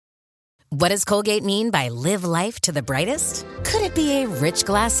What does Colgate mean by live life to the brightest? Could it be a rich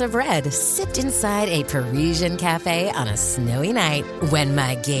glass of red sipped inside a Parisian cafe on a snowy night when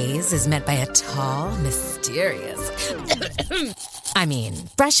my gaze is met by a tall, mysterious... I mean,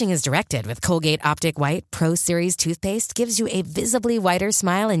 brushing is directed with Colgate Optic White Pro Series toothpaste gives you a visibly whiter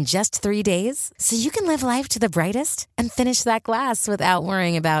smile in just 3 days, so you can live life to the brightest and finish that glass without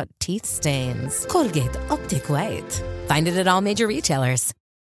worrying about teeth stains. Colgate Optic White. Find it at all major retailers.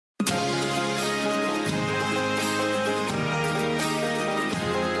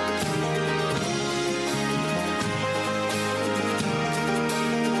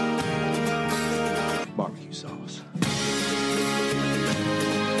 Barbecue sauce.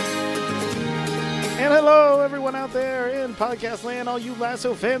 And hello, everyone out there in podcast land, all you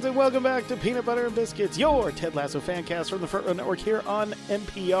Lasso fans, and welcome back to Peanut Butter and Biscuits, your Ted Lasso fan cast from the Front Row Network here on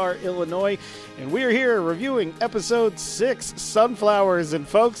NPR Illinois. And we're here reviewing episode 6, Sunflowers. And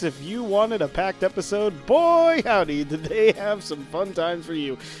folks, if you wanted a packed episode, boy howdy, did they have some fun times for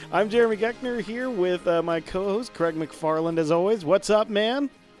you. I'm Jeremy Geckner here with my co-host, Craig McFarland, as always. What's up,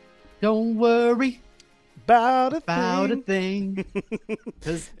 man? Don't worry About a thing,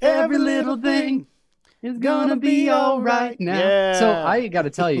 because every little thing is gonna be all right now. Yeah. So I got to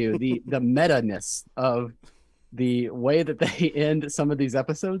tell you, the meta-ness of the way that they end some of these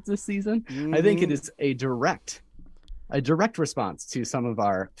episodes this season, I think it is a direct response to some of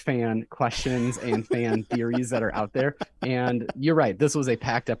our fan questions and fan theories that are out there. And you're right, this was a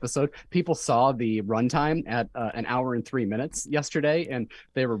packed episode. People saw the runtime at an hour and 3 minutes yesterday, and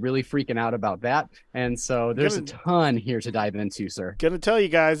they were really freaking out about that. And so there's a ton here to dive into, sir. Gonna tell you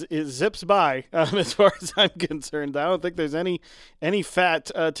guys, it zips by as far as I'm concerned. I don't think there's any fat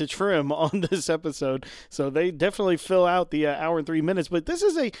to trim on this episode, so they definitely fill out the hour and 3 minutes. But this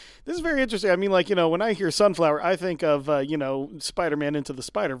is very interesting. I mean, like, when I hear Sunflower, I think of Spider-Man Into the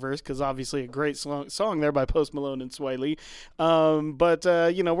Spider-Verse, because obviously a great song there by Post Malone and Sway Lee. But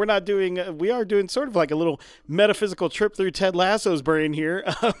we are doing sort of like a little metaphysical trip through Ted Lasso's brain here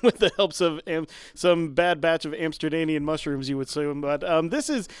with the helps of some bad batch of Amsterdamian mushrooms, you would say. But this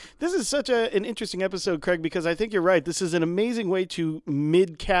is such an interesting episode, Craig, because I think you're right. This is an amazing way to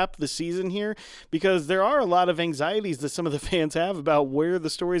mid-cap the season here, because there are a lot of anxieties that some of the fans have about where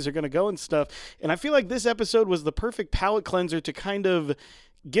the stories are going to go and stuff. And I feel like this episode was the perfect palate cleanser to kind of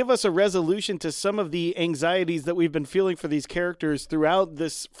give us a resolution to some of the anxieties that we've been feeling for these characters throughout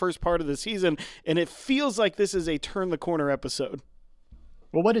this first part of the season. And it feels like this is a turn the corner episode.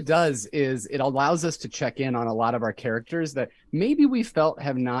 Well, what it does is it allows us to check in on a lot of our characters that maybe we felt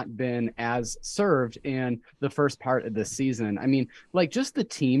have not been as served in the first part of this season. I mean, like, just the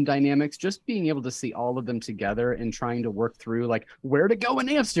team dynamics, just being able to see all of them together and trying to work through like where to go in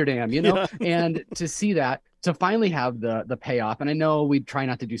Amsterdam, Yeah. And to see that, to finally have the payoff. And I know we try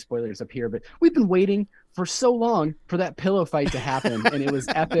not to do spoilers up here, but we've been waiting for so long for that pillow fight to happen. And it was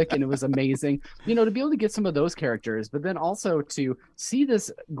epic and it was amazing, to be able to get some of those characters, but then also to see this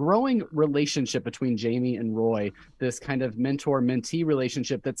growing relationship between Jamie and Roy, this kind of mentor-mentee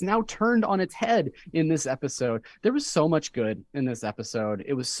relationship that's now turned on its head in this episode. There was so much good in this episode.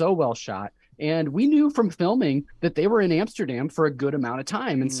 It was so well shot. And we knew from filming that they were in Amsterdam for a good amount of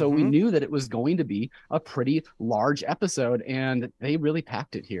time. And so we knew that it was going to be a pretty large episode, and they really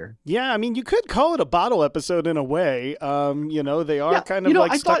packed it here. Yeah, I mean, you could call it a bottle episode in a way. They are kind of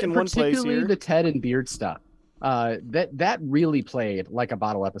like stuck in one place here. Particularly the Ted and Beard stuff. That really played like a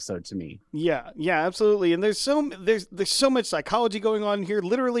bottle episode to me. Yeah, absolutely. And there's so much psychology going on here.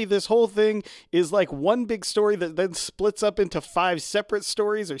 Literally, this whole thing is like one big story that then splits up into 5 separate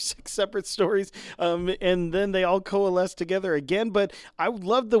stories or 6 separate stories, and then they all coalesce together again. But I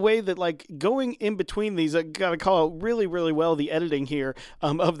love the way that, like, going in between these, I gotta call out really, really well the editing here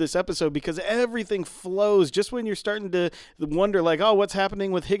of this episode, because everything flows. Just when you're starting to wonder, like, oh, what's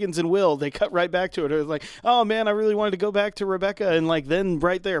happening with Higgins and Will, they cut right back to it. It's like, oh man, I really wanted to go back to Rebecca, and like then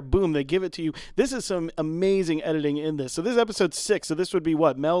right there, boom, they give it to you. This is some amazing editing in this. So this is episode 6. So this would be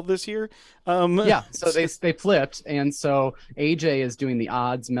what, Mel this year? Yeah. So they flipped, and so AJ is doing the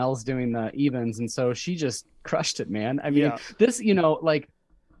odds, Mel's doing the evens, and so she just crushed it, man. I mean, this, like,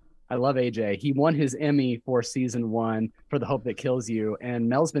 I love AJ. He won his Emmy for season 1 for The Hope That Kills You, and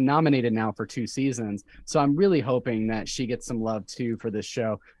Mel's been nominated now for 2 seasons. So I'm really hoping that she gets some love too for this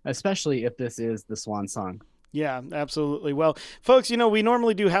show, especially if this is the swan song. Yeah, absolutely. Well, folks, we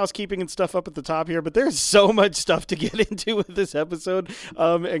normally do housekeeping and stuff up at the top here, but there's so much stuff to get into with this episode.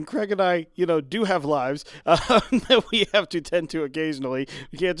 And Craig and I, do have lives that we have to tend to occasionally.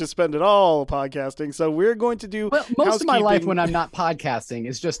 We can't just spend it all podcasting. So we're going to do most of my life when I'm not podcasting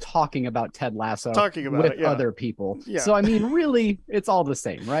is just talking about Ted Lasso with other people. Yeah. So, really, it's all the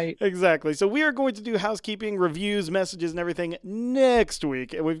same, right? Exactly. So we are going to do housekeeping, reviews, messages, and everything next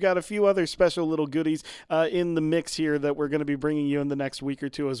week. And we've got a few other special little goodies in the mix here that we're going to be bringing you in the next week or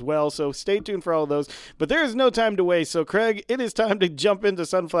two as well. So stay tuned for all of those. But there is no time to waste. So, Craig, it is time to jump into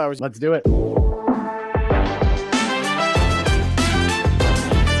Sunflowers. Let's do it.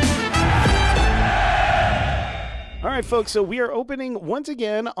 All right, folks, so we are opening once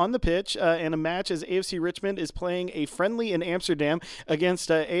again on the pitch in a match as AFC Richmond is playing a friendly in Amsterdam against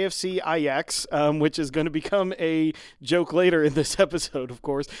AFC Ajax, which is going to become a joke later in this episode, of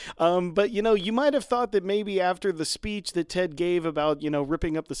course. But, you might have thought that maybe after the speech that Ted gave about,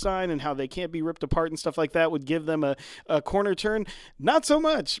 ripping up the sign and how they can't be ripped apart and stuff like that would give them a corner turn. Not so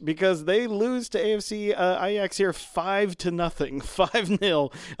much, because they lose to AFC Ajax here 5-0,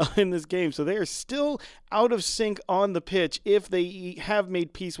 5-0 in this game. So they are still out of sync on the pitch if they have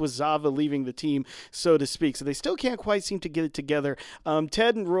made peace with Zava leaving the team, so to speak. So they still can't quite seem to get it together.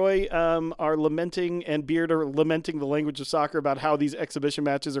 Ted and Roy are lamenting, and Beard are lamenting the language of soccer about how these exhibition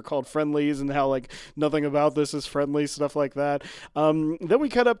matches are called friendlies and how nothing about this is friendly, stuff like that. Then we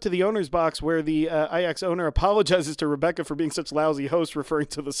cut up to the owner's box where the Ajax owner apologizes to Rebecca for being such lousy host, referring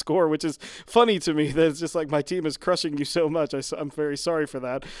to the score, which is funny to me that it's just like, my team is crushing you so much. I'm very sorry for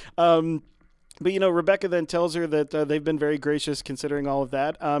that. But, Rebecca then tells her that they've been very gracious considering all of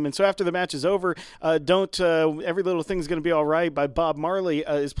that. And so after the match is over, Every Little Thing's Gonna Be All Right by Bob Marley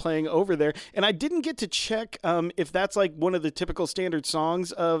is playing over there. And I didn't get to check if that's one of the typical standard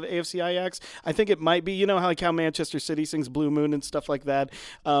songs of AFC Ajax. I think it might be, how Manchester City sings Blue Moon and stuff like that.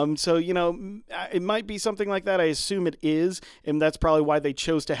 So, it might be something like that. I assume it is. And that's probably why they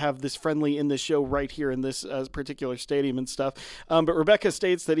chose to have this friendly in this show right here in this particular stadium and stuff. But Rebecca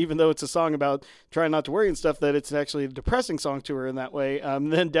states that even though it's a song about trying not to worry and stuff, that it's actually a depressing song to her in that way.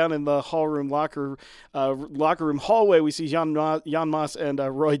 Then down in the locker room hallway, we see Jan Maas and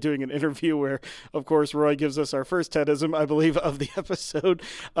Roy doing an interview where, of course, Roy gives us our first Tedism, I believe, of the episode,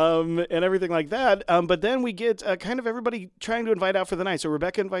 and everything like that. But then we get kind of everybody trying to invite out for the night. So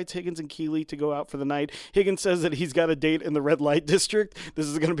Rebecca invites Higgins and Keeley to go out for the night. Higgins says that he's got a date in the red light district. This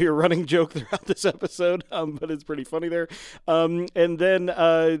is going to be a running joke throughout this episode, but it's pretty funny there. And then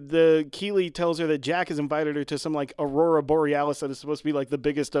the Keeley tells her that Jack has invited her to some Aurora Borealis that is supposed to be the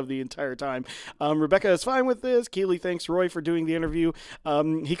biggest of the entire time. Rebecca is fine with this. Keeley thanks Roy for doing the interview.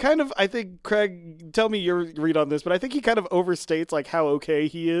 He kind of, I think, Craig, tell me your read on this, but I think he kind of overstates how okay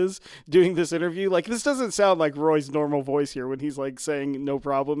he is doing this interview. This doesn't sound like Roy's normal voice here when he's saying no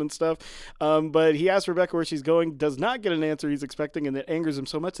problem and stuff. But he asks Rebecca where she's going, does not get an answer he's expecting, and it angers him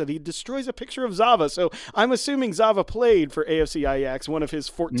so much that he destroys a picture of Zava. So I'm assuming Zava played for AFC Ajax, one of his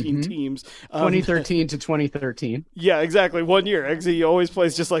 14 teams. 2013 to 2013. Yeah, exactly. 1 year. He always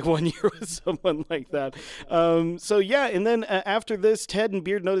plays just 1 year with someone like that. So yeah, and then after this, Ted and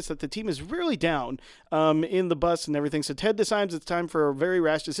Beard notice that the team is really down in the bus and everything. So Ted decides it's time for a very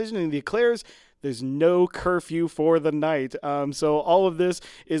rash decision and he declares there's no curfew for the night. So all of this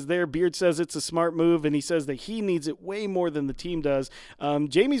is there. Beard says it's a smart move, and he says that he needs it way more than the team does.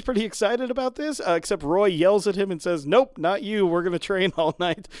 Jamie's pretty excited about this, except Roy yells at him and says, nope, not you. We're going to train all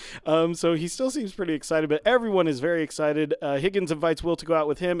night. So he still seems pretty excited, but everyone is very excited. Higgins invites Will to go out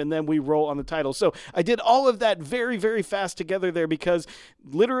with him, and then we roll on the title. So I did all of that very, very fast together there because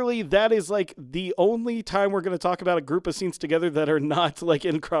literally that is the only time we're going to talk about a group of scenes together that are not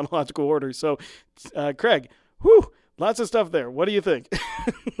in chronological order. So Craig, lots of stuff there. What do you think?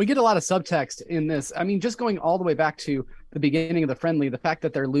 We get a lot of subtext in this. Just going all the way back to the beginning of the friendly, the fact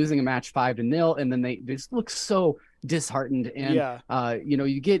that they're losing a match 5-0, and then they just look so disheartened. And,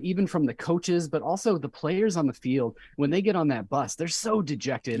 you get even from the coaches, but also the players on the field, when they get on that bus, they're so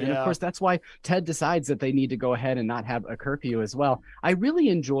dejected. Yeah. And of course, that's why Ted decides that they need to go ahead and not have a curfew as well. I really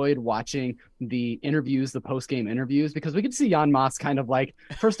enjoyed watching the interviews, the post-game interviews, because we could see Jan Maas kind of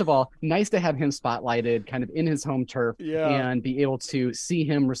first of all, nice to have him spotlighted kind of in his home turf and be able to see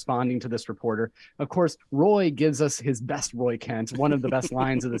him responding to this reporter. Of course, Roy gives us his best Roy Kent, one of the best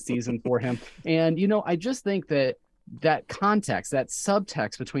lines of the season for him. And, I just think that context, that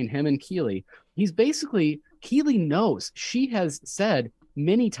subtext between him and Keeley, Keeley knows. She has said,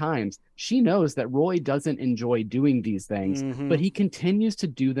 many times she knows that Roy doesn't enjoy doing these things, but he continues to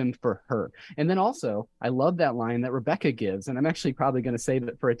do them for her. And then also, I love that line that Rebecca gives, and I'm actually probably going to say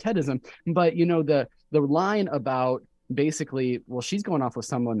that for a Tedism, but the line about basically, well, she's going off with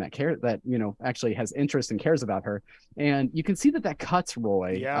someone that actually has interest and cares about her, and you can see that cuts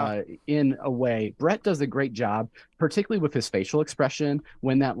Roy in a way. Brett does a great job, particularly with his facial expression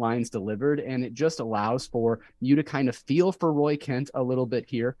when that line's delivered, and it just allows for you to kind of feel for Roy Kent a little bit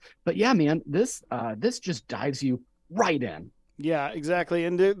here. But yeah, man, this just dives you right in. Yeah, exactly.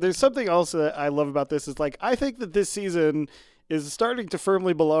 And there's something else that I love about this is, like, I think that this season is starting to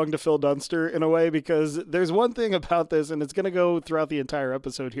firmly belong to Phil Dunster in a way, because there's one thing about this, and it's going to go throughout the entire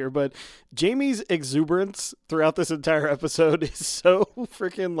episode here, but Jamie's exuberance throughout this entire episode is so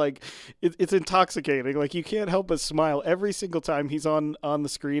freaking, like, it's intoxicating. Like, you can't help but smile every single time he's on the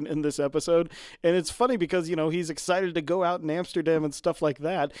screen in this episode. And it's funny because, he's excited to go out in Amsterdam and stuff like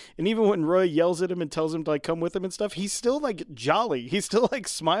that. And even when Roy yells at him and tells him to, like, come with him and stuff, he's still, like, jolly. He's still, like,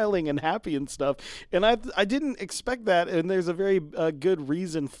 smiling and happy and stuff. And I didn't expect that, and there's a very good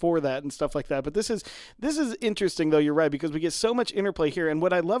reason for that and stuff like that. But this is interesting, though. You're right, because we get so much interplay here. And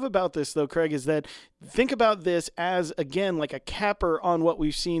what I love about this, though, Craig, is that think about this as, again, like a capper on what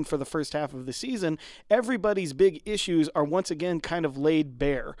we've seen for the first half of the season. Everybody's big issues are once again kind of laid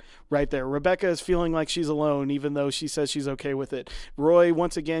bare right there. Rebecca is feeling like she's alone, even though she says she's okay with it. Roy,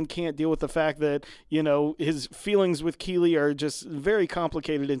 once again, can't deal with the fact that, his feelings with Keeley are just very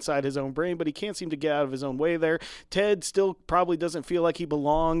complicated inside his own brain, but he can't seem to get out of his own way there. Ted still probably doesn't feel like he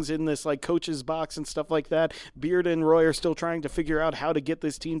belongs in this, like, coach's box and stuff like that. Beard and Roy are still trying to figure out how to get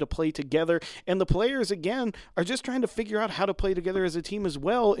this team to play together. And the players, again, are just trying to figure out how to play together as a team as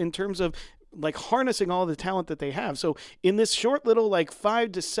well, in terms of, like, harnessing all the talent that they have. So in this short little, like,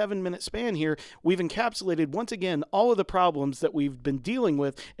 5 to 7 minute span here, we've encapsulated once again all of the problems that we've been dealing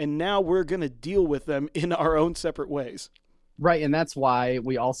with, and now we're going to deal with them in our own separate ways. Right, and that's why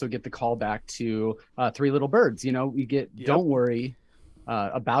we also get the call back to Three Little Birds. We get Don't Worry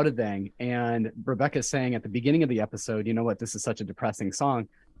About a Thing, and Rebecca's saying at the beginning of the episode, you know what, this is such a depressing song.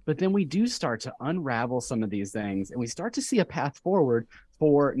 But then we do start to unravel some of these things, and we start to see a path forward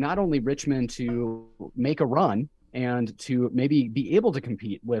for not only Richmond to make a run and to maybe be able to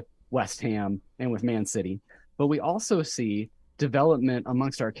compete with West Ham and with Man City, but we also see development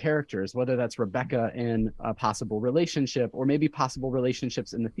amongst our characters, whether that's Rebecca in a possible relationship or maybe possible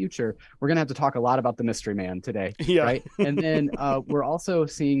relationships in the future. We're going to have to talk a lot about the mystery man today. Yeah. Right. And then we're also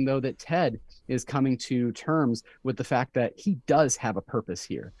seeing, though, that Ted is coming to terms with the fact that he does have a purpose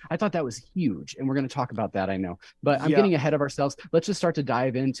here. I thought that was huge. And we're going to talk about that, I know, but I'm getting ahead of ourselves. Let's just start to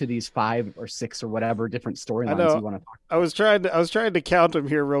dive into these 5 or 6 or whatever different storylines you want to talk about. I was trying to count them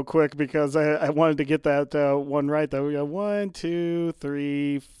here real quick because I wanted to get that one right, though. We got 1, 2,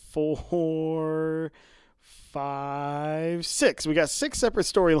 3, 4, 5, 6. We got 6 separate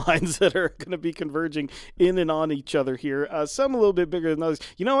storylines that are going to be converging in and on each other here. Some a little bit bigger than others.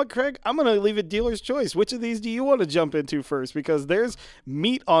 You know what, Craig? I'm going to leave it dealer's choice. Which of these do you want to jump into first? Because there's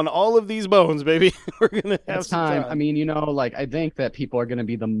meat on all of these bones, baby. We're going to have some time. I mean, I think that people are going to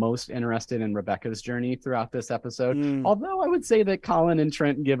be the most interested in Rebecca's journey throughout this episode. Although I would say that Colin and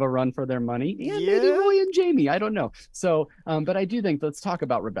Trent give a run for their money, and maybe Roy and Jamie. I don't know. So, but I do think, let's talk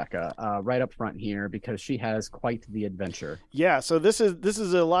about Rebecca right up front here, because she has quite the adventure. Yeah, so this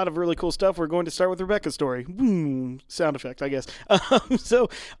is a lot of really cool stuff. We're going to start with Rebecca's story. Sound effect, I guess.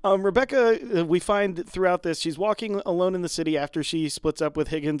 Rebecca, we find throughout this, she's walking alone in the city after she splits up with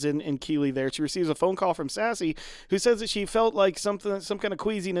Higgins and Keeley there. She receives a phone call from Sassy, who says that she felt like some kind of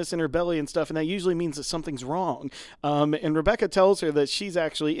queasiness in her belly and stuff, and that usually means that something's wrong. And Rebecca tells her that she's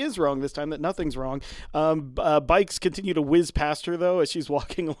actually is wrong this time, that nothing's wrong. Bikes continue to whiz past her, though, as she's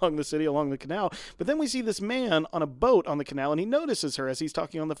walking along the city, along the canal. But then we see this man on a boat on the canal, and he notices her as he's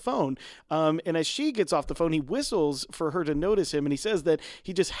talking on the phone. And as she gets off the phone, he whistles for her to notice him, and he says that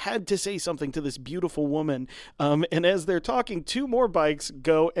he just had to say something to this beautiful woman. And as they're talking, 2 more bikes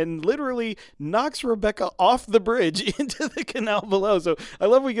go and literally knocks Rebecca off the bridge into the canal below. So I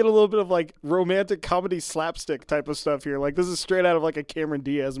love we get a little bit of, like, romantic comedy slapstick type of stuff here. Like, this is straight out of, like, a Cameron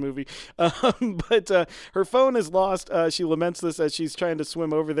Diaz movie. But her phone is lost. She laments this as she's trying to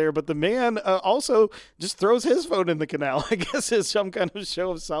swim over there, but the man also just throws his phone in the canal. I guess it's some kind of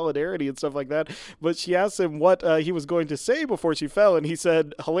show of solidarity and stuff like that. But she asks him what he was going to say before she fell, and he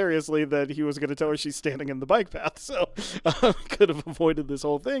said hilariously that he was going to tell her she's standing in the bike path. So could have avoided this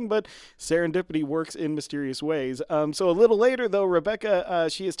whole thing, but serendipity works in mysterious ways. So a little later, though, Rebecca,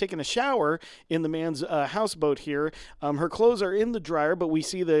 she has taken a shower in the man's houseboat here. Her clothes are in the dryer, but we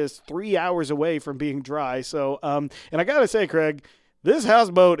see this 3 hours away from being dry. So, and I gotta say, Craig, This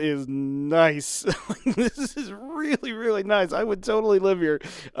houseboat is nice. This is really, really nice. I would totally live here.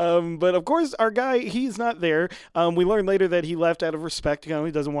 But of course, our guy, he's not there. We learn later that he left out of respect.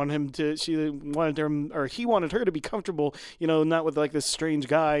 He doesn't want him to. She wanted him, or he wanted her to be comfortable. Not with like this strange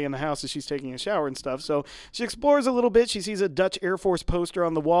guy in the house as she's taking a shower and stuff. So she explores a little bit. She sees a Dutch Air Force poster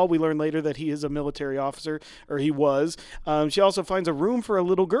on the wall. We learn later that he is a military officer, or he was. She also finds a room for a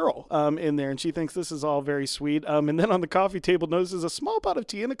little girl in there, and she thinks this is all very sweet. And then on the coffee table notices a small pot of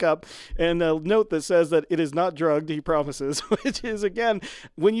tea in a cup and a note that says that it is not drugged, he promises, which is, again,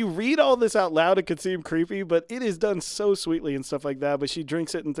 when you read all this out loud, it could seem creepy, but it is done so sweetly and stuff like that. But she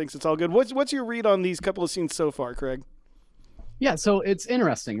drinks it and thinks it's all good. What's your read on these couple of scenes so far, Craig? Yeah, so it's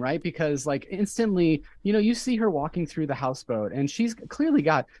interesting, right? Because like instantly, you see her walking through the houseboat and she's clearly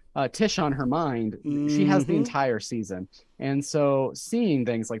got Tish on her mind. She has the entire season. And so seeing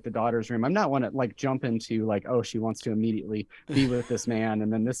things like the daughter's room, I'm not want to like jump into like, oh, she wants to immediately be with this man.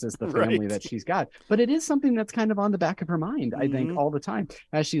 And then this is the family that she's got. But it is something that's kind of on the back of her mind, I think, all the time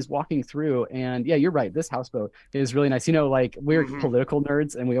as she's walking through. And yeah, you're right. This houseboat is really nice. Like we're political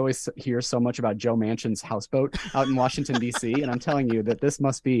nerds and we always hear so much about Joe Manchin's houseboat out in Washington, D.C. And I'm telling you that this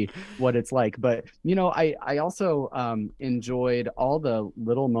must be what it's like. But, I also enjoyed all the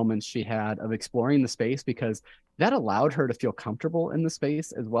little moments she had of exploring the space because that allowed her to feel comfortable in the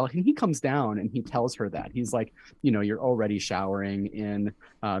space as well. And he comes down and he tells her that he's like, you're already showering in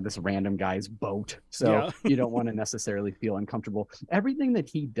this random guy's boat. So you don't want to necessarily feel uncomfortable. Everything that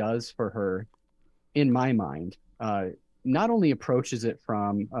he does for her, in my mind, not only approaches it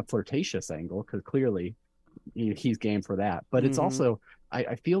from a flirtatious angle, because clearly he's game for that, but it's also,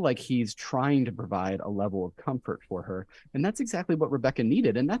 I feel like he's trying to provide a level of comfort for her. And that's exactly what Rebecca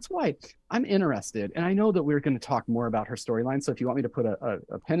needed. And that's why I'm interested. And I know that we're going to talk more about her storyline. So if you want me to put a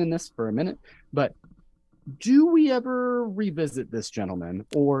pin in this for a minute, but do we ever revisit this gentleman,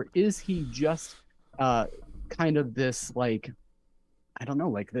 or is he just kind of this like, I don't know,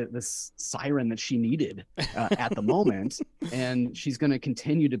 like this siren that she needed at the moment, and she's going to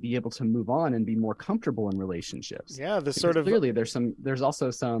continue to be able to move on and be more comfortable in relationships. Yeah, this because sort of clearly there's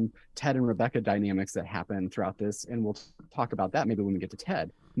also some Ted and Rebecca dynamics that happen throughout this, and we'll talk about that maybe when we get to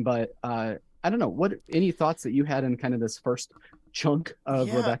Ted. But I don't know, any thoughts that you had in kind of this first chunk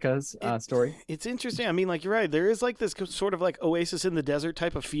of Rebecca's story? It's interesting. I mean, like, you're right. There is like this sort of like oasis in the desert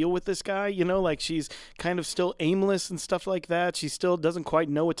type of feel with this guy, like she's kind of still aimless and stuff like that. She still doesn't quite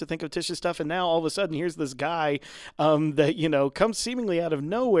know what to think of Tish's stuff. And now all of a sudden here's this guy that, comes seemingly out of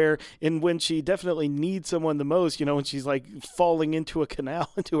nowhere. And when she definitely needs someone the most, when she's like falling into a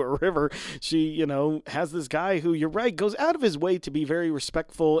canal, into a river, she, has this guy who, you're right, goes out of his way to be very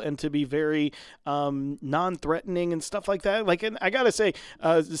respectful and to be very non-threatening and stuff like that. Like, and I gotta say,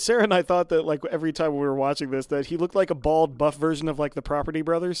 Sarah and I thought that like every time we were watching this, that he looked like a bald, buff version of like the Property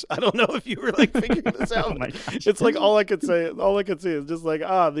Brothers. I don't know if you were like figuring this out. It's like all I could say is just like,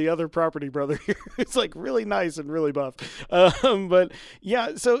 the other Property Brother here. It's like really nice and really buff. But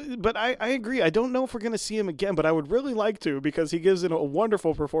yeah, but I agree. I don't know if we're gonna see him again, but I would really like to, because he gives a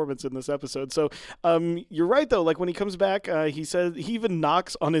wonderful performance in this episode. So you're right though. Like when he comes back, he says he even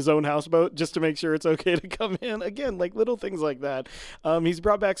knocks on his own houseboat just to make sure it's okay to come in. Again, like little things like that. He's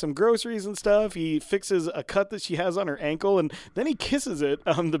brought back some groceries and stuff. He fixes a cut that she has on her ankle, and then he kisses it,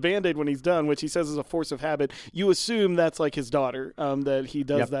 the Band-Aid, when he's done, which he says is a force of habit. You assume that's like his daughter, that he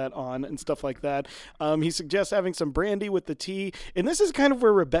does that on and stuff like that. He suggests having some brandy with the tea, and this is kind of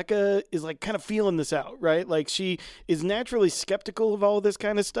where Rebecca is like kind of feeling this out, right? Like she is naturally skeptical of all this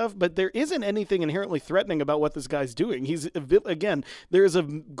kind of stuff, but there isn't anything inherently threatening about what this guy's doing. He's, again, there is a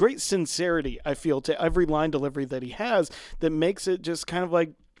great sincerity, I feel, to every line delivery that he has that makes it just kind of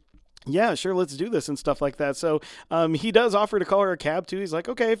like, yeah, sure, let's do this and stuff like that. So he does offer to call her a cab too. He's like,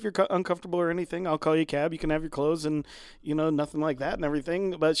 okay, if you're uncomfortable or anything, I'll call you a cab. You can have your clothes and, nothing like that and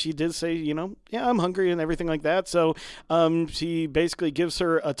everything. But she did say, yeah, I'm hungry and everything like that. So she basically gives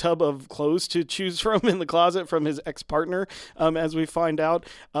her a tub of clothes to choose from in the closet from his ex-partner, as we find out.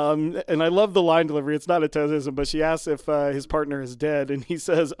 And I love the line delivery. It's not a Tedism, but she asks if his partner is dead. And he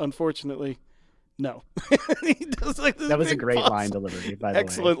says, unfortunately, no. He does like this. That was a great line delivery, by the way.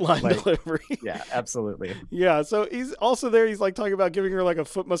 Excellent line delivery. Yeah, absolutely. Yeah, so he's also there. He's like talking about giving her like a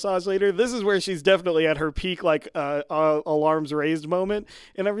foot massage later. This is where she's definitely at her peak, like alarms raised moment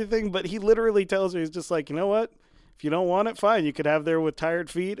and everything. But he literally tells her, he's just like, you know what? If you don't want it, fine. You could have there with tired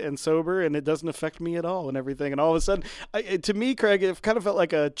feet and sober, and it doesn't affect me at all and everything. And all of a sudden, to me, Craig, it kind of felt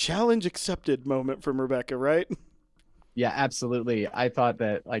like a challenge accepted moment from Rebecca, right? Yeah, absolutely. I thought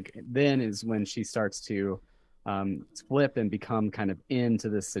that like then is when she starts to flip and become kind of into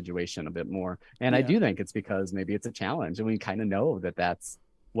this situation a bit more. And I do think it's because maybe it's a challenge, and we kind of know that that's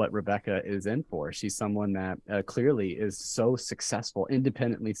what Rebecca is in for. She's someone that clearly is so successful,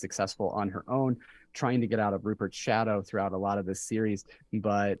 independently successful on her own, trying to get out of Rupert's shadow throughout a lot of this series.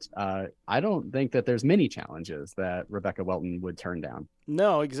 But I don't think that there's many challenges that Rebecca Welton would turn down.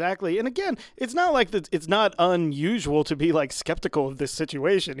 No, exactly. And again, it's not like that. It's not unusual to be like skeptical of this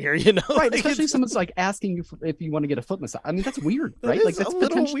situation here, you know? Right. Like, especially if someone's like asking you if you want to get a foot massage. I mean, that's weird, right? Like that's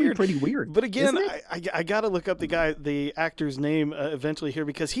potentially weird. Pretty weird. But again, I got to look up the actor's name eventually here,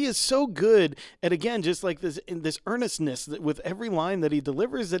 because he is so good at, again, just like this earnestness with every line that he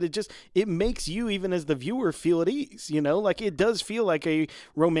delivers, that it makes you, even as the viewer, feel at ease, you know? Like it does feel like a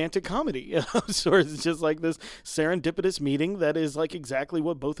romantic comedy. So it's just like this serendipitous meeting that is like exactly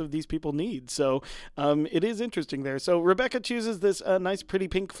what both of these people need. So it is interesting there. So Rebecca chooses this nice pretty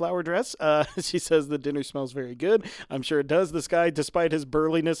pink flower dress. She says the dinner smells very good. I'm sure it does. This guy, despite his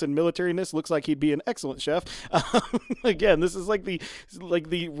burliness and militariness, looks like he'd be an excellent chef. Again, this is like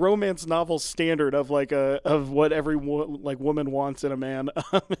the romance novel standard of of what every woman wants in a man,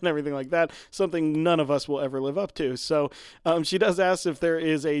 and everything like that. Something none of us will ever live up to. So she does ask if there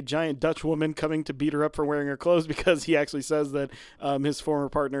is a giant Dutch woman coming to beat her up for wearing her clothes, because he actually says that his former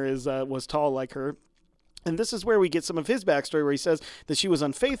partner was tall like her. And this is where we get some of his backstory, where he says that she was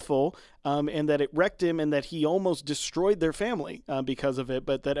unfaithful, and that it wrecked him, and that he almost destroyed their family because of it,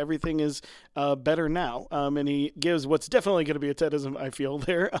 but that everything is better now. And he gives what's definitely going to be a Tedism, I feel,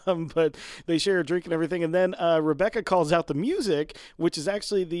 there. But they share a drink and everything. And then Rebecca calls out the music, which is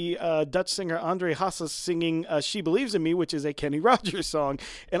actually the Dutch singer Andre Hazes singing She Believes in Me, which is a Kenny Rogers song.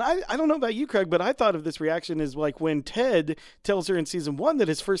 And I don't know about you, Craig, but I thought of this reaction as like when Ted tells her in season 1 that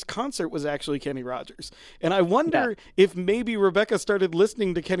his first concert was actually Kenny Rogers. And I wonder if maybe Rebecca started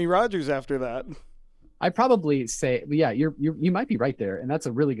listening to Kenny Rogers after that. I probably say, yeah, you might be right there, and that's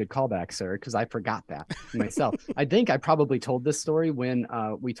a really good callback, sir, because I forgot that myself. I think I probably told this story when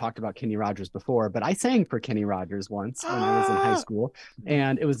we talked about Kenny Rogers before, but I sang for Kenny Rogers once when I was in high school,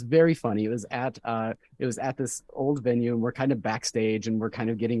 and it was very funny. It was at this old venue, and we're kind of backstage, and we're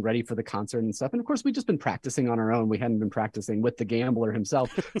kind of getting ready for the concert and stuff. And of course, we just been practicing on our own. We hadn't been practicing with the gambler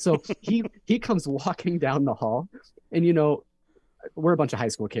himself. So he comes walking down the hall, and we're a bunch of high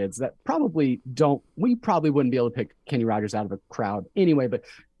school kids that probably wouldn't be able to pick Kenny Rogers out of a crowd anyway, but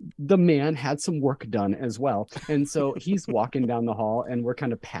the man had some work done as well. And so he's walking down the hall, and we're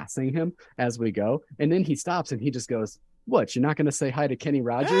kind of passing him as we go. And then he stops and he just goes, "What, you're not going to say hi to Kenny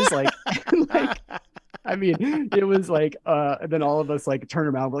Rogers?" I mean, it was like, then all of us like turn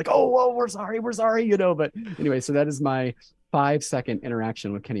around, we're like, "Oh, whoa, we're sorry. But anyway, so that is my 5-second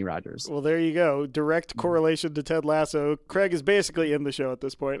interaction with Kenny Rogers. Well, there you go. Direct correlation to Ted Lasso. Craig is basically in the show at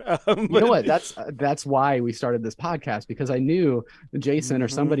this point. You know what? That's why we started this podcast, because I knew Jason or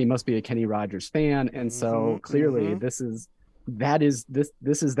somebody must be a Kenny Rogers fan, and so clearly this is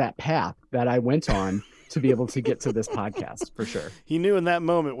that path that I went on to be able to get to this podcast for sure. He knew in that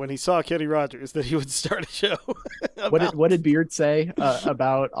moment when he saw Kenny Rogers that he would start a show. What did Beard say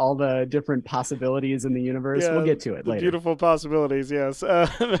about all the different possibilities in the universe? We'll get to it later. Beautiful possibilities, yes.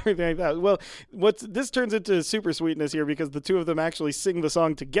 Everything like that. Well, this turns into super sweetness here, because the two of them actually sing the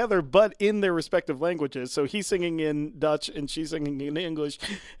song together, but in their respective languages. So he's singing in Dutch and she's singing in English.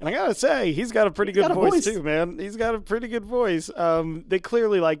 And I gotta say, he's got a pretty good voice too, man. He's got a pretty good voice. They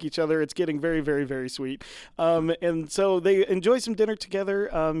clearly like each other. It's getting very, very, very sweet. And so they enjoy some dinner together.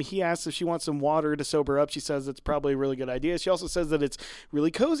 He asks if she wants some water to sober up. She says it's probably a really good idea. She also says that it's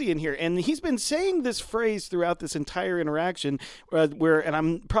really cozy in here. And he's been saying this phrase throughout this entire interaction, and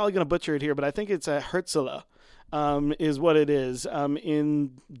I'm probably going to butcher it here, but I think it's a Herzela. Is what it is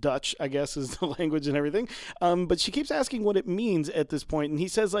in Dutch, I guess, is the language and everything. But she keeps asking what it means at this point, and he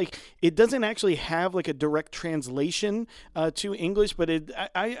says like it doesn't actually have like a direct translation to English, but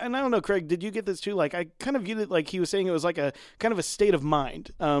I don't know, Craig, did you get this too? Like I kind of viewed it like he was saying it was like a kind of a state of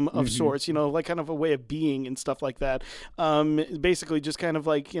mind of sorts, like kind of a way of being and stuff like that. Basically, just kind of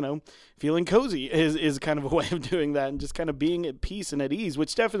like feeling cozy is kind of a way of doing that, and just kind of being at peace and at ease,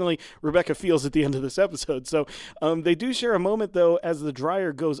 which definitely Rebecca feels at the end of this episode. So. They do share a moment, though, as the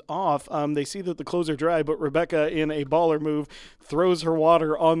dryer goes off. They see that the clothes are dry, but Rebecca, in a baller move, throws her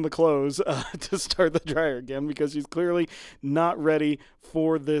water on the clothes to start the dryer again, because she's clearly not ready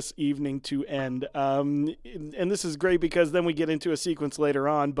for this evening to end. And this is great, because then we get into a sequence later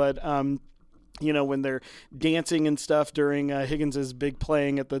on, but when they're dancing and stuff during Higgins's big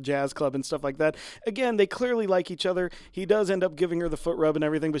playing at the jazz club and stuff like that. Again, they clearly like each other. He does end up giving her the foot rub and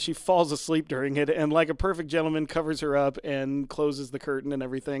everything, but she falls asleep during it, and like a perfect gentleman covers her up and closes the curtain and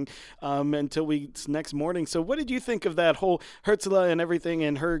everything until next morning. So what did you think of that whole Herzla and everything,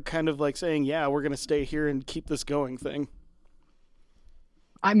 and her kind of like saying, yeah, we're going to stay here and keep this going thing?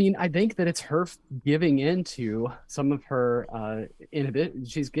 I mean, I think that it's her giving into some of her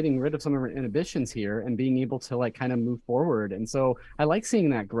she's getting rid of some of her inhibitions here and being able to like kind of move forward. And so I like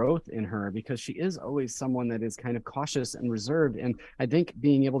seeing that growth in her, because she is always someone that is kind of cautious and reserved. And I think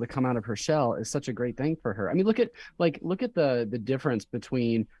being able to come out of her shell is such a great thing for her. I mean, look at the difference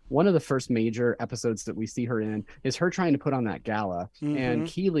between one of the first major episodes that we see her in is her trying to put on that gala, and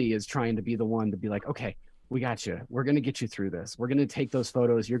Keeley is trying to be the one to be like, okay, we got you. We're going to get you through this. We're going to take those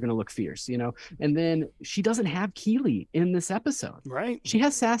photos. You're going to look fierce, And then she doesn't have Keeley in this episode. Right. She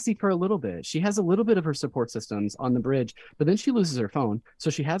has Sassy for a little bit. She has a little bit of her support systems on the bridge, but then she loses her phone. So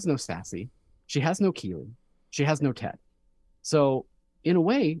she has no Sassy. She has no Keeley. She has no Ted. So in a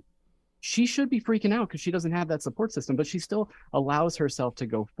way, she should be freaking out because she doesn't have that support system, but she still allows herself to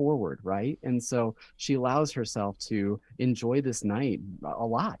go forward, right? And so she allows herself to enjoy this night a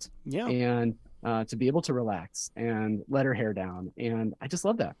lot. Yeah. And to be able to relax and let her hair down. And I just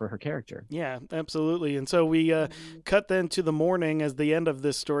love that for her character. Yeah, absolutely. And so we cut then to the morning as the end of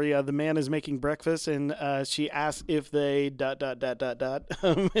this story. The man is making breakfast, and she asks if they ...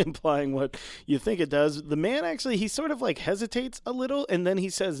 implying what you think it does. The man actually, he sort of like hesitates a little, and then he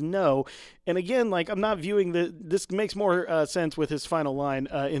says no. And again, like, I'm not viewing this makes more sense with his final line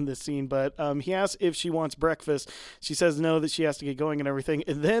in this scene, but he asks if she wants breakfast. She says no, that she has to get going and everything.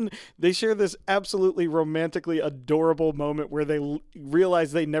 And then they share this absolutely romantically adorable moment where they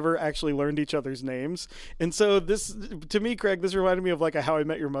realize they never actually learned each other's names. And so this, to me, Craig, this reminded me of like a How I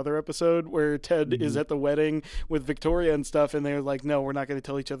Met Your Mother episode where Ted is at the wedding with Victoria and stuff, and they're like, no, we're not going to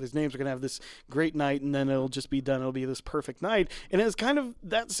tell each other's names. We're going to have this great night, and then it'll just be done. It'll be this perfect night. And it's kind of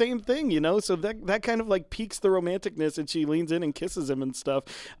that same thing, So that kind of like piques the romanticness, and she leans in and kisses him and stuff.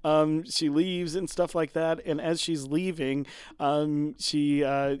 She leaves and stuff like that. And as she's leaving,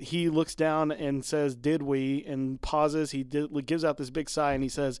 he looks down and says, "Did we?" and pauses. He gives out this big sigh, and he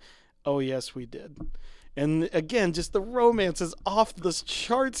says, "Oh yes, we did." And again, just the romance is off the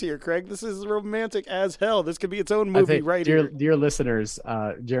charts here, Craig. This is romantic as hell. This could be its own movie right here. Dear listeners,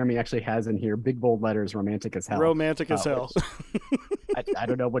 Jeremy actually has in here big bold letters, romantic as hell. Romantic as hell. I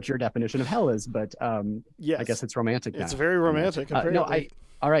don't know what your definition of hell is, but yes, I guess it's romantic now. It's very romantic.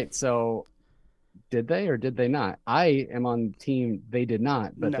 All right, so did they or did they not? I am on team they did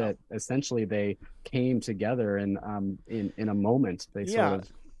not, but that essentially they came together and in a moment they sort of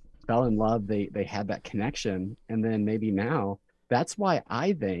fell in love. They had that connection, and then maybe now that's why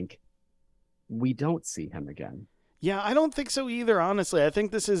I think we don't see him again. Yeah, I don't think so either, honestly. I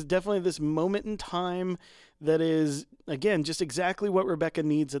think this is definitely this moment in time that is, again, just exactly what Rebecca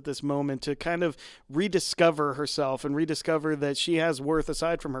needs at this moment to kind of rediscover herself and rediscover that she has worth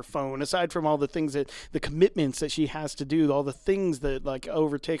aside from her phone, aside from all the things the commitments that she has to do, all the things that like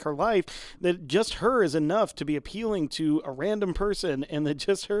overtake her life, that just her is enough to be appealing to a random person, and that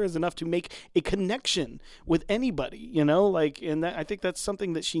just her is enough to make a connection with anybody, and that, I think that's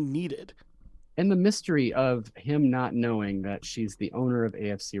something that she needed. And the mystery of him not knowing that she's the owner of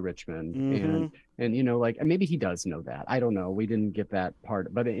AFC Richmond, and maybe he does know that. I don't know. We didn't get that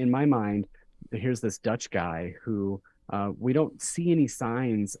part, but in my mind, here's this Dutch guy who we don't see any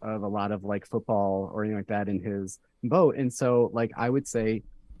signs of a lot of like football or anything like that in his boat, and so like I would say,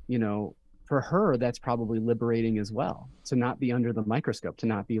 for her that's probably liberating as well, to not be under the microscope, to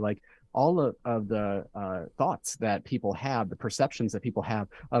not be like all of the thoughts that people have, the perceptions that people have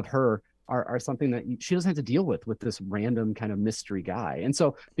of her are something that she doesn't have to deal with this random kind of mystery guy. And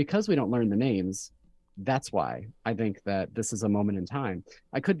so because we don't learn the names, that's why I think that this is a moment in time.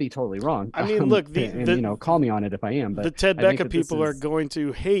 I could be totally wrong. I mean, look, call me on it if I am. But the Ted Becca people are going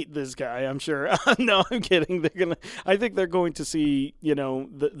to hate this guy, I'm sure. No, I'm kidding. I think they're going to see,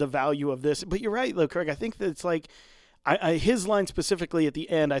 the value of this. But you're right, though, Craig. I think that it's like, his line specifically at the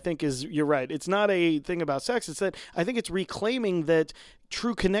end, I think you're right. It's not a thing about sex. It's that I think it's reclaiming that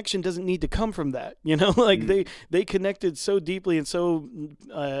true connection doesn't need to come from that. They connected so deeply and so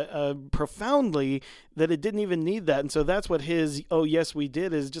profoundly that it didn't even need that. And so that's what his, "Oh yes, we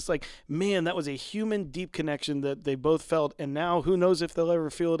did," is just like, man, that was a human deep connection that they both felt. And now who knows if they'll ever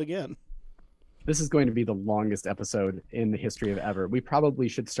feel it again. This is going to be the longest episode in the history of ever. We probably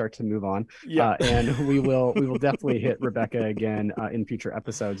should start to move on, yeah. And we will definitely hit Rebecca again in future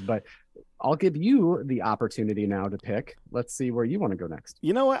episodes. But I'll give you the opportunity now to pick. Let's see where you want to go next.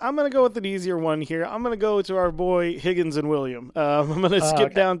 You know what? I'm going to go with an easier one here. I'm going to go to our boy Higgins and William. I'm going to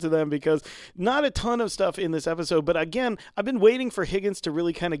skip down to them because not a ton of stuff in this episode. But again, I've been waiting for Higgins to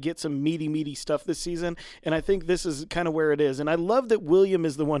really kind of get some meaty stuff this season. And I think this is kind of where it is. And I love that William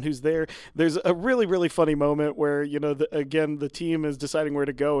is the one who's there. There's a really funny moment where, again, the team is deciding where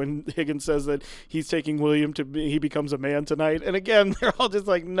to go. And Higgins says that he's taking William he becomes a man tonight. And again, they're all just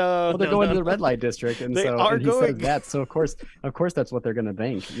like, no. Well, they're going to the red light district, and they so are and he going. says that. So of course, that's what they're going to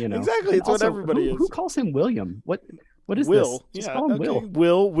think. Exactly. It's also, what everybody is. Who calls him William? What is Will? This? Yeah, call him okay.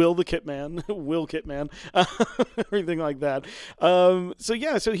 Will the Kit Man, Will Kit Man, everything like that.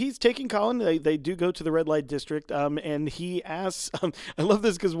 So he's taking Colin. They do go to the red light district, and he asks. I love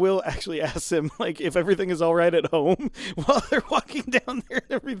this because Will actually asks him like if everything is all right at home while they're walking down there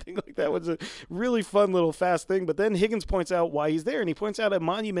and everything like that. Was a really fun little fast thing. But then Higgins points out why he's there, and he points out a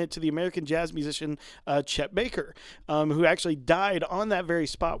monument to the American jazz musician Chet Baker, who actually died on that very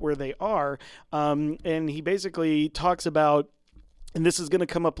spot where they are, and he basically talks about, and this is going to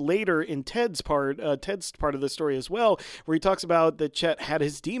come up later in Ted's part of the story as well, where he talks about that Chet had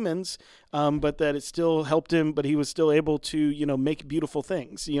his demons, but that it still helped him, but he was still able to, make beautiful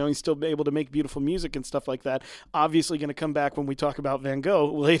things. He's still able to make beautiful music and stuff like that. Obviously going to come back when we talk about Van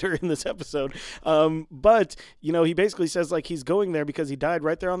Gogh later in this episode. But he basically says like he's going there because he died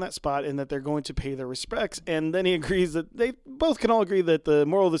right there on that spot and that they're going to pay their respects. And then he agrees that they both can all agree that the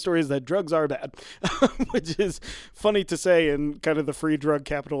moral of the story is that drugs are bad, which is funny to say in kind of the free drug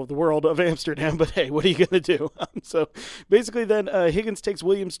capital of the world of Amsterdam. But hey, what are you going to do? So basically then Higgins takes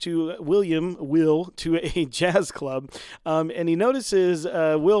Will to a jazz club, and he notices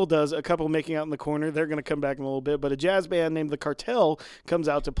Will does a couple making out in the corner. They're going to come back in a little bit, but a jazz band named the Cartel comes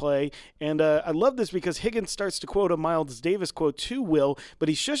out to play, and I love this because Higgins starts to quote a Miles Davis quote to Will, but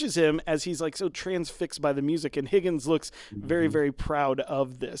he shushes him as he's like so transfixed by the music, and Higgins looks very proud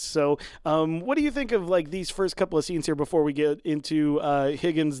of this. So what do you think of like these first couple of scenes here before we get into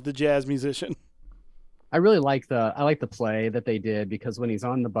Higgins the jazz musician? I really like the play that they did, because when he's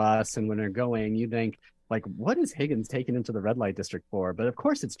on the bus and when they're going, you think like, what is Higgins taking him to the red light district for? But of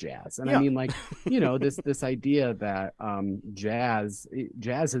course it's jazz. And yeah. I mean, like, this idea that jazz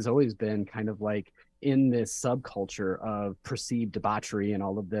has always been kind of like in this subculture of perceived debauchery and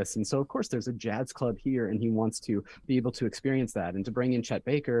all of this. And so of course there's a jazz club here, and he wants to be able to experience that, and to bring in Chet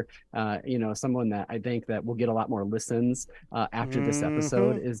Baker, someone that I think that will get a lot more listens after this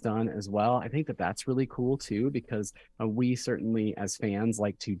episode is done as well. I think that that's really cool too, because we certainly as fans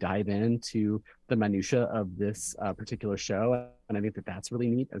like to dive into the minutia of this particular show. And I think that that's really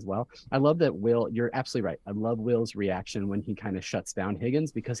neat as well. I love that you're absolutely right. I love Will's reaction when he kind of shuts down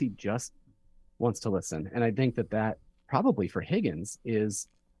Higgins, because he just wants to listen. And I think that probably for Higgins is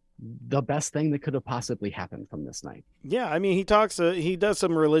the best thing that could have possibly happened from this night. Yeah, I mean, he does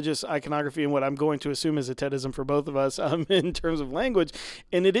some religious iconography in what I'm going to assume is a Tedism for both of us in terms of language.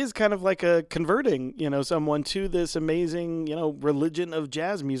 And it is kind of like a converting, someone to this amazing, religion of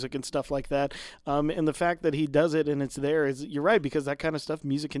jazz music and stuff like that. And the fact that he does it and it's there is, you're right, because that kind of stuff,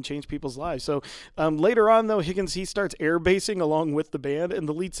 music can change people's lives. So later on, though, Higgins, he starts air bassing along with the band, and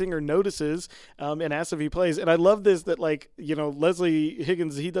the lead singer notices and asks if he plays. And I love this, that Leslie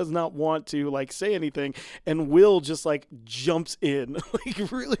Higgins, he does not want to say anything, and Will just jumps in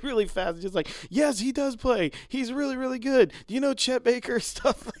really fast, just yes, he does play, he's really good, do you know Chet Baker,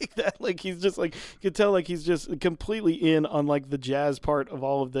 stuff like that. He's just you can tell he's just completely in on the jazz part of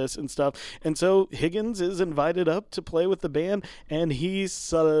all of this and stuff. And so Higgins is invited up to play with the band, and he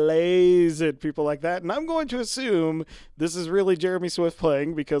slays it, people like that. And I'm going to assume this is really Jeremy Swift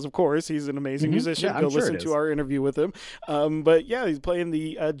playing, because of course he's an amazing musician. Yeah, go sure listen to our interview with him. But yeah, he's playing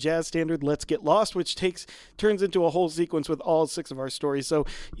the jazz standard Let's Get Lost, which turns into a whole sequence with all 6 of our stories. So,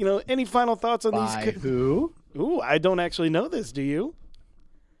 any final thoughts on By these? Who? Ooh, I don't actually know this. Do you?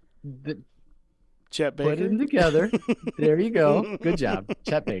 Chet Baker. Put them together. There you go. Good job,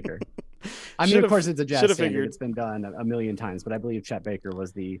 Chet Baker. I mean, of course, it's a jazz standard. Figured. It's been done a million times, but I believe Chet Baker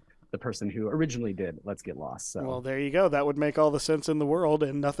was the person who originally did Let's Get Lost. So. Well, there you go. That would make all the sense in the world,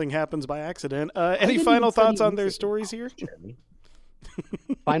 and nothing happens by accident. Any final thoughts on their stories here?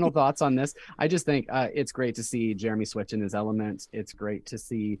 Final thoughts on this? I just think it's great to see Jeremy Swift in his element. It's great to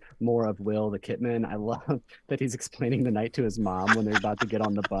see more of Will the Kitman. I love that he's explaining the night to his mom when they're about to get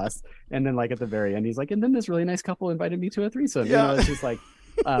on the bus, and then at the very end he's and then this really nice couple invited me to a threesome. Yeah. It's just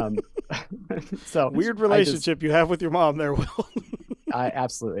so weird relationship you have with your mom there, Will. I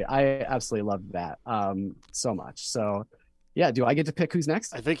absolutely love that so much. So yeah, do I get to pick who's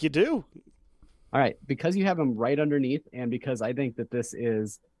next? I think you do. All right, because you have them right underneath, and because I think that this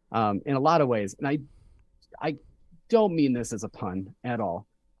is in a lot of ways. And I don't mean this as a pun at all.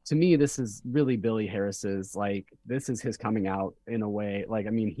 To me, this is really Billy Harris's, like, this is his coming out in a way. Like,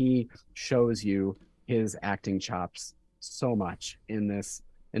 I mean, he shows you his acting chops so much in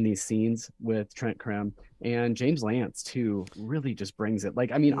these scenes with Trent Crimm, and James Lance too really just brings it.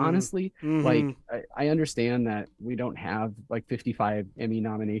 Like, I mean, honestly, like I understand that we don't have like 55 Emmy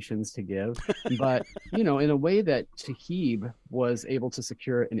nominations to give, but in a way that Tahib was able to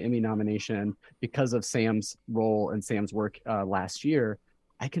secure an Emmy nomination because of Sam's role and Sam's work last year,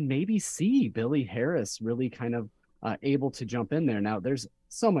 I can maybe see Billy Harris really kind of able to jump in there. Now, there's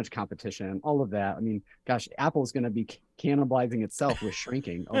so much competition, all of that. I mean, gosh, Apple's going to be cannibalizing itself with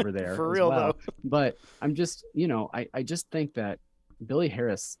shrinking over there for real, well. though. But I'm just, I just think that Billy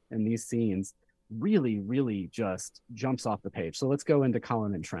Harris in these scenes really, really just jumps off the page. So let's go into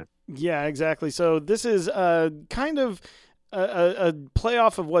Colin and Trent. Yeah, exactly. So this is kind of a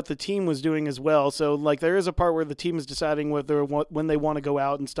playoff of what the team was doing as well. So like there is a part where the team is deciding when they want to go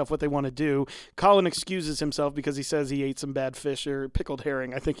out and stuff, what they want to do. Colin excuses himself because he says he ate some bad fish or pickled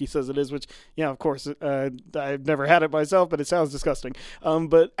herring, I think he says it is, which, yeah, of course, I've never had it myself, but it sounds disgusting.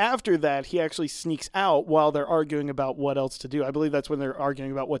 But after that, he actually sneaks out while they're arguing about what else to do. I believe that's when they're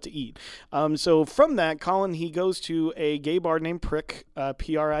arguing about what to eat. So from that, Colin, he goes to a gay bar named Prick,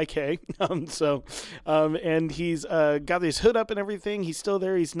 P-R-I-K. And he's got his hood up and everything. He's still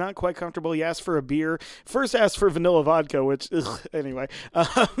there. He's not quite comfortable. He asks for a beer. First asks for vanilla vodka, which, anyway.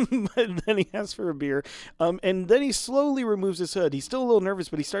 And then he asks for a beer. And then he slowly removes his hood. He's still a little nervous,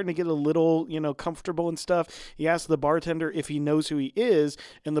 but he's starting to get a little, comfortable and stuff. He asks the bartender if he knows who he is,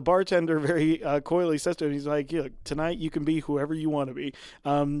 and the bartender very coyly says to him, he's like, yeah, tonight you can be whoever you want to be.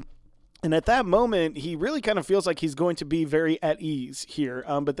 And at that moment, he really kind of feels like he's going to be very at ease here.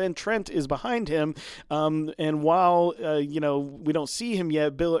 But then Trent is behind him. And while, we don't see him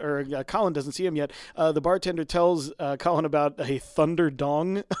yet, Colin doesn't see him yet, the bartender tells Colin about a Thunder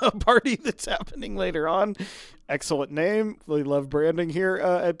Dong party that's happening later on. Excellent name. Really love branding here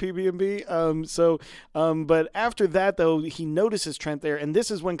at PB&B. But after that, though, he notices Trent there, and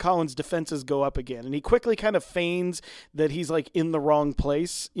this is when Colin's defenses go up again. And he quickly kind of feigns that he's like in the wrong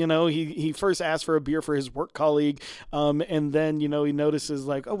place. He first asked for a beer for his work colleague, and then he notices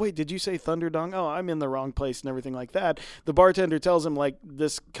like, oh wait, did you say Thunderdong? Oh, I'm in the wrong place and everything like that. The bartender tells him like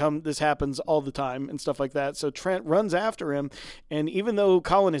this happens all the time and stuff like that. So Trent runs after him, and even though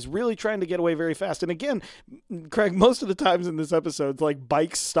Colin is really trying to get away very fast, and again, Craig, most of the times in this episode, like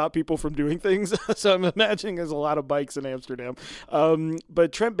bikes stop people from doing things. So I'm imagining there's a lot of bikes in Amsterdam.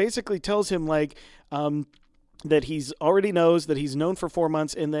 But Trent basically tells him like, that he's already knows that he's known for 4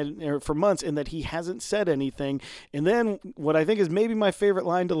 months and that he hasn't said anything. And then what I think is maybe my favorite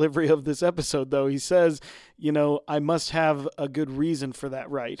line delivery of this episode, though, he says, I must have a good reason for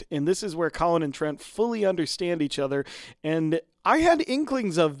that, right? And this is where Colin and Trent fully understand each other. And I had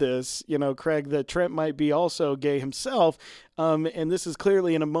inklings of this, Craig, that Trent might be also gay himself. And this is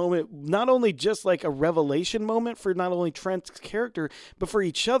clearly in a moment, not only just like a revelation moment for not only Trent's character, but for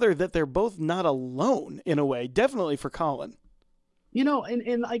each other, that they're both not alone in a way, definitely for Colin.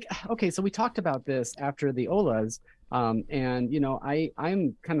 And like, okay, so we talked about this after the Olas. I'm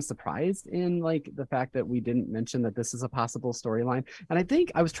kind of surprised in like the fact that we didn't mention that this is a possible storyline. And I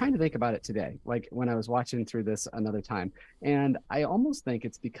think I was trying to think about it today, like when I was watching through this another time. And I almost think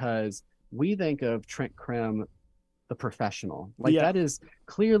it's because we think of Trent Crimm, the professional. Like that is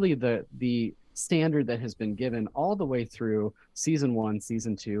clearly the standard that has been given all the way through season 1,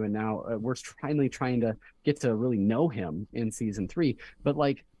 season 2, and now we're finally trying to get to really know him in season 3. But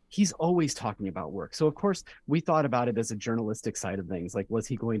like, he's always talking about work. So of course we thought about it as a journalistic side of things. Like, was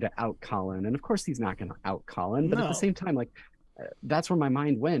he going to out Colin? And of course he's not going to out Colin, but at the same time, like that's where my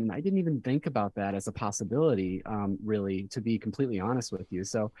mind went. And I didn't even think about that as a possibility, really, to be completely honest with you.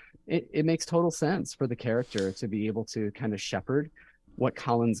 So it makes total sense for the character to be able to kind of shepherd what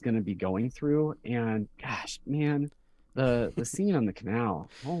Colin's going to be going through. And gosh, man, the scene on the canal,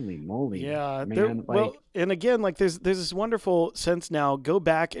 holy moly. Yeah, man. and again, like there's this wonderful sense now. Go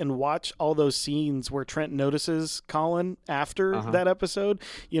back and watch all those scenes where Trent notices Colin after that episode,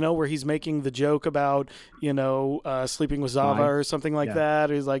 where he's making the joke about, sleeping with Zava or something like that.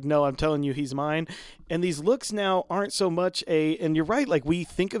 He's like, no, I'm telling you, he's mine. And these looks now aren't so much and you're right, like we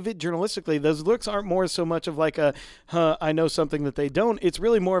think of it journalistically, those looks aren't more so much of like I know something that they don't. It's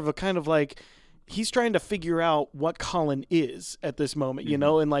really more of a kind of like, he's trying to figure out what Colin is at this moment, you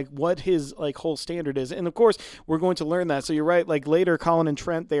know, and like what his like whole standard is. And of course, we're going to learn that. So you're right. Like later, Colin and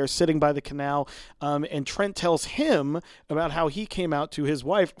Trent, they are sitting by the canal, and Trent tells him about how he came out to his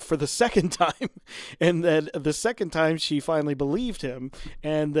wife for the second time, and that the second time she finally believed him,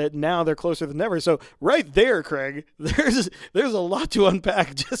 and that now they're closer than ever. So right there, Craig, there's a lot to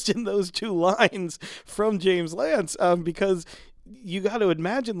unpack just in those two lines from James Lance, because you got to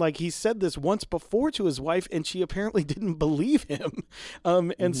imagine, like, he said this once before to his wife, and she apparently didn't believe him.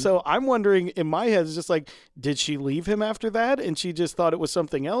 And so I'm wondering, in my head, it's just like, did she leave him after that? And she just thought it was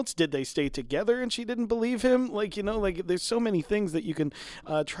something else? Did they stay together and she didn't believe him? Like, you know, like, there's so many things that you can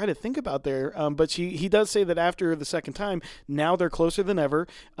try to think about there. But he does say that after the second time, now they're closer than ever.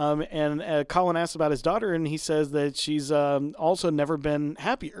 And Colin asks about his daughter, and he says that she's also never been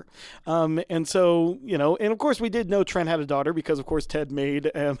happier. And so, you know, and of course we did know Trent had a daughter, because of course Ted made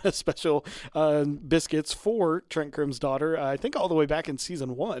a special biscuits for Trent Crimm's daughter, I think all the way back in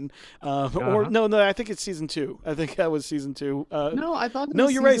season 1, or no, I think it's season 2. I think that was season 2. No, I thought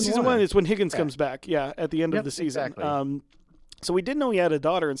you're right, season 1 is when Higgins comes back, at the end of the season. Exactly. So we did know he had a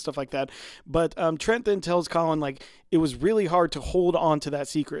daughter and stuff like that. But Trent then tells Colin, like, it was really hard to hold on to that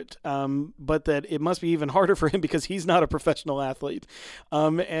secret, but that it must be even harder for him because he's not a professional athlete.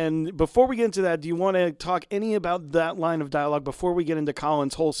 And before we get into that, do you want to talk any about that line of dialogue before we get into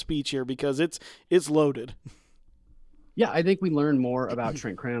Colin's whole speech here? Because it's loaded. Yeah, I think we learn more about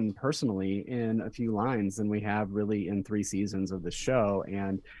Trent Crimm personally in a few lines than we have really in 3 seasons of the show.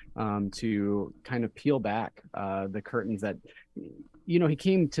 And to kind of peel back the curtains that, you know, he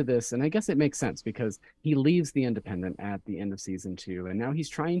came to this, and I guess it makes sense because he leaves the Independent at the end of season 2, and now he's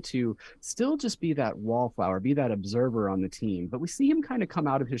trying to still just be that wallflower, be that observer on the team. But we see him kind of come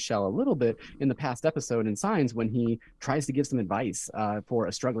out of his shell a little bit in the past episode in Signs when he tries to give some advice for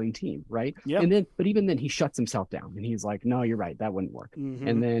a struggling team, right? Yeah. And then, but even then, he shuts himself down, and he's like, "No, you're right, that wouldn't work."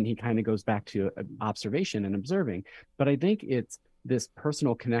 And then he kind of goes back to observation and observing. But I think it's this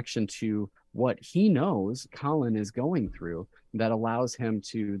personal connection to what he knows Colin is going through that allows him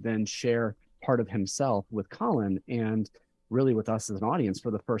to then share part of himself with Colin and really with us as an audience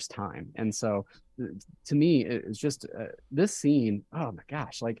for the first time. And so to me, it's just this scene, oh my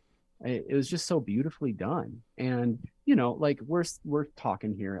gosh, like it was just so beautifully done. And, you know, like we're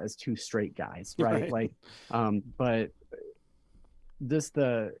talking here as 2 straight guys, right? Like, but this,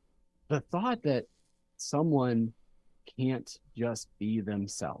 the thought that someone can't just be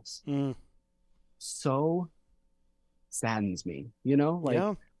themselves so saddens me, you know,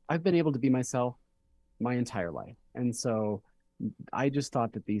 like I've been able to be myself my entire life. And so I just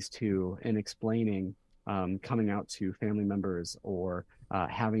thought that these 2 in explaining coming out to family members or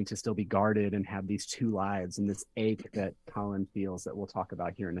having to still be guarded and have these 2 lives and this ache that Colin feels that we'll talk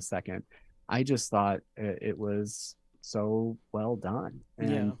about here in a second. I just thought it was so well done.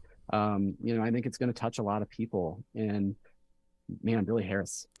 And you know, I think it's going to touch a lot of people. And man, Billy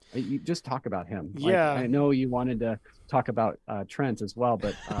Harris, you just talk about him. Like, I know you wanted to talk about Trent as well,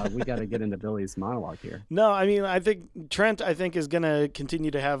 but we got to get into Billy's monologue here. No, I mean, I think Trent, is going to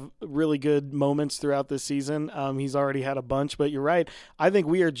continue to have really good moments throughout this season. He's already had a bunch, but you're right. I think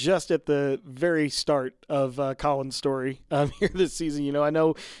we are just at the very start of Colin's story here this season. You know, I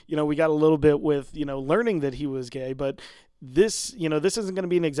know, you know, we got a little bit with, you know, learning that he was gay, but this, you know, this isn't going to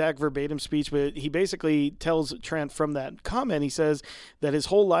be an exact verbatim speech, but he basically tells Trent from that comment, he says that his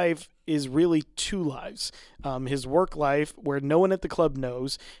whole life is really 2 lives. His work life, where no one at the club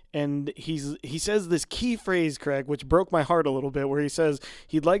knows, and he says this key phrase, Craig, which broke my heart a little bit, where he says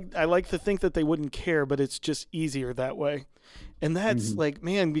I like to think that they wouldn't care, but it's just easier that way. And that's like,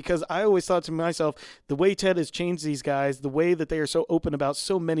 man, because I always thought to myself, the way Ted has changed these guys, the way that they are so open about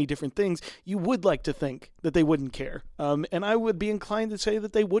so many different things, you would like to think that they wouldn't care. And I would be inclined to say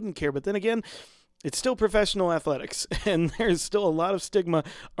that they wouldn't care. But then again, it's still professional athletics, and there's still a lot of stigma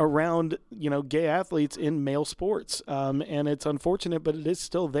around, you know, gay athletes in male sports. And it's unfortunate, but it is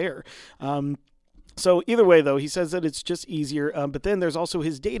still there. So either way, though, he says that it's just easier. But then there's also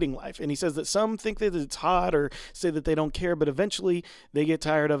his dating life. And he says that some think that it's hot or say that they don't care, but eventually they get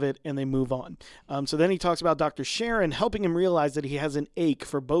tired of it and they move on. So then he talks about Dr. Sharon helping him realize that he has an ache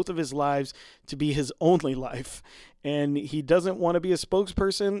for both of his lives to be his only life. And he doesn't want to be a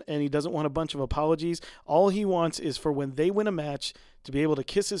spokesperson, and he doesn't want a bunch of apologies. All he wants is for when they win a match to be able to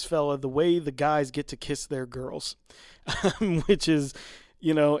kiss his fella the way the guys get to kiss their girls, which is,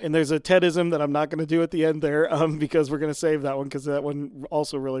 and there's a Tedism that I'm not going to do at the end there, because we're going to save that one, because that one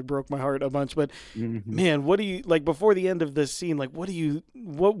also really broke my heart a bunch. But man, what do you like before the end of this scene? Like, what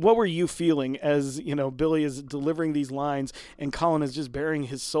were you feeling as Billy is delivering these lines and Colin is just bearing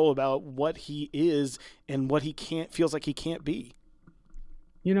his soul about what he is and what he feels like he can't be?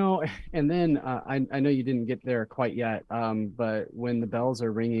 And then I know you didn't get there quite yet, but when the bells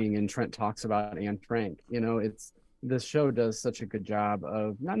are ringing and Trent talks about Anne Frank, this show does such a good job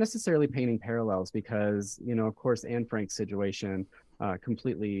of not necessarily painting parallels because, of course, Anne Frank's situation,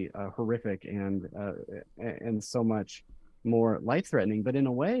 completely horrific and so much more life-threatening. But in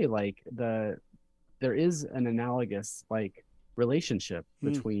a way, like there is an analogous like relationship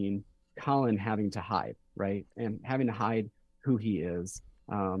between Colin having to hide, right, and having to hide who he is.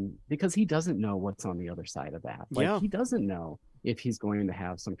 Because he doesn't know what's on the other side of that. He doesn't know if he's going to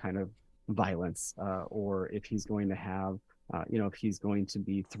have some kind of violence, or if he's going to have, if he's going to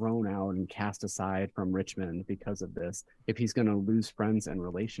be thrown out and cast aside from Richmond because of this, if he's going to lose friends and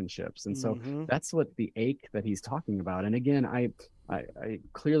relationships. And so that's what the ache that he's talking about. And again, I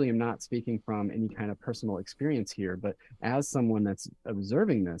clearly am not speaking from any kind of personal experience here, but as someone that's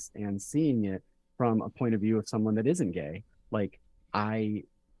observing this and seeing it from a point of view of someone that isn't gay, like,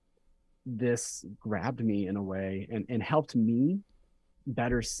 this grabbed me in a way and helped me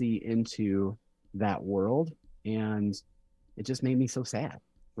better see into that world. And it just made me so sad.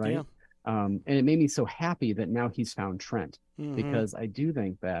 Right. Yeah. And it made me so happy that now he's found Trent, because I do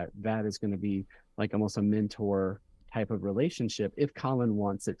think that is going to be like almost a mentor type of relationship if Colin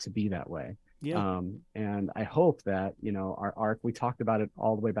wants it to be that way. Yeah. And I hope that, our arc, we talked about it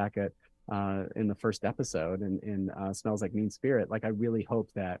all the way back at, in the first episode and in Smells Like Mean Spirit. Like, I really hope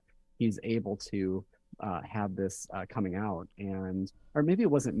that he's able to have this coming out, or maybe it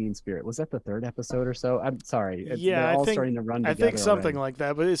wasn't Mean Spirit. Was that the third episode or so? I'm sorry. Yeah, I think starting to run. I think something like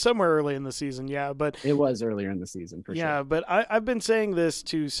that, but it's somewhere early in the season. Yeah, but it was earlier in the season for sure. Yeah, but I've been saying this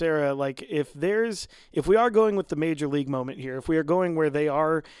to Sarah. Like, if we are going with the Major League moment here, if we are going where they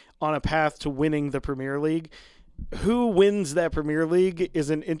are on a path to winning the Premier League, who wins that Premier League is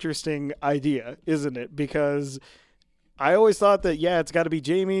an interesting idea, isn't it? Because I always thought that, it's got to be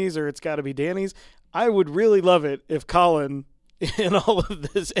Jamie's or it's got to be Danny's. I would really love it if Colin in all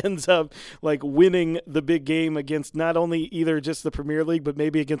of this ends up like winning the big game against not only either just the Premier League, but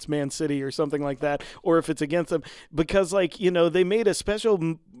maybe against Man City or something like that, or if it's against them, because they made a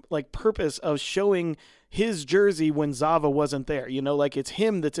special like purpose of showing his jersey when Zava wasn't there. Like, it's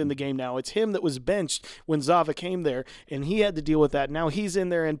him that's in the game now. It's him that was benched when Zava came there, and he had to deal with that. Now he's in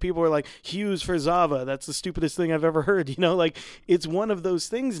there, and people are like, Hughes for Zava. That's the stupidest thing I've ever heard. Like, it's one of those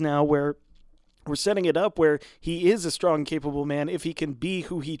things now where we're setting it up where he is a strong, capable man if he can be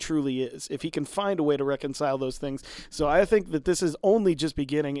who he truly is, if he can find a way to reconcile those things. So I think that this is only just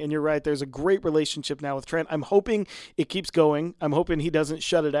beginning, and you're right, there's a great relationship now with Trent. I'm hoping it keeps going. I'm hoping he doesn't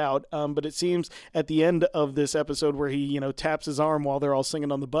shut it out, but it seems at the end of this episode where he, taps his arm while they're all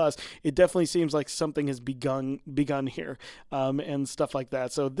singing on the bus, it definitely seems like something has begun here, and stuff like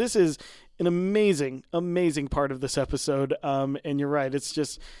that. So this is an amazing, amazing part of this episode, and you're right, it's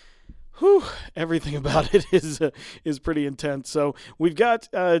just... everything about it is pretty intense. So we've got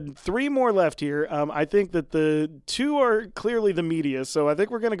 3 more left here. I think that the 2 are clearly the media, so I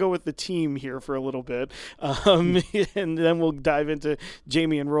think we're going to go with the team here for a little bit, and then we'll dive into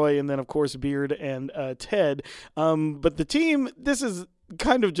Jamie and Roy, and then of course Beard and Ted. But the team, this is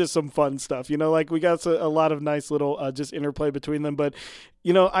kind of just some fun stuff, like we got a lot of nice little just interplay between them. But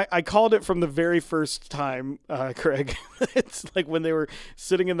I called it from the very first time, Craig. It's like when they were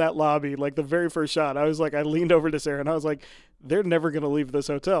sitting in that lobby, like the very first shot, I leaned over to Sarah and I was like, they're never going to leave this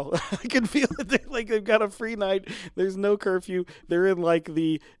hotel. I can feel it. They've got a free night. There's no curfew. They're in like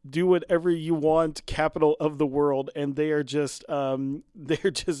the do whatever you want capital of the world. And they are just,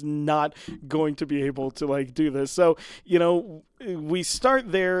 they're just not going to be able to like do this. So, we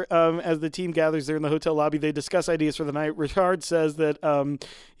start there as the team gathers there in the hotel lobby. They discuss ideas for the night. Richard says that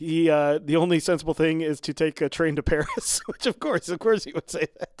the only sensible thing is to take a train to Paris, which of course he would say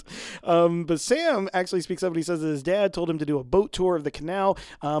that. But Sam actually speaks up and he says that his dad told him to do a boat tour of the canal.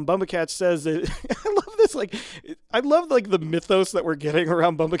 Bumblecatch says that I love this. I love the mythos that we're getting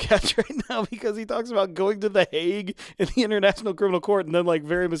around Bumblecatch right now, because he talks about going to The Hague in the International Criminal Court and then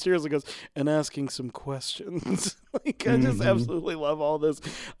very mysteriously goes and asking some questions. I just absolutely love all this.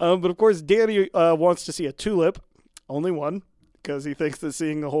 But of course, Danny wants to see a tulip, only one, because he thinks that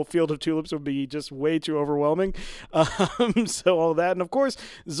seeing a whole field of tulips would be just way too overwhelming. So all that. And of course,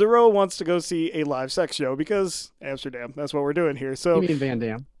 Zero wants to go see a live sex show because Amsterdam, that's what we're doing here. So you mean Van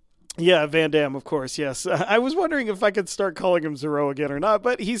Damme? Yeah, Van Damme, of course, yes. I was wondering if I could start calling him Zero again or not,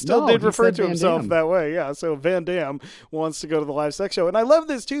 but he still No, did he refer said to Van himself Damme. that way. Yeah, so Van Damme wants to go to the live sex show. And I love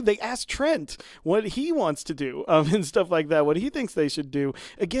this, too. They asked Trent what he wants to do and stuff like that, what he thinks they should do.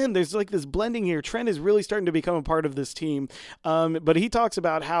 Again, there's like this blending here. Trent is really starting to become a part of this team. But he talks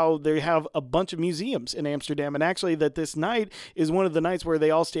about how they have a bunch of museums in Amsterdam, and actually that this night is one of the nights where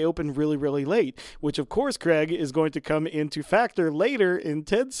they all stay open really, really late, which, of course, Craig, is going to come into factor later in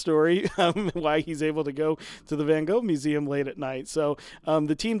Ted's story. Why he's able to go to the Van Gogh Museum late at night. So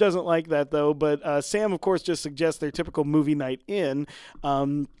the team doesn't like that, though. But Sam, of course, just suggests their typical movie night in.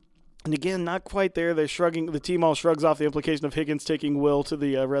 And again, not quite there. They're shrugging. The team all shrugs off the implication of Higgins taking Will to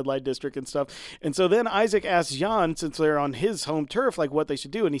the red light district and stuff. And so then Isaac asks Jan, since they're on his home turf, like what they should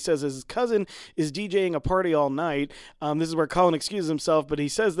do. And he says his cousin is DJing a party all night. This is where Colin excuses himself, but he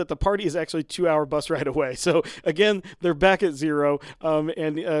says that the party is actually 2-hour bus ride away. So again, they're back at zero.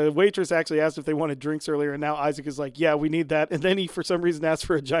 And waitress actually asked if they wanted drinks earlier. And now Isaac is like, yeah, we need that. And then he, for some reason, asks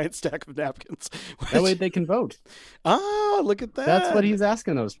for a giant stack of napkins. That way they can vote. Look at that. That's what he's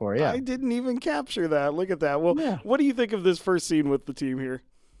asking those for. Yeah. I didn't even capture that. Look at that. Well, Yeah. What do you think of this first scene with the team here?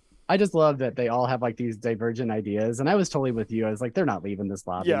 I just love that they all have like these divergent ideas. And I was totally with you. I was like, they're not leaving this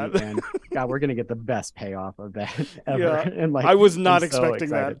lobby. Yeah. And God, we're going to get the best payoff of that ever. Yeah. And like, I was not I'm so expecting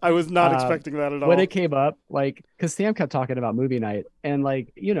that. excited. I was not expecting that at all. When it came up, like, because Sam kept talking about movie night. And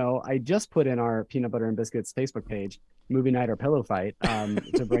like, I just put in our Peanut Butter and Biscuits Facebook page, movie night or pillow fight,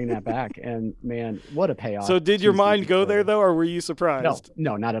 to bring that back. And man, what a payoff. So did your mind go there though, or were you surprised?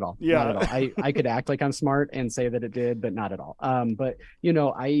 No, not at all. Yeah. Not at all. I could act like I'm smart and say that it did, but not at all. But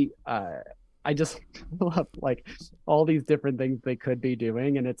I just love like all these different things they could be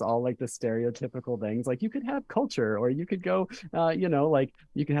doing, and it's all like the stereotypical things. Like you could have culture, or you could go, like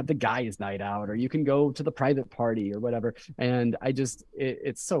you can have the guys' night out, or you can go to the private party or whatever. And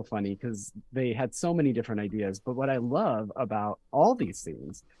it's so funny because they had so many different ideas. But what I love about all these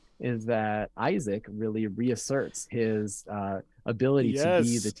scenes is that Isaac really reasserts his ability to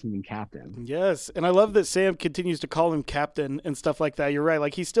be the team captain. Yes. And I love that Sam continues to call him captain and stuff like that. You're right.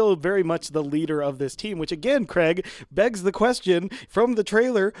 Like he's still very much the leader of this team, which again, Craig, begs the question from the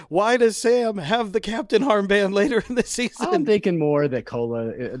trailer, why does Sam have the captain armband later in the season? I'm thinking more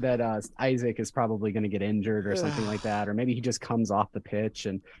that Isaac is probably going to get injured or something like that. Or maybe he just comes off the pitch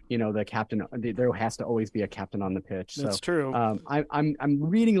and, the captain, there has to always be a captain on the pitch. That's so, true. I'm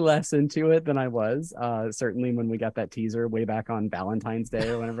reading less into it than I was, certainly when we got that teaser way back on Valentine's Day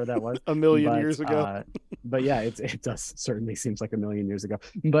or whenever that was. A million years ago. But yeah, it does certainly seems like a million years ago.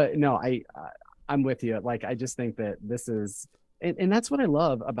 But no, I'm with you. Like, I just think that this is, and that's what I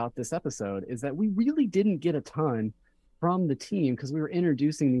love about this episode is that we really didn't get a ton from the team because we were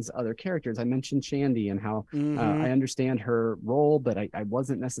introducing these other characters. I mentioned Shandy and how I understand her role, but I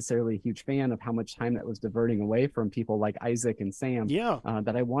wasn't necessarily a huge fan of how much time that was diverting away from people like Isaac and Sam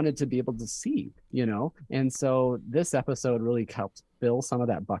that I wanted to be able to see, And so this episode really helped fill some of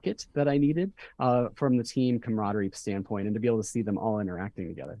that bucket that I needed from the team camaraderie standpoint and to be able to see them all interacting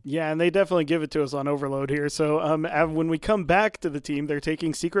together. Yeah, and they definitely give it to us on overload here. So when we come back to the team, they're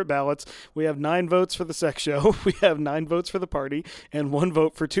taking secret ballots. We have 9 votes for the sex show. We have 9 votes for the party and 1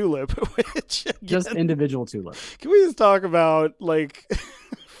 vote for Tulip, which again, just individual Tulip. Can we just talk about like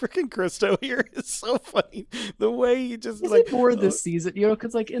freaking Christo here is so funny. The way he just more this season,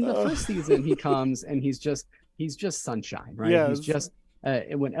 because like in the first season he comes and he's just sunshine, right? Yes. He's just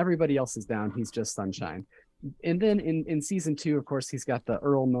when everybody else is down, he's just sunshine. And then in season 2, of course, he's got the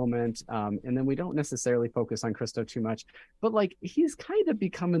Earl moment, and then we don't necessarily focus on Christo too much, but like he's kind of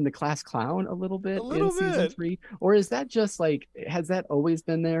becoming the class clown a little bit in season 3. Or is that just like, has that always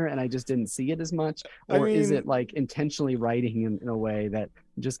been there and I just didn't see it as much? Or is it like intentionally writing in a way that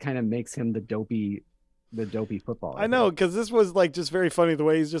just kind of makes him the dopey football? I know, because this was like just very funny the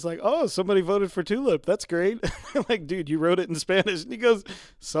way he's just like, oh, somebody voted for Tulip. That's great. Like, dude, you wrote it in Spanish. And he goes,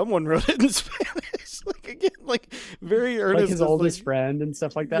 someone wrote it in Spanish. Like, again, like very earnest. Like his oldest friend and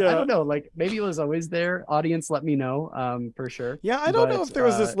stuff like that. Yeah. I don't know. Like maybe it was always there. Audience, let me know for sure. Yeah, I don't know if there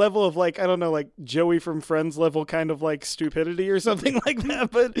was this level of like, I don't know, like Joey from Friends level kind of like stupidity or something like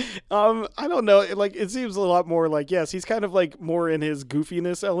that. But I don't know. It seems a lot more like, yes, he's kind of like more in his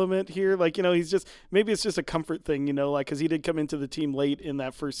goofiness element here. Like, he's just, maybe it's just a comfort thing, like, because he did come into the team late in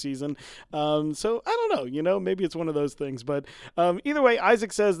that first season. So I don't know, maybe it's one of those things. But either way,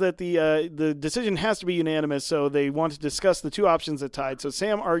 Isaac says that the decision has to be be unanimous, so they want to discuss the two options that tied. So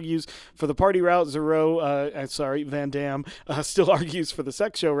Sam argues for the party route. Van Dam still argues for the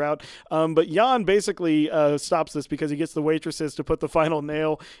sex show route. But Jan basically stops this because he gets the waitresses to put the final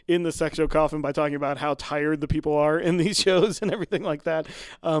nail in the sex show coffin by talking about how tired the people are in these shows and everything like that.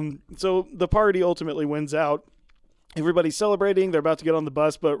 So the party ultimately wins out. Everybody's celebrating. They're about to get on the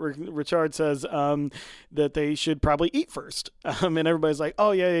bus, but Richard says that they should probably eat first. And everybody's like,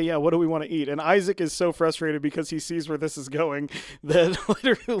 oh, yeah. What do we want to eat? And Isaac is so frustrated because he sees where this is going that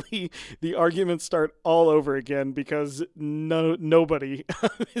literally the arguments start all over again because nobody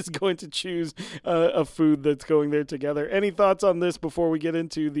is going to choose a food that's going there together. Any thoughts on this before we get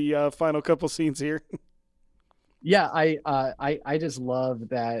into the final couple scenes here? Yeah, I just love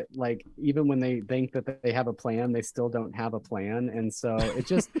that, like, even when they think that they have a plan, they still don't have a plan. And so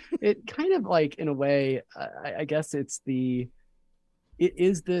it kind of like, in a way, I guess is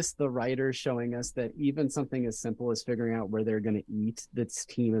this the writer showing us that even something as simple as figuring out where they're going to eat, this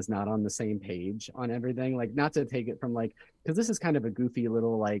team is not on the same page on everything? Like, not to take it from, like, because this is kind of a goofy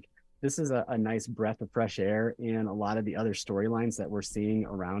little, like, this is a nice breath of fresh air in a lot of the other storylines that we're seeing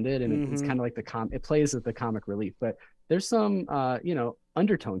around it. And it's kind of like it plays with the comic relief, but there's some,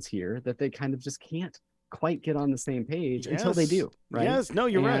 undertones here that they kind of just can't quite get on the same page until they do. Right. Yes. No,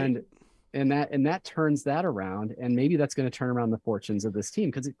 you're right. And that turns that around, and maybe that's going to turn around the fortunes of this team,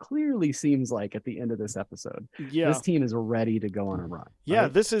 because it clearly seems like at the end of this episode, this team is ready to go on a run. Yeah,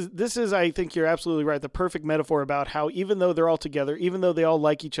 right? this is I think you're absolutely right. The perfect metaphor about how even though they're all together, even though they all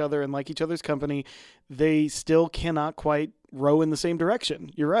like each other and like each other's company, they still cannot quite row in the same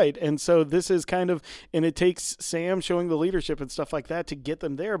direction. You're right. And so this is kind of, and it takes Sam showing the leadership and stuff like that to get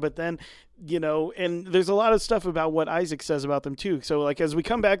them there. But then, and there's a lot of stuff about what Isaac says about them too. So like, as we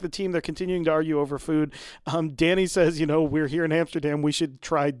come back, the team, they're continuing to argue over food. Danny says, we're here in Amsterdam, we should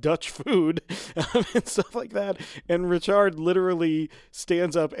try Dutch food and stuff like that. And Richard literally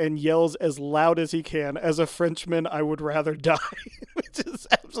stands up and yells as loud as he can, as a Frenchman, I would rather die, which is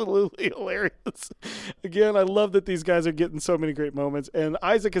absolutely hilarious. Again, I love that these guys are getting so many great moments, and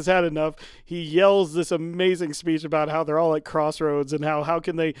Isaac has had enough. He yells this amazing speech about how they're all at crossroads and how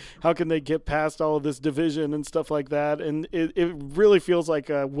can they get past all of this division and stuff like that. And it really feels like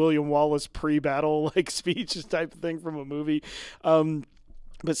a William Wallace pre-battle like speech type of thing from a movie.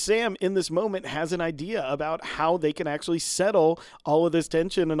 But Sam, in this moment, has an idea about how they can actually settle all of this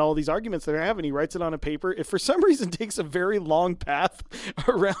tension and all these arguments they're having. He writes it on a paper. It, for some reason, takes a very long path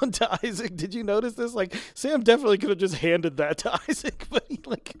around to Isaac. Did you notice this? Like, Sam definitely could have just handed that to Isaac, but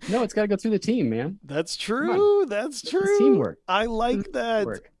no, it's got to go through the team, man. That's true. That's true. It's teamwork. I like that.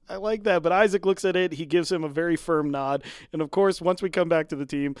 I like that, but Isaac looks at it. He gives him a very firm nod. And, of course, once we come back to the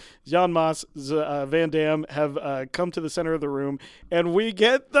team, Jan Moss, Van Dam have come to the center of the room, and we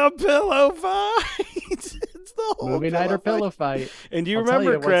get the pillow fight. It's the whole movie night or pillow fight. And do you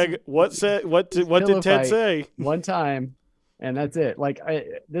remember, Craig, what did Ted say? One time, and that's it. Like,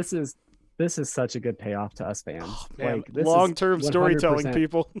 this is such a good payoff to us fans. Oh, man. Like, long-term storytelling,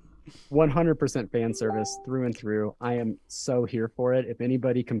 people. 100% fan service through and through. I am so here for it. If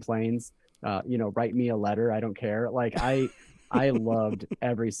anybody complains, write me a letter. I don't care. Like, I loved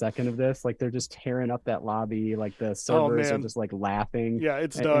every second of this. Like, they're just tearing up that lobby. Like, the servers are just like laughing. Yeah,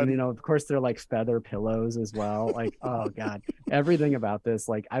 it's done. And, of course, they're like feather pillows as well. Like, oh God, everything about this.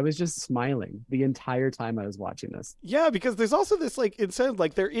 Like, I was just smiling the entire time I was watching this. Yeah, because there's also this, like, instead,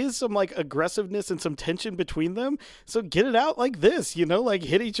 like, there is some like aggressiveness and some tension between them. So get it out like this, like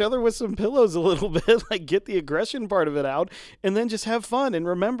hit each other with some pillows a little bit, like get the aggression part of it out, and then just have fun. And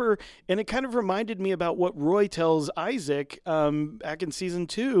remember, and it kind of reminded me about what Roy tells Isaac back in season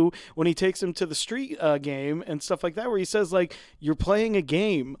 2 when he takes him to the street game and stuff like that, where he says, like, you're playing a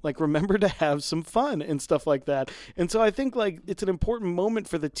game, like, remember to have some fun and stuff like that. And so I think, like, it's an important moment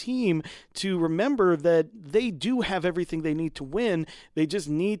for the team to remember that they do have everything they need to win. They just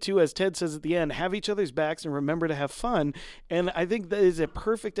need to, as Ted says at the end, have each other's backs and remember to have fun. And I think that is a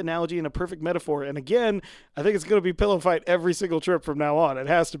perfect analogy and a perfect metaphor. And again, I think it's going to be pillow fight every single trip from now on. It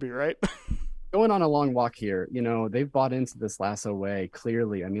has to be, right? Going on a long walk here, they've bought into this Lasso way,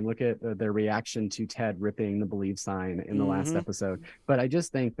 clearly. I mean, look at their reaction to Ted ripping the believe sign in the last episode. But I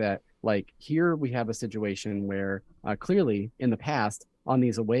just think that, like, here we have a situation where clearly in the past on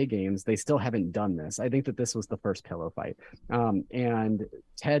these away games, they still haven't done this. I think that this was the first pillow fight. And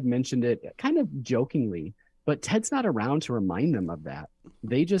Ted mentioned it kind of jokingly, but Ted's not around to remind them of that.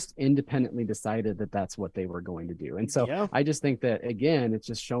 They just independently decided that that's what they were going to do. And so I just think that, again, it's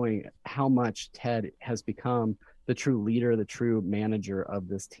just showing how much Ted has become the true leader, the true manager of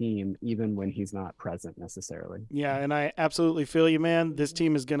this team, even when he's not present necessarily. Yeah, and I absolutely feel you, man. This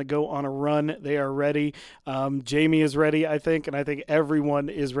team is going to go on a run. They are ready. Jamie is ready, I think, and I think everyone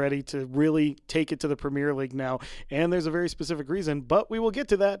is ready to really take it to the Premier League now. And there's a very specific reason, but we will get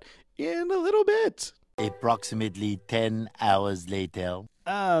to that in a little bit. Approximately 10 hours later.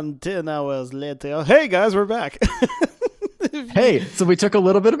 10 hours later. Hey, guys, we're back. Hey, so we took a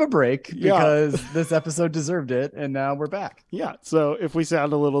little bit of a break because this episode deserved it, and now we're back. Yeah, so if we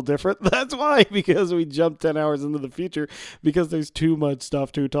sound a little different, that's why, because we jumped 10 hours into the future, because there's too much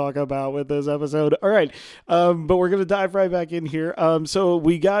stuff to talk about with this episode. All right, but we're going to dive right back in here. So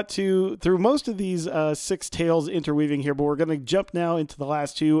we got through most of these 6 tales interweaving here, but we're going to jump now into the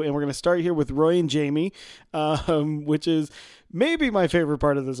last 2, and we're going to start here with Roy and Jamie, which is maybe my favorite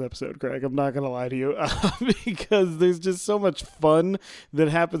part of this episode, Craig. I'm not going to lie to you, because there's just so much fun that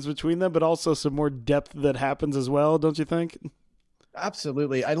happens between them, but also some more depth that happens as well, don't you think?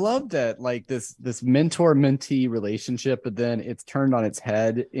 Absolutely. I love that, like this mentor-mentee relationship, but then it's turned on its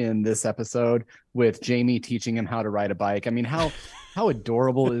head in this episode with Jamie teaching him how to ride a bike. I mean, how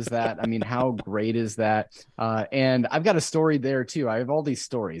adorable is that? I mean, how great is that? And I've got a story there too. I have all these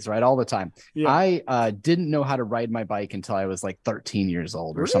stories, right? All the time. Yeah. I didn't know how to ride my bike until I was like 13 years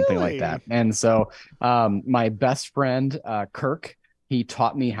old or something like that. And so my best friend, Kirk, he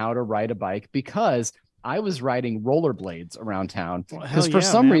taught me how to ride a bike because I was riding rollerblades around town because for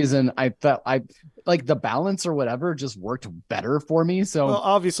some reason I felt like the balance or whatever just worked better for me. So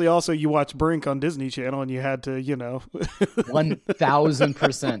obviously also you watch Brink on Disney Channel and you had to,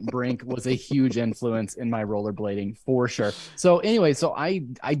 1000% Brink was a huge influence in my rollerblading for sure. So anyway, so I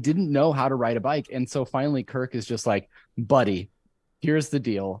didn't know how to ride a bike. And so finally Kirk is just like, buddy, here's the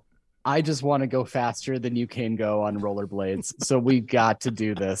deal. I just want to go faster than you can go on rollerblades. So we got to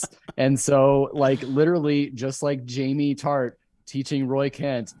do this. And so like literally just like Jamie Tart teaching Roy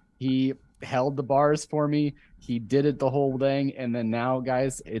Kent, he held the bars for me. He did it the whole thing. And then now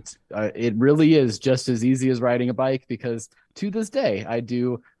guys, it really is just as easy as riding a bike because to this day, I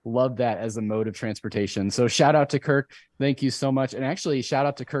do love that as a mode of transportation. So shout out to Kirk. Thank you so much. And actually shout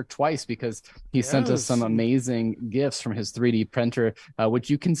out to Kirk twice because he sent us some amazing gifts from his 3D printer, which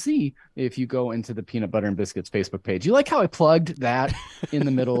you can see if you go into the Peanut Butter and Biscuits Facebook page. You like how I plugged that in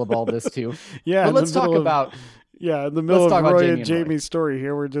the middle of all this too? Yeah. But let's talk about... Yeah, in the middle of Roy and Jamie's story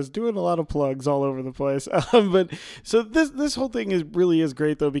here, we're just doing a lot of plugs all over the place. But so this whole thing really is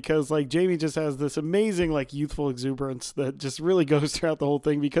great though, because like Jamie just has this amazing like youthful exuberance that just really goes throughout the whole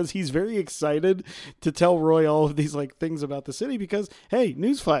thing because he's very excited to tell Roy all of these like things about the city because hey,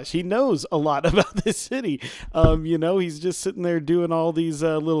 newsflash, he knows a lot about this city. He's just sitting there doing all these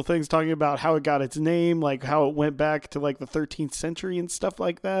little things, talking about how it got its name, like how it went back to like the 13th century and stuff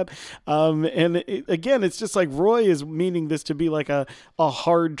like that. Again, it's just like Roy is meaning this to be like a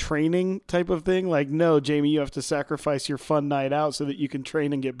hard training type of thing. Like, no, Jamie, you have to sacrifice your fun night out so that you can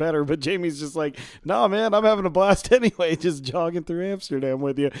train and get better. But Jamie's just like, no, man, I'm having a blast anyway, just jogging through Amsterdam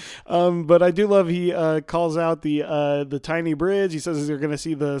with you. But I do love he calls out the tiny bridge. He says they're going to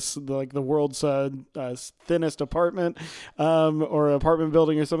see the world's thinnest apartment or apartment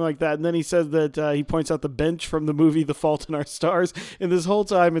building or something like that. And then he says that he points out the bench from the movie The Fault in Our Stars. And this whole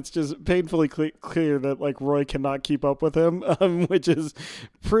time, it's just painfully clear that like Roy cannot keep up with him, which is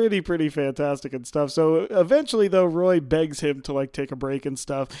pretty fantastic and stuff. So eventually though, Roy begs him to like take a break and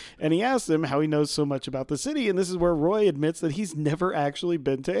stuff. And he asks him how he knows so much about the city. And this is where Roy admits that he's never actually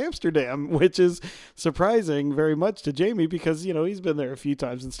been to Amsterdam, which is surprising very much to Jamie because, he's been there a few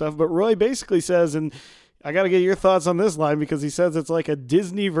times and stuff. But Roy basically says, and I got to get your thoughts on this line because he says it's like a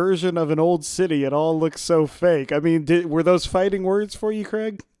Disney version of an old city. It all looks so fake. I mean, were those fighting words for you,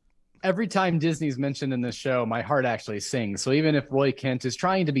 Craig? Every time Disney's mentioned in this show, my heart actually sings. So even if Roy Kent is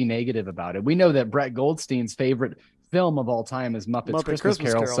trying to be negative about it, we know that Brett Goldstein's favorite film of all time is Muppets Christmas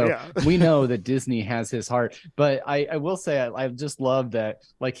Carol. So yeah. We know that Disney has his heart. But I will say I just love that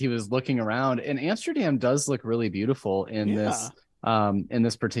like he was looking around and Amsterdam does look really beautiful in this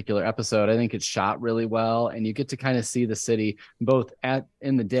particular episode. I think it's shot really well and you get to kind of see the city both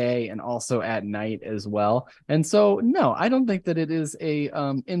in the day and also at night as well. And so no, I don't think that it is a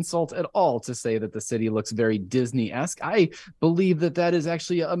insult at all to say that the city looks very Disney-esque. I believe that is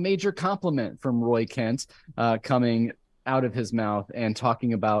actually a major compliment from Roy Kent coming out of his mouth and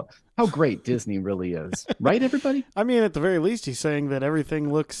talking about how great Disney really is, right, everybody? I mean, at the very least, he's saying that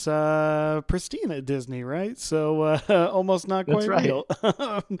everything looks pristine at Disney, right? So almost not That's quite right. real.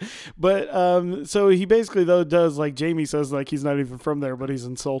 But so he basically, though, does, like Jamie says, like he's not even from there, but he's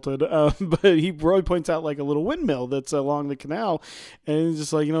insulted. But Roy points out like a little windmill that's along the canal, and he's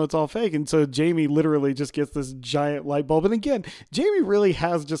just like, it's all fake. And so Jamie literally just gets this giant light bulb. And again, Jamie really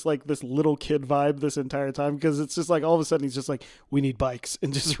has just like this little kid vibe this entire time, because it's just like all of a sudden he's just like, we need bikes,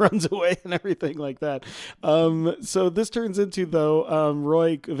 and just runs away and everything like that. So this turns into, though,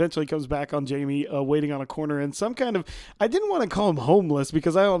 Roy eventually comes back on Jamie waiting on a corner in some kind of, I didn't want to call him homeless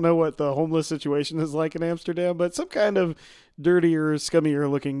because I don't know what the homeless situation is like in Amsterdam, but some kind of dirtier, scummier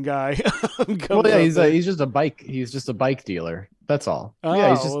looking guy. Well, yeah, he's just a bike dealer. That's all. Oh, yeah,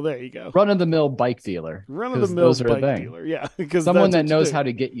 he's just well, there you go. Run of the mill bike dealer. Run of the mill bike dealer. Yeah, because someone that knows how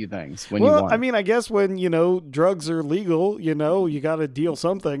to get you things when you want. Well, I mean, I guess when drugs are legal, you got to deal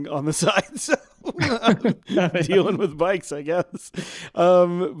something on the side. So dealing with bikes, I guess.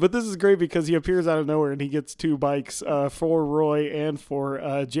 But this is great because he appears out of nowhere and he gets two bikes for Roy and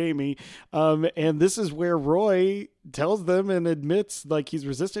for Jamie. And this is where Roy tells them and admits like he's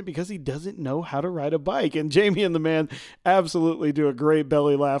resistant because he doesn't know how to ride a bike. And Jamie and the man absolutely do a great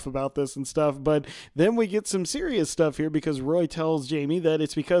belly laugh about this and stuff. But then we get some serious stuff here because Roy tells Jamie that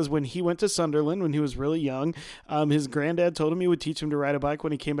it's because when he went to Sunderland when he was really young, his granddad told him he would teach him to ride a bike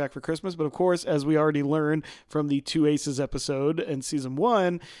when he came back for Christmas. But of course, as we already learned from the Two Aces episode in season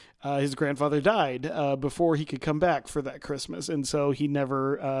 1, his grandfather died before he could come back for that Christmas, and so he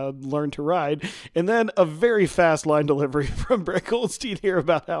never learned to ride. And then a very fast line delivery from Brett Goldstein here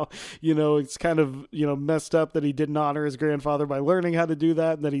about how, it's kind of, messed up that he didn't honor his grandfather by learning how to do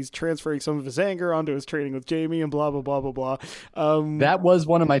that, and that he's transferring some of his anger onto his training with Jamie and blah, blah, blah, blah, blah. That was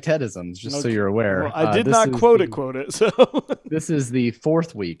one of my TEDisms, just so you're aware. Well, I did not quote it. So this is the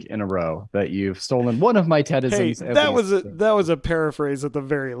 4th week in a row that you've stolen one of my TEDisms. Hey, that was a paraphrase at the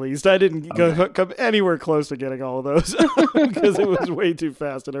very least. I didn't come anywhere close to getting all of those because it was way too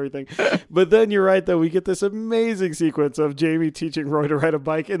fast and everything. But then you're right, though. We get this amazing sequence of Jamie teaching Roy to ride a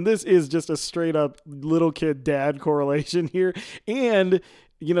bike. And this is just a straight up little kid dad correlation here. And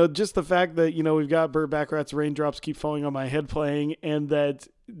just the fact that, we've got Burt Bacharach's Raindrops Keep Falling on My Head playing, and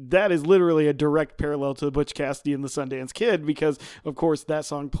that is literally a direct parallel to Butch Cassidy and the Sundance Kid, because of course that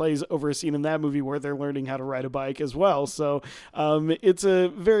song plays over a scene in that movie where they're learning how to ride a bike as well. So it's a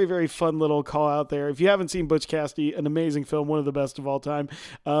very, very fun little call out there. If you haven't seen Butch Cassidy, an amazing film, one of the best of all time.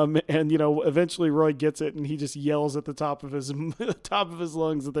 And eventually Roy gets it and he just yells at the top of his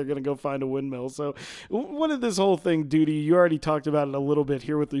lungs that they're going to go find a windmill. So what did this whole thing do to you? You already talked about it a little bit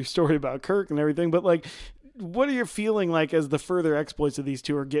here with your story about Kirk and everything, but like, what are you feeling like as the further exploits of these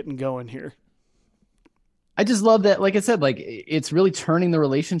two are getting going here? I just love that, like I said, like it's really turning the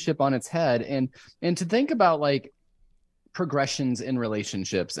relationship on its head, and to think about like progressions in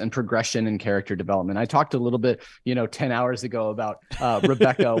relationships and progression in character development. I talked a little bit, 10 hours ago about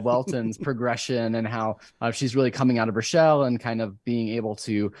Rebecca Welton's progression and how she's really coming out of her shell and kind of being able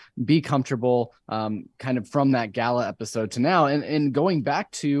to be comfortable kind of from that gala episode to now, and going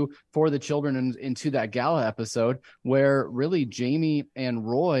back to For the Children and into that gala episode where really Jamie and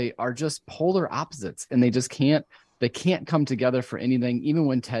Roy are just polar opposites and they can't come together for anything, even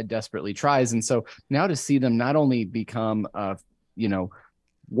when Ted desperately tries. And so now to see them not only become,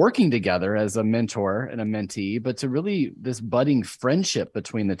 working together as a mentor and a mentee, but to really this budding friendship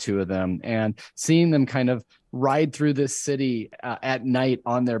between the two of them, and seeing them kind of ride through this city at night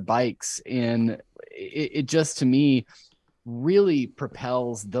on their bikes. And it just, to me, really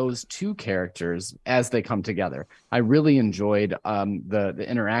propels those two characters as they come together. I really enjoyed the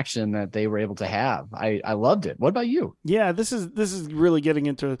interaction that they were able to have. I loved it. What about you? Yeah, this is really getting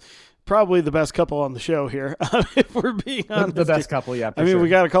into probably the best couple on the show here. If we're being honest, the best couple, yeah. I mean, we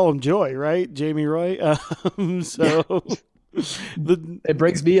got to call them Joy, right? Jamie Roy. So. It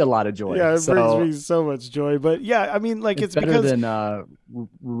brings me a lot of joy. Yeah, it brings me so much joy. But yeah, I mean, like it's better because than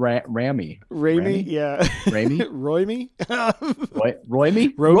Ramy. Yeah, Ramy, Royme,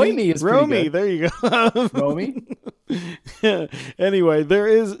 Royme, Royme is Romy. There you go, Romy. Yeah. Anyway, there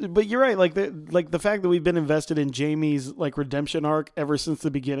is, but you're right. Like the fact that we've been invested in Jamie's like redemption arc ever since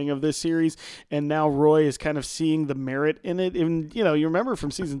the beginning of this series, and now Roy is kind of seeing the merit in it. And you remember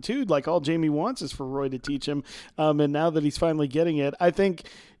from season 2, like all Jamie wants is for Roy to teach him, and now that he's finally getting it, I think,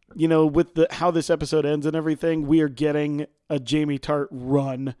 with how this episode ends and everything, we are getting a Jamie Tart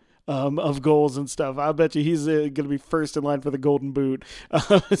run of goals and stuff. I bet you he's going to be first in line for the Golden Boot,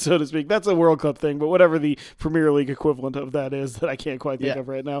 so to speak. That's a World Cup thing, but whatever the Premier League equivalent of that is, that I can't quite think of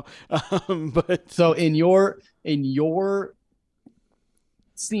right now. But so in your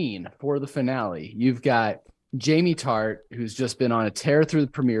scene for the finale, you've got Jamie Tart, who's just been on a tear through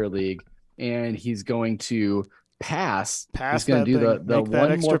the Premier League, and he's going to pass. He's going to do the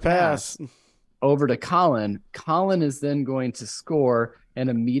one more pass over to Colin. Colin is then going to score, and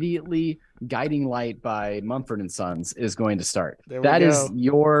immediately Guiding Light by Mumford and Sons is going to start.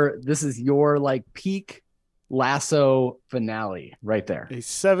 This is your like peak Lasso finale right there. A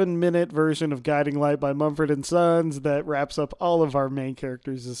 7-minute version of Guiding Light by Mumford and Sons that wraps up all of our main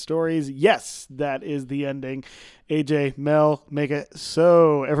characters' stories. Yes, that is the ending. AJ, Mel, make it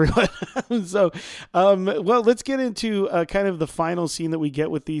so, everyone. Well, let's get into kind of the final scene that we get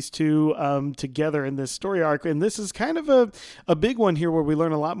with these two together in this story arc. And this is kind of a big one here where we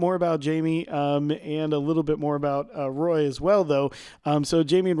learn a lot more about Jamie and a little bit more about Roy as well, though. So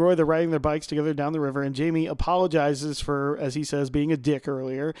Jamie and Roy, they're riding their bikes together down the river, and Jamie apologizes for, as he says, being a dick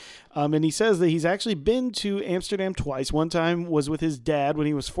earlier. And he says that he's actually been to Amsterdam twice. One time was with his dad when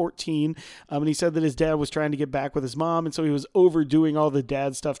he was 14. And he said that his dad was trying to get back with his mom, and so he was overdoing all the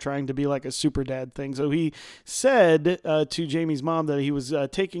dad stuff, trying to be like a super dad thing. So he said to Jamie's mom that he was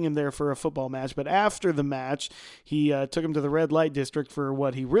taking him there for a football match, but after the match, he took him to the red light district for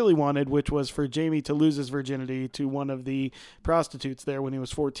what he really wanted, which was for Jamie to lose his virginity to one of the prostitutes there when he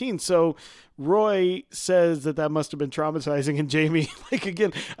was 14. So Roy says that must have been traumatizing, and Jamie, like,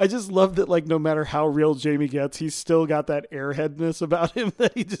 again, I just love that, like, no matter how real Jamie gets, he's still got that airheadness about him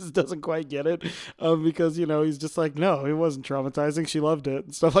that he just doesn't quite get it, because, you know, he's just like, no, it wasn't traumatizing, she loved it,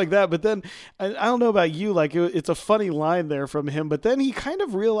 and stuff like that. But then, I don't know about you, like, it's a funny line there from him, but then he kind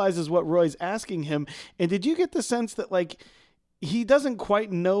of realizes what Roy's asking him, and did you get the sense that, like, he doesn't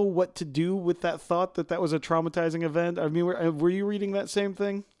quite know what to do with that thought that was a traumatizing event? I mean, were you reading that same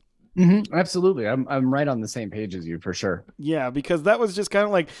thing? Mm-hmm, absolutely. I'm right on the same page as you for sure. Yeah, because that was just kind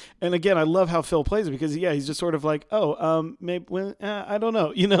of like, and again, I love how Phil plays it because he's just sort of like, maybe I don't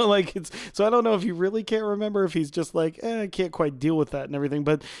know, you know, like so I don't know if he really can't remember, if he's just like, I can't quite deal with that and everything.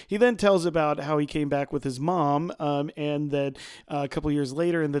 But he then tells about how he came back with his mom, and that a couple years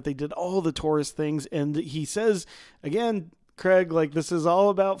later, and that they did all the tourist things, and he says again, Craig, like, this is all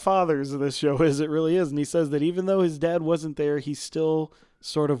about fathers, this show is, it really is. And he says that even though his dad wasn't there, he still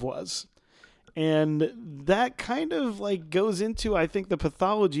sort of was. And that kind of like goes into, I think, the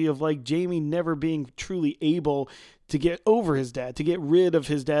pathology of like Jamie never being truly able to get over his dad, to get rid of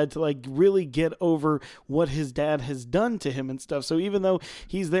his dad, to like really get over what his dad has done to him and stuff. So even though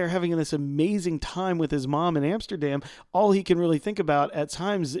he's there having this amazing time with his mom in Amsterdam, all he can really think about at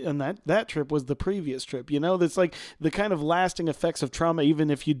times on that trip was the previous trip. You know, that's like the kind of lasting effects of trauma,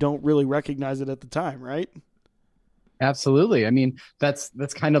 even if you don't really recognize it at the time, right? Absolutely. I mean, that's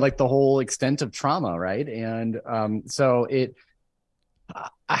kind of like the whole extent of trauma, right? And so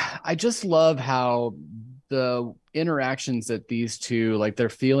I just love how the interactions that these two, like, they're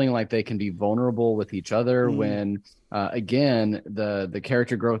feeling like they can be vulnerable with each other when, again, the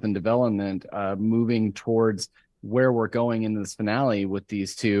character growth and development moving towards where we're going in this finale with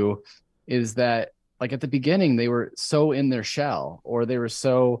these two is that, like, at the beginning, they were so in their shell, or they were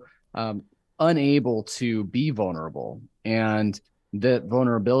so unable to be vulnerable, and that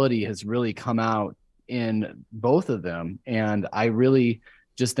vulnerability has really come out in both of them. And I really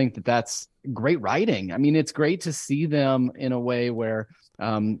just think that that's great writing. I mean, it's great to see them in a way where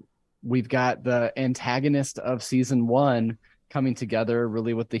we've got the antagonist of season 1 coming together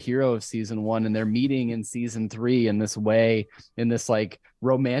really with the hero of season 1, and they're meeting in season 3 in this way, in this like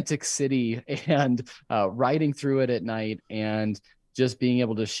romantic city, and riding through it at night, and just being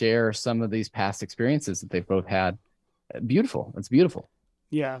able to share some of these past experiences that they've both had. Beautiful. It's beautiful.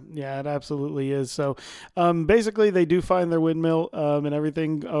 Yeah, it absolutely is. So basically, they do find their windmill and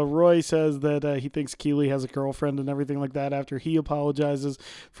everything. Roy says that he thinks Keeley has a girlfriend and everything like that after he apologizes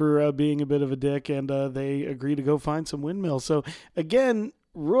for being a bit of a dick, and they agree to go find some windmills. So again,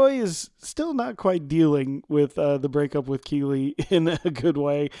 Roy is still not quite dealing with the breakup with Keeley in a good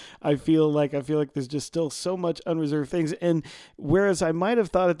way. I feel like there's just still so much unreserved things. And whereas I might have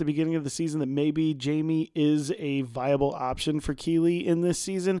thought at the beginning of the season that maybe Jamie is a viable option for Keeley in this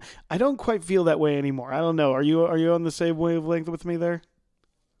season, I don't quite feel that way anymore. I don't know. Are you on the same wavelength with me there?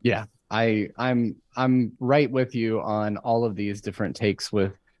 Yeah, I'm right with you on all of these different takes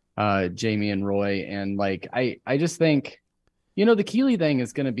with Jamie and Roy. And like, I just think, you know, the Keeley thing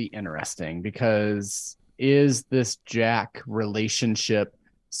is going to be interesting, because is this Jack relationship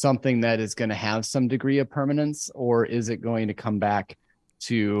something that is going to have some degree of permanence, or is it going to come back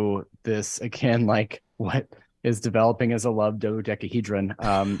to this, again, like what is developing as a love dodecahedron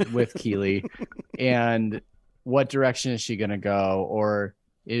with Keeley? And what direction is she going to go? Or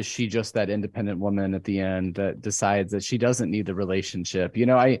is she just that independent woman at the end that decides that she doesn't need the relationship?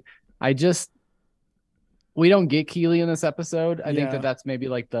 I just, we don't get Keely in this episode. I think that that's maybe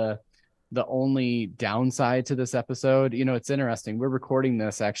like the only downside to this episode. It's interesting. We're recording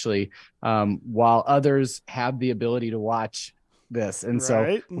this actually while others have the ability to watch this. And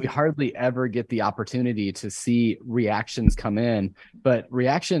so we hardly ever get the opportunity to see reactions come in, but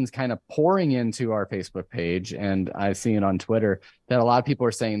reactions kind of pouring into our Facebook page. And I've seen it on Twitter that a lot of people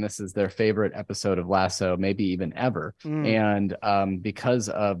are saying this is their favorite episode of Lasso, maybe even ever. And because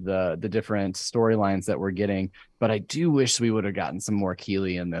of the different storylines that we're getting, but I do wish we would have gotten some more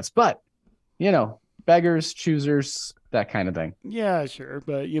Keely in this, but beggars, choosers, that kind of thing. Yeah, sure.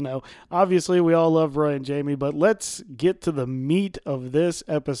 But, obviously we all love Roy and Jamie, but let's get to the meat of this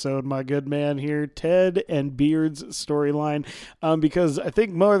episode, my good man here, Ted and Beard's storyline, because I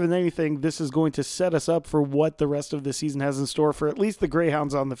think more than anything, this is going to set us up for what the rest of the season has in store for at least the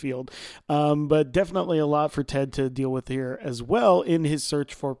Greyhounds on the field. But definitely a lot for Ted to deal with here as well in his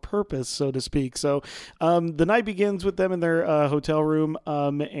search for purpose, so to speak. So the night begins with them in their hotel room,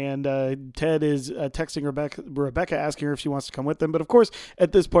 and Ted is texting Rebecca asking her if she wants to come with them. But of course,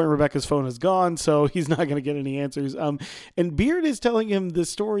 at this point, Rebecca's phone is gone, so he's not going to get any answers. And Beard is telling him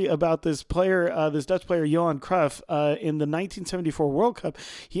this story about this player, this Dutch player, Johan Cruyff, in the 1974 World Cup.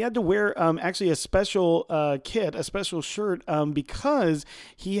 He had to wear actually a special kit, a special shirt, because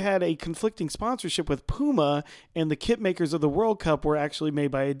he had a conflicting sponsorship with Puma, and the kit makers of the World Cup were actually made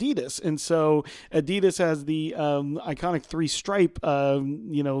by Adidas. And so Adidas has the iconic 3-stripe,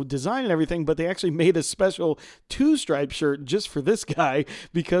 design and everything, but they actually made a special 2-stripe shirt just for this guy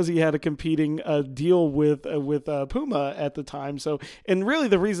because he had a competing deal with Puma at the time. So, and really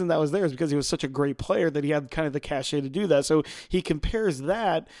the reason that was there is because he was such a great player that he had kind of the cachet to do that. So he compares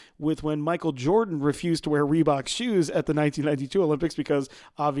that with when Michael Jordan refused to wear Reebok shoes at the 1992 Olympics, because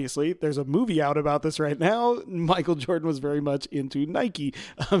obviously there's a movie out about this right now. Michael Jordan was very much into Nike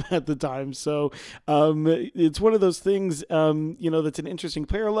at the time. So it's one of those things, that's an interesting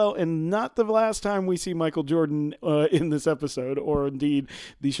parallel, and not the last time we see Michael Jordan in this episode, or indeed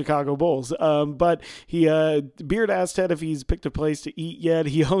the Chicago Bulls. But Beard asked Ted if he's picked a place to eat yet.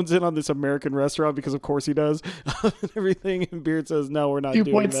 He hones in on this American restaurant because of course he does, and everything. And Beard says, no, we're not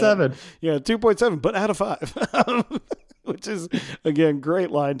 2.7. Yeah, 2.7, but out of 5. Which is, again,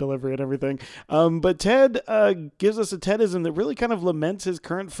 great line delivery and everything. But Ted gives us a Tedism that really kind of laments his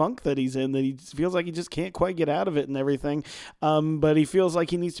current funk that he's in, that he feels like he just can't quite get out of it and everything. But he feels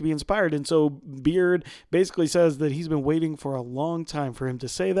like he needs to be inspired. And so Beard basically says that he's been waiting for a long time for him to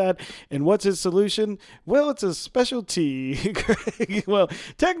say that. And what's his solution? Well, it's a special tea. Well,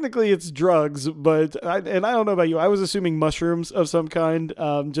 technically it's drugs, but I don't know about you, I was assuming mushrooms of some kind,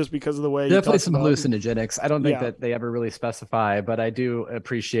 just because of the way definitely some hallucinogenics. I don't think that they ever really specify, but I do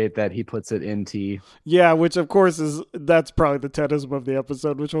appreciate that he puts it in tea. Yeah, which of course that's probably the Tedism of the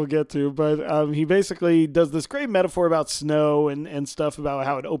episode, which we'll get to. But he basically does this great metaphor about snow and stuff about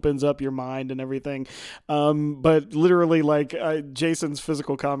how it opens up your mind and everything. But literally, like Jason's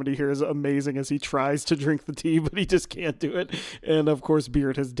physical comedy here is amazing as he tries to drink the tea, but he just can't do it. And of course,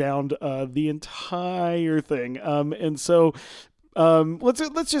 Beard has downed the entire thing. And so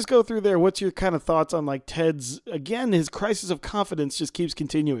let's just go through there. What's your kind of thoughts on like Ted's, again, his crisis of confidence just keeps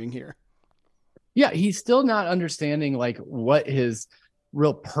continuing here? Yeah, he's still not understanding like what his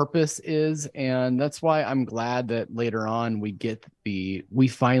real purpose is, and that's why I'm glad that later on we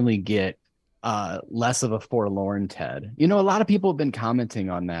finally get less of a forlorn Ted. A lot of people have been commenting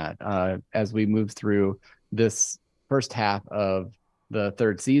on that as we move through this first half of the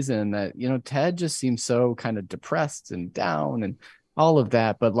third season, that Ted just seems so kind of depressed and down and all of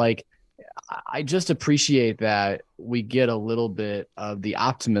that. But like, I just appreciate that we get a little bit of the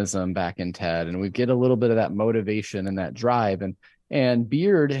optimism back in Ted, and we get a little bit of that motivation and that drive, and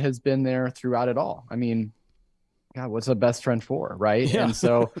Beard has been there throughout it all. I mean, God, what's a best friend for, right? Yeah. And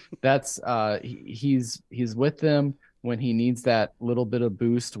so that's he's with them when he needs that little bit of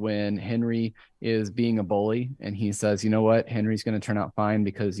boost, when Henry is being a bully and he says, you know what, Henry's going to turn out fine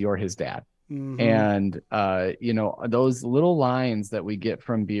because you're his dad. Mm-hmm. And, those little lines that we get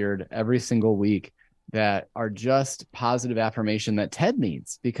from Beard every single week that are just positive affirmation that Ted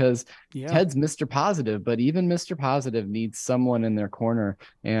needs, because Ted's Mr. Positive, but even Mr. Positive needs someone in their corner.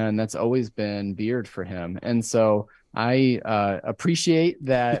 And that's always been Beard for him. And so I appreciate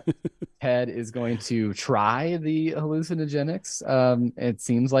that Ted is going to try the hallucinogenics. It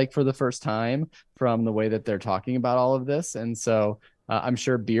seems like for the first time from the way that they're talking about all of this. And so I'm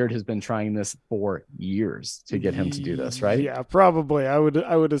sure Beard has been trying this for years to get him to do this, right? Yeah, probably. I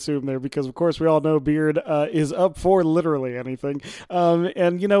would assume there because of course we all know Beard is up for literally anything.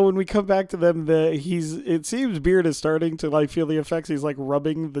 And when we come back to them, it seems Beard is starting to like feel the effects. He's like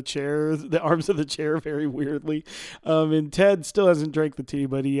rubbing the arms of the chair very weirdly. And Ted still hasn't drank the tea,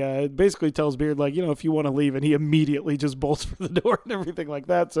 but he basically tells Beard like, if you want to leave, and he immediately just bolts for the door and everything like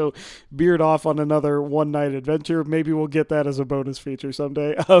that. So Beard off on another one night adventure. Maybe we'll get that as a bonus feature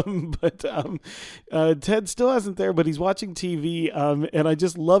someday. But Ted still hasn't there, but he's watching TV. And I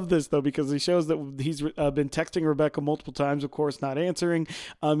just love this though, because he shows that he's been texting Rebecca multiple times, of course, not answering.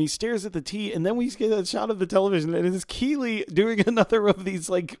 He stares at the tea, and then we get a shot of the television, and it is Keeley doing another of these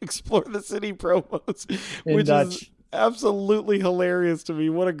like Explore the City promos, which is absolutely hilarious to me.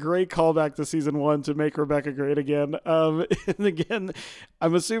 What a great callback to season 1 to make Rebecca great again. And again,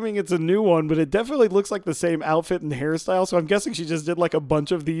 I'm assuming it's a new one, but it definitely looks like the same outfit and hairstyle. So I'm guessing she just did like a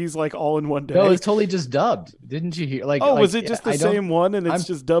bunch of these like all in one day. No, it's totally just dubbed. Didn't you hear? Was it just the same one and it's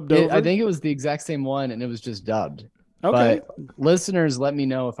just dubbed over? I think it was the exact same one and it was just dubbed. Okay. But listeners, let me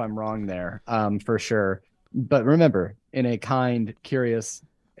know if I'm wrong there, for sure. But remember, in a kind, curious,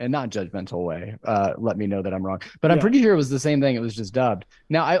 and not judgmental way, let me know that I'm wrong. But I'm pretty sure it was the same thing. It was just dubbed.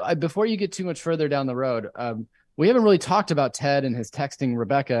 Now, I before you get too much further down the road, we haven't really talked about Ted and his texting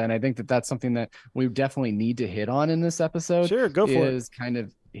Rebecca, and I think that that's something that we definitely need to hit on in this episode. Sure, go for it. Is kind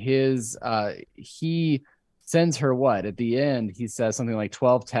of his, he sends her what? At the end, he says something like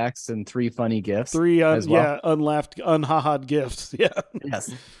 12 texts and 3 funny gifts. 3, unlaughed, unhaha'd gifts. Yeah.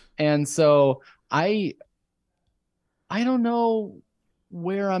 Yes. And so I don't know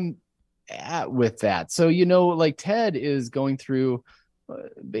where I'm at with that. So, like Ted is going through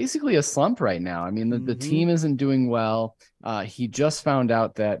basically a slump right now. I mean, the team isn't doing well. He just found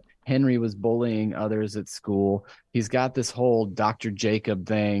out that Henry was bullying others at school. He's got this whole Dr. Jacob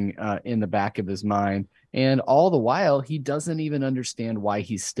thing in the back of his mind. And all the while, he doesn't even understand why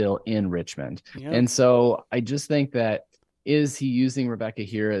he's still in Richmond. Yep. And so I just think that, is he using Rebecca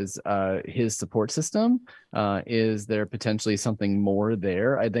here as his support system? Is there potentially something more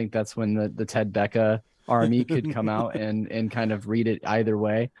there? I think that's when the Ted Becca army could come out and kind of read it either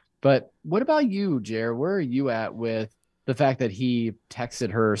way. But what about you, Jer? Where are you at with the fact that he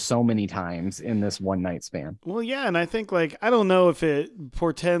texted her so many times in this one night span? Well, yeah, and I think I don't know if it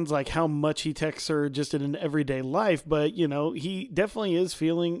portends how much he texts her just in an everyday life, but he definitely is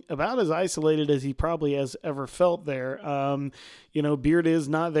feeling about as isolated as he probably has ever felt there. Beard is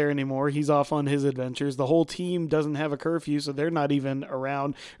not there anymore. He's off on his adventures. The whole team doesn't have a curfew, so they're not even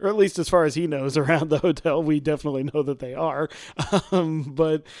around, or at least as far as he knows, around the hotel. We definitely know that they are.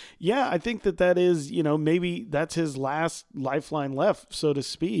 But yeah, I think that is, maybe that's his last lifeline left, so to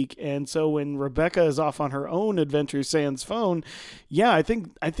speak. And so when Rebecca is off on her own adventure sans phone, yeah, I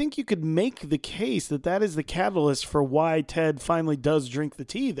think you could make the case that is the catalyst for why Ted finally does drink the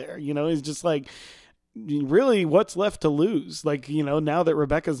tea there. He's just like, really, what's left to lose? Now that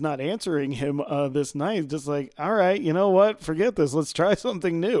Rebecca's not answering him this night, just like, all right, you know what? Forget this. Let's try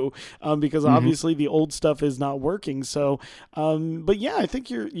something new. Because obviously the old stuff is not working. So, but yeah, I think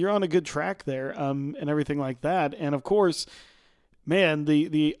you're on a good track there, and everything like that. And of course, man,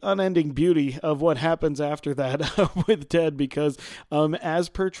 the unending beauty of what happens after that with Ted, because as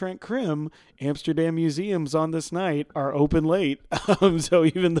per Trent Krim, Amsterdam museums on this night are open late. So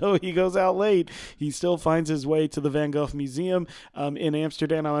even though he goes out late, he still finds his way to the Van Gogh Museum in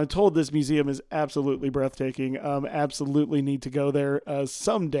Amsterdam. I'm told this museum is absolutely breathtaking. Absolutely need to go there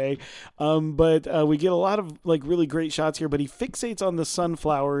someday. But we get a lot of really great shots here, but he fixates on the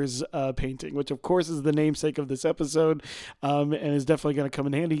sunflowers painting, which of course is the namesake of this episode, and is definitely going to come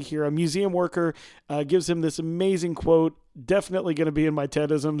in handy here. A museum worker gives him this amazing quote, definitely going to be in my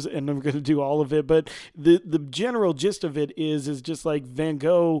Tedisms, and I'm going to do all of it. But the general gist of it is just like Van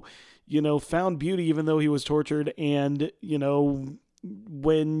Gogh, found beauty even though he was tortured. And,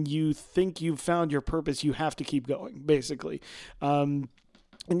 when you think you've found your purpose, you have to keep going, basically. And,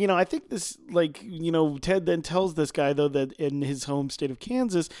 I think this, Ted then tells this guy, though, that in his home state of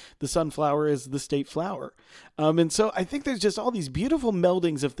Kansas, the sunflower is the state flower. And so I think there's just all these beautiful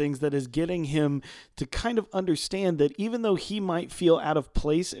meldings of things that is getting him to kind of understand that even though he might feel out of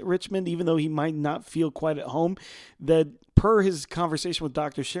place at Richmond, even though he might not feel quite at home, that per his conversation with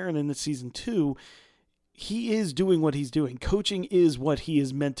Dr. Sharon in this season 2, he is doing what he's doing. Coaching is what he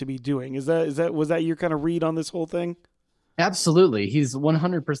is meant to be doing. Was that your kind of read on this whole thing? Absolutely. He's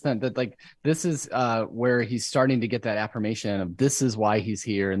 100% that this is where he's starting to get that affirmation of this is why he's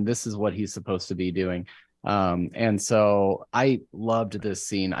here and this is what he's supposed to be doing. And so I loved this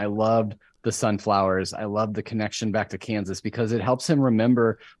scene. I loved the sunflowers. I love the connection back to Kansas because it helps him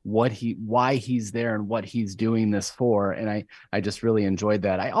remember why he's there and what he's doing this for. And I just really enjoyed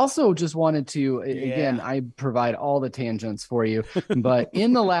that. I also just wanted to, again, I provide all the tangents for you, but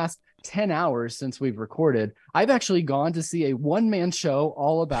in the last 10 hours since we've recorded, I've actually gone to see a one-man show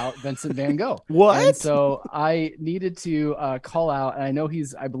all about Vincent van Gogh. What? And so I needed to call out, and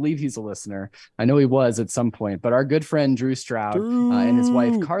I believe he's a listener. I know he was at some point, but our good friend Drew Stroud and his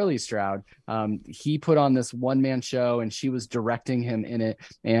wife Carly Stroud, he put on this one-man show and she was directing him in it.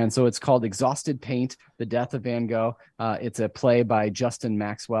 And so it's called Exhausted Paint, The Death of Van Gogh. It's a play by Justin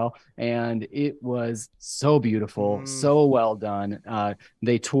Maxwell, and it was so beautiful, so well done.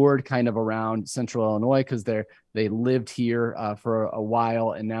 They toured kind of around Central Illinois because they lived here for a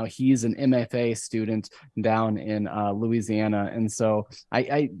while, and now he's an MFA student down in Louisiana. And so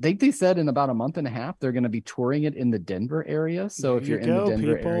I think they said in about a month and a half they're going to be touring it in the Denver area. So if you're in the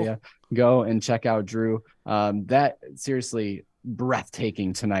Denver area, go and check out Drew. That seriously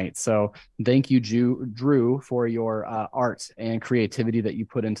breathtaking tonight. So thank you, Drew, for your art and creativity that you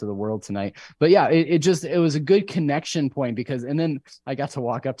put into the world tonight. But yeah, it was a good connection point and then I got to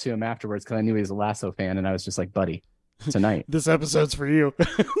walk up to him afterwards because I knew he was a Lasso fan, and I was just like, buddy, tonight this episode's for you.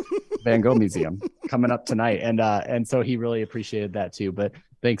 Van Gogh Museum coming up tonight. And so he really appreciated that too. But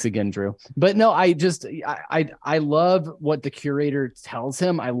thanks again, Drew. But no, I love what the curator tells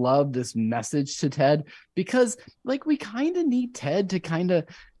him. I love this message to Ted because like we kind of need Ted to kind of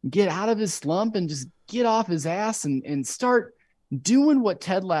get out of his slump and just get off his ass and start doing what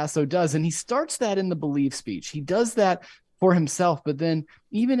Ted Lasso does. And he starts that in the Believe speech. He does that for himself. But then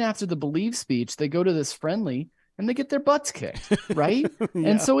even after the Believe speech, they go to this friendly and they get their butts kicked, right? Yeah.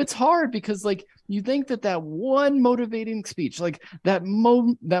 And so it's hard because like you think that one motivating speech, like that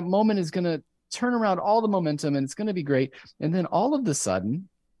moment is going to turn around all the momentum and it's going to be great. And then all of a sudden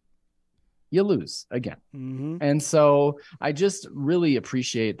you lose again. Mm-hmm. And so I just really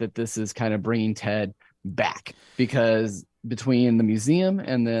appreciate that this is kind of bringing Ted back, because between the museum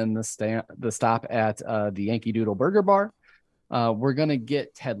and then the stop at the Yankee Doodle Burger Bar, we're going to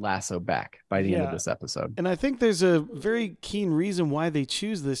get Ted Lasso back by the end of this episode. And I think there's a very keen reason why they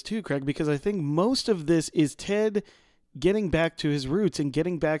choose this too, Craig, because I think most of this is Ted getting back to his roots and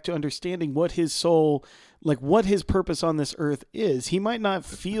getting back to understanding what his soul, like what his purpose on this earth is. He might not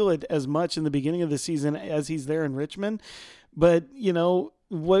feel it as much in the beginning of the season as he's there in Richmond, but you know,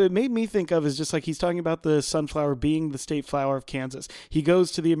 what it made me think of is just like he's talking about the sunflower being the state flower of Kansas. He goes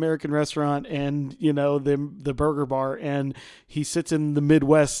to the American restaurant and, you know, the burger bar, and he sits in the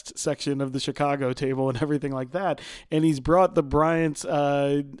Midwest section of the Chicago table and everything like that. And he's brought the Bryant's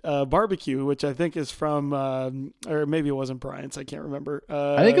barbecue, which I think is from, or maybe it wasn't Bryant's. I can't remember.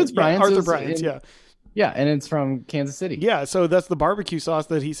 I think it's Bryant's. Arthur Bryant's, yeah. Yeah, and it's from Kansas City. Yeah, so that's the barbecue sauce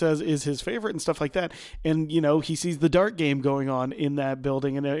that he says is his favorite and stuff like that. And, you know, he sees the dart game going on in that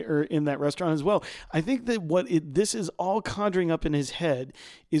building or in that restaurant as well. I think that this is all conjuring up in his head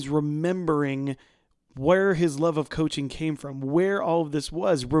is remembering where his love of coaching came from, where all of this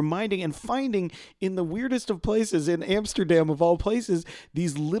was, reminding and finding in the weirdest of places, in Amsterdam of all places,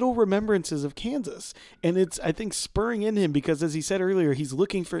 these little remembrances of Kansas. And it's, I think, spurring in him because, as he said earlier, he's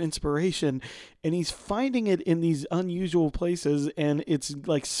looking for inspiration and he's finding it in these unusual places, and it's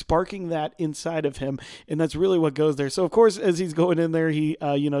like sparking that inside of him. And that's really what goes there. So of course, as he's going in there, he,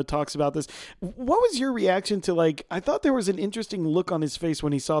 talks about this. What was your reaction to, like, I thought there was an interesting look on his face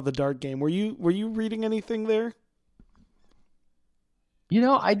when he saw the dart game. Were you reading anything there? You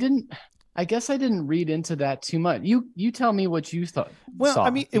know, I guess I didn't read into that too much. You tell me what you thought. Well, I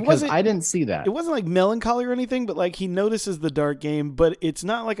mean, I didn't see that. It wasn't like melancholy or anything, but like he notices the dart game, but it's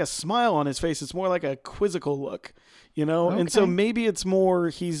not like a smile on his face. It's more like a quizzical look, you know? Okay. And so maybe it's more,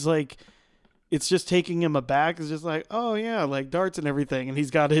 he's like, it's just taking him aback. It's just like, oh yeah, like darts and everything. And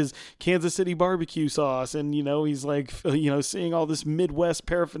he's got his Kansas City barbecue sauce. And, you know, he's like, seeing all this Midwest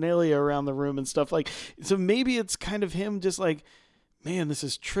paraphernalia around the room and stuff like, so maybe it's kind of him just like, man, this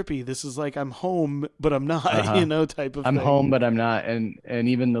is trippy. This is like, I'm home, but I'm not, type of I'm thing. home, but I'm not. And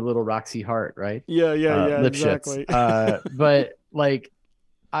even the little Roxy Hart, right? Yeah, exactly. But like,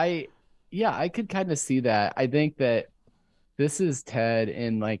 I could kind of see that. I think that this is Ted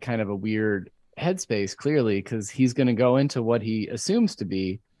in like kind of a weird headspace, clearly, because he's going to go into what he assumes to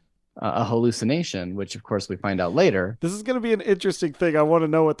be a hallucination, which of course we find out later. This is going to be an interesting thing. I want to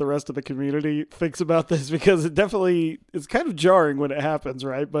know what the rest of the community thinks about this, because it's kind of jarring when it happens,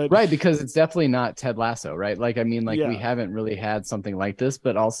 right? But right, because it's definitely not Ted Lasso, right? Like, I mean, we haven't really had something like this,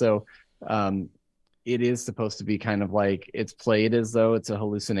 but also it is supposed to be kind of like it's played as though it's a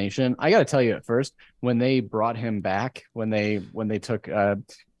hallucination. I got to tell you, at first, when they brought him back, when they took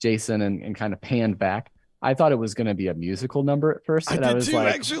Jason and kind of panned back. I thought it was going to be a musical number at first, and I was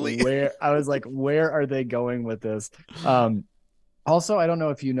like, actually. where are they going with this? Also, I don't know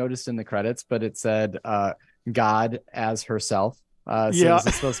if you noticed in the credits, but it said God as herself. So this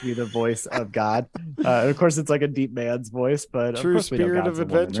is supposed to be the voice of God. Of course, it's like a deep man's voice, but true spirit of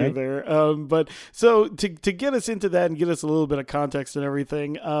adventure woman, right? There. But so to get us into that and get us a little bit of context and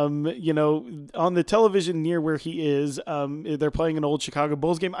everything, on the television near where he is, they're playing an old Chicago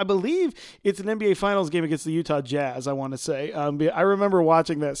Bulls game. I believe it's an NBA Finals game against the Utah Jazz, I want to say. I remember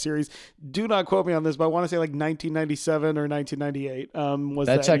watching that series. Do not quote me on this, but I want to say like 1997 or 1998. Was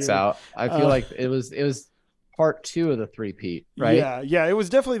that checks year. out. I feel like it was part 2 of the three-peat, right? Yeah. It was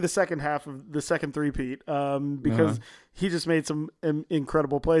definitely the second half of the second three-peat, because he just made some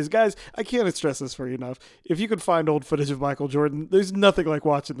incredible plays. Guys, I can't stress this for you enough. If you could find old footage of Michael Jordan, there's nothing like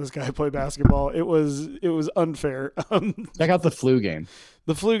watching this guy play basketball. It was unfair. Check out the flu game.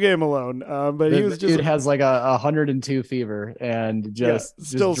 The flu game alone, but he was just. It has like a 102 fever and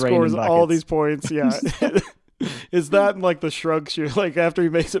still scores all these points. Yeah. Is that like the shrug shoot? Like after he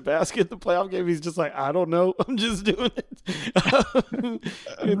makes a basket in the playoff game, he's just like, I don't know, I'm just doing it.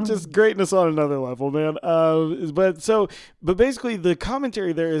 It's just greatness on another level, man. But basically, the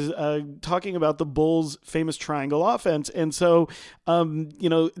commentary there is talking about the Bulls' famous triangle offense, and so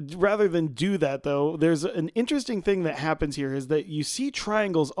rather than do that though, there's an interesting thing that happens here is that you see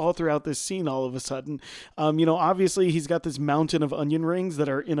triangles all throughout this scene. All of a sudden, obviously he's got this mountain of onion rings that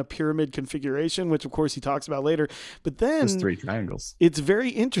are in a pyramid configuration, which of course he talks about later. But then there's 3 triangles. It's very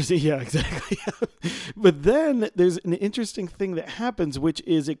interesting. Yeah, exactly. But then there's an interesting thing that happens, which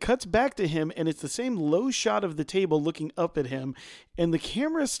is it cuts back to him and it's the same low shot of the table looking up at him. And the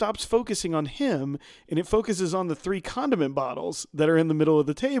camera stops focusing on him and it focuses on the 3 condiment bottles that are in the middle of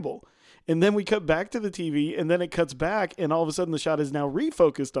the table. And then we cut back to the TV and then it cuts back and all of a sudden the shot is now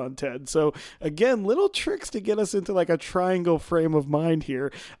refocused on Ted. So again, little tricks to get us into like a triangle frame of mind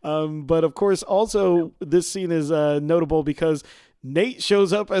here. But of course, also this scene is notable because Nate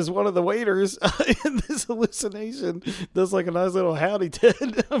shows up as one of the waiters in this hallucination. Does like a nice little howdy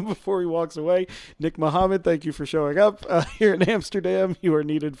Ted before he walks away. Nick Muhammad, thank you for showing up here in Amsterdam. You are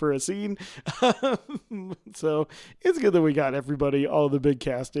needed for a scene. So it's good that we got everybody, all the big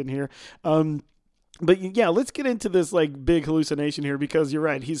cast in here. But yeah, let's get into this like big hallucination here because you're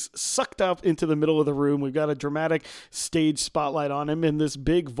right. He's sucked up into the middle of the room. We've got a dramatic stage spotlight on him and this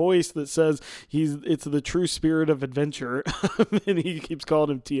big voice that says it's the true spirit of adventure. And he keeps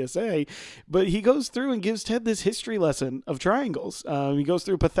calling him TSA. But he goes through and gives Ted this history lesson of triangles. He goes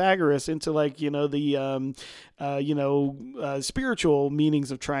through Pythagoras into like, the spiritual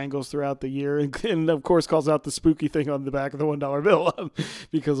meanings of triangles throughout the year. And of course calls out the spooky thing on the back of the $1 bill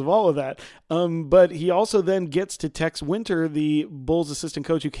because of all of that. But he also then gets to Tex Winter, the Bulls assistant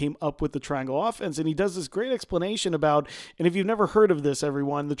coach who came up with the triangle offense. And he does this great explanation about, and if you've never heard of this,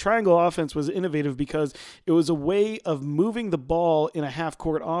 everyone, the triangle offense was innovative because it was a way of moving the ball in a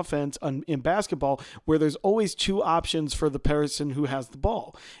half-court offense in basketball where there's always 2 options for the person who has the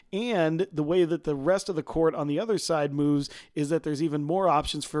ball. And the way that the rest of the court on the other side moves is that there's even more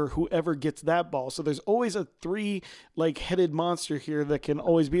options for whoever gets that ball. So there's always a 3 like headed monster here that can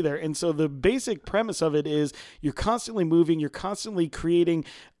always be there. And so the basic premise of it is you're constantly moving, you're constantly creating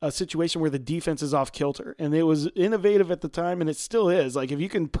a situation where the defense is off kilter. And it was innovative at the time, and it still is. Like if you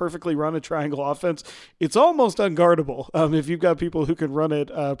can perfectly run a triangle offense, it's almost unguardable if you've got people who can run it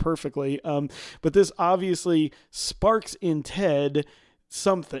perfectly. But this obviously sparks in Ted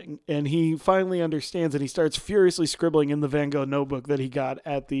something, and he finally understands, and he starts furiously scribbling in the Van Gogh notebook that he got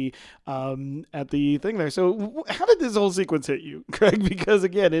at the thing there. So how did this whole sequence hit you, Craig? Because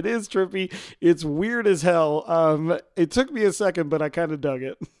again, it is trippy, it's weird as hell. It took me a second, but I kind of dug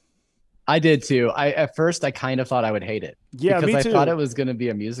it. I did too. At first I kind of thought I would hate it. Yeah, because me too. I thought it was going to be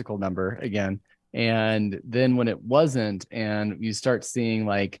a musical number again, and then when it wasn't, and you start seeing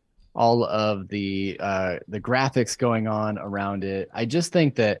like all of the graphics going on around it, I just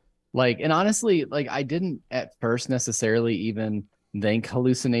think that like, and honestly, like I didn't at first necessarily even think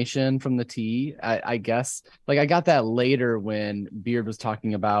hallucination from the T. I guess like I got that later when Beard was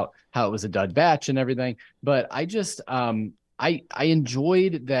talking about how it was a dud batch and everything, but I just I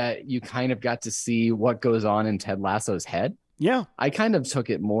enjoyed that you kind of got to see what goes on in Ted Lasso's head. Yeah, I kind of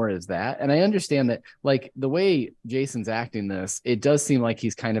took it more as that. And I understand that like the way Jason's acting this, it does seem like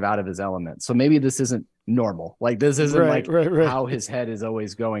he's kind of out of his element. So maybe this isn't normal. Like this isn't right. How his head is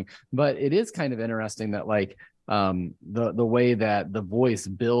always going. But it is kind of interesting that like the way that the voice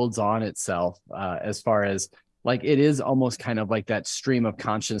builds on itself as far as like it is almost kind of like that stream of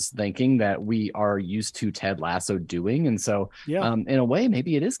conscious thinking that we are used to Ted Lasso doing. And so Yeah. in a way,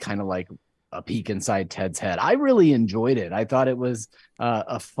 maybe it is kind of like a peek inside Ted's head. I really enjoyed it. I thought it was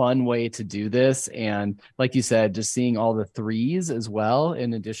a fun way to do this. And like you said, just seeing all the threes as well,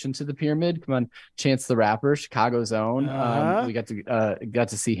 in addition to the pyramid. Come on, Chance the Rapper, Chicago's own. We got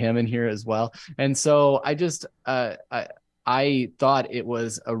to see him in here as well. And so I thought it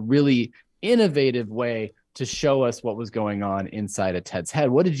was a really innovative way to show us what was going on inside of Ted's head.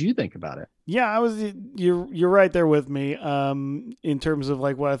 What did you think about it? Yeah, you're right there with me in terms of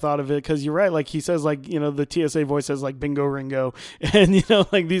like what I thought of it, because you're right, like he says, like, you know, the TSA voice says like bingo ringo, and you know,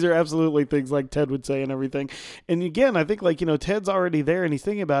 like these are absolutely things like Ted would say and everything. And again, I think, like, you know, Ted's already there and he's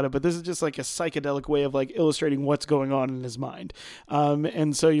thinking about it, but this is just like a psychedelic way of like illustrating what's going on in his mind.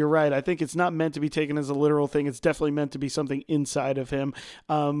 And so you're right, I think it's not meant to be taken as a literal thing. It's definitely meant to be something inside of him.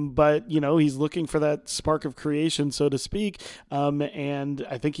 But you know, he's looking for that spark of creation, so to speak. And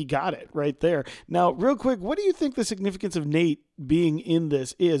I think he got it right there. Now, real quick, what do you think the significance of Nate being in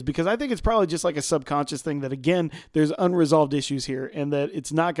this is? Because I think it's probably just like a subconscious thing that, again, there's unresolved issues here and that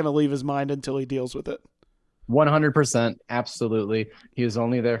it's not going to leave his mind until he deals with it. 100%. Absolutely. He was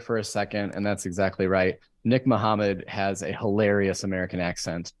only there for a second, and that's exactly right. Nick Muhammad has a hilarious American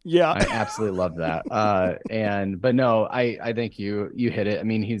accent. Yeah. I absolutely love that. But no, I think you hit it. I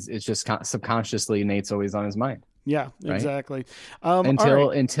mean, it's just subconsciously Nate's always on his mind. Yeah, right? exactly.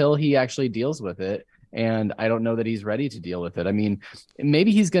 Until he actually deals with it. And I don't know that he's ready to deal with it. I mean,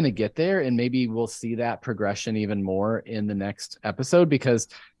 maybe he's going to get there, and maybe we'll see that progression even more in the next episode. Because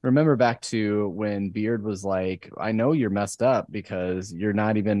remember back to when Beard was like, I know you're messed up because you're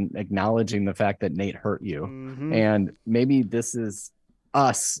not even acknowledging the fact that Nate hurt you. Mm-hmm. And maybe this is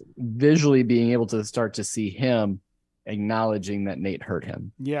us visually being able to start to see him acknowledging that Nate hurt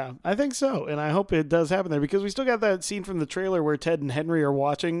him. Yeah, I think so. And I hope it does happen there, because we still got that scene from the trailer where Ted and Henry are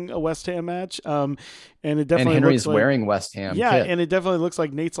watching a West Ham match. And it definitely and Henry's looks like, wearing West Ham. Yeah, kit. and it definitely looks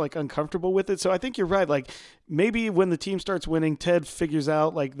like Nate's like uncomfortable with it. So I think you're right. Like maybe when the team starts winning, Ted figures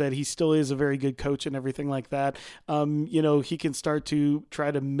out like that he still is a very good coach and everything like that. You know, he can start to try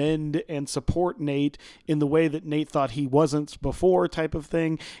to mend and support Nate in the way that Nate thought he wasn't before, type of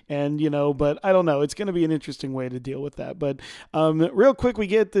thing. And, you know, but I don't know. It's going to be an interesting way to deal with that. But real quick, we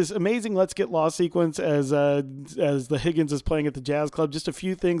get this amazing Let's Get Lost sequence as the Higgins is playing at the Jazz Club. Just a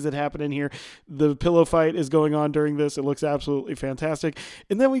few things that happen in here. The pillow fight is going on during this. It looks absolutely fantastic.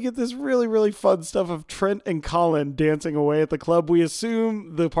 And then we get this really, really fun stuff of Trent and Colin dancing away at the club. We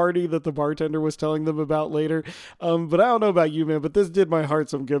assume the party that the bartender was telling them about later. But I don't know about you, man, but this did my heart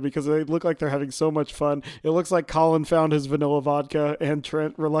some good because they look like they're having so much fun. It looks like Colin found his vanilla vodka and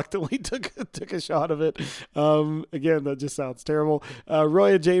Trent reluctantly took a shot of it. Again, that just sounds terrible.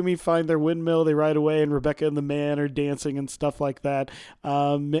 Roy and Jamie find their windmill. They ride away, and Rebecca and the man are dancing and stuff like that.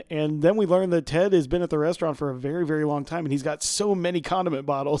 And then we learn that Ted has been at the restaurant for a very, very long time, and he's got so many condiment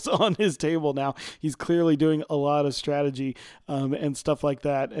bottles on his table now. He's clearly doing a lot of strategy and stuff like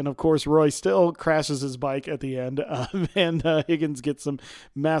that. And of course, Roy still crashes his bike at the end, and Higgins gets some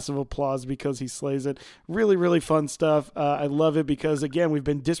massive applause because he slays it. Really, really fun stuff. I love it because, again, we've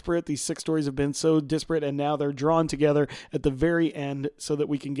been disparate. These 6 stories have been so disparate, and now they're drawn together at the very end so that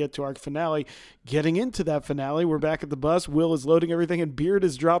we can get to our finale. Getting into that finale, we're back at the bus. Will is loading everything, and Beard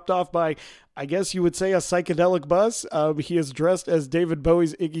is dropped off by, I guess you would say, a psychedelic bus. He is dressed as David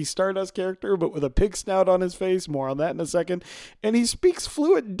Bowie's Iggy Stardust character, but with a pig snout on his face. More on that in a second. And he speaks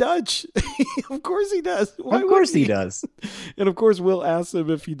fluent Dutch. Of course he does. Of course he does. And of course, Will asks him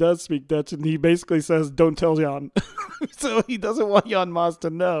if he does speak Dutch, and he basically says, "Don't tell Jan." So he doesn't want Jan Maas to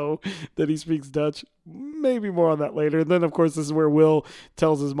know that he speaks Dutch. Maybe more on that later. And then, of course, this is where Will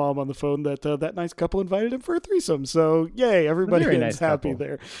tells his mom on the phone that that nice couple invited him for a threesome. So, yay, everybody is nice happy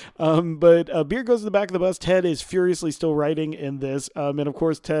there. But Beard goes to the back of the bus. Ted is furiously still writing in this. And, of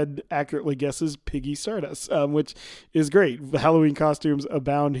course, Ted accurately guesses Piggy Stardust, which is great. The Halloween costumes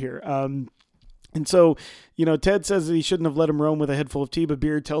abound here. And so, you know, Ted says that he shouldn't have let him roam with a head full of tea, but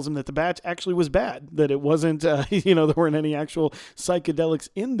Beard tells him that the batch actually was bad, that it wasn't, you know, there weren't any actual psychedelics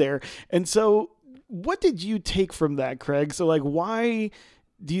in there. And so what did you take from that, Craig? So, like, why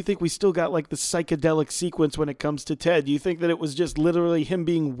do you think we still got, like, the psychedelic sequence when it comes to Ted? Do you think that it was just literally him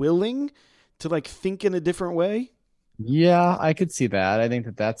being willing to, like, think in a different way? Yeah, I could see that. I think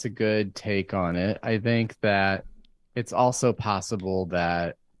that that's a good take on it. I think that it's also possible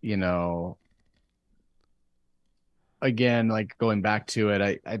that, you know, again, like going back to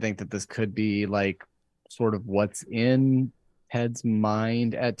it, I think that this could be like sort of what's in Ted's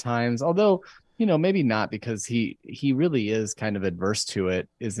mind at times, although, you know, maybe not, because he really is kind of adverse to it,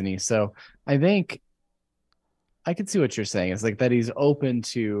 isn't he? So I think I can see what you're saying. It's like that he's open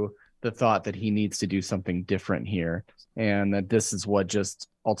to the thought that he needs to do something different here, and that this is what just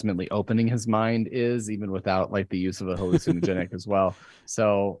ultimately opening his mind is, even without like the use of a hallucinogenic as well.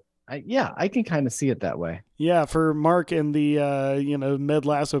 So I can kind of see it that way. Yeah, for Mark and the Med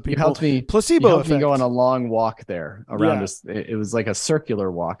Lasso You people, helped me. placebo You helped me effect. go on a long walk there around Yeah. us. It was like a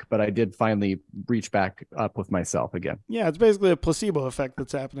circular walk, but I did finally reach back up with myself again. Yeah, it's basically a placebo effect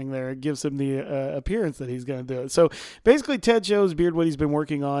that's happening there. It gives him the appearance that he's going to do it. So basically, Ted shows Beard what he's been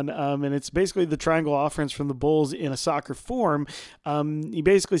working on, and it's basically the triangle offense from the Bulls in a soccer form. He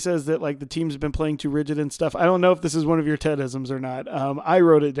basically says that like the team's been playing too rigid and stuff. I don't know if this is one of your Tedisms or not. I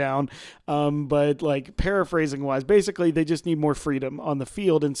wrote it down, but like paraphrasing wise, basically they just need more freedom on the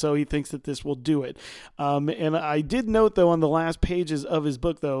field, and so he thinks that this will do it. And I did note though on the last pages of his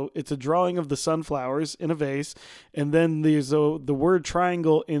book though, it's a drawing of the sunflowers in a vase, and then there's the word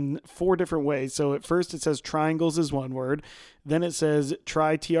triangle in 4 different ways. So at first it says triangles is one word, then it says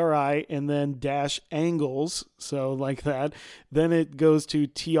try TRI and then dash angles. So like that. Then it goes to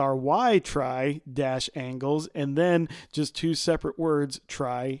TRY try dash angles, and then just 2 separate words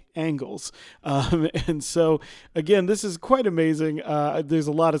try angles. And so again, this is quite amazing. There's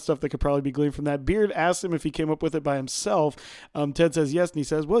a lot of stuff that could probably be gleaned from that. Beard asked him if he came up with it by himself. Ted says yes, and he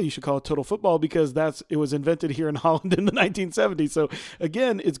says, well, you should call it total football because it was invented here in Holland in the 1970s. So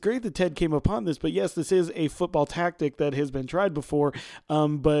again, it's great that Ted came upon this, but yes, this is a football tactic that has been tried before.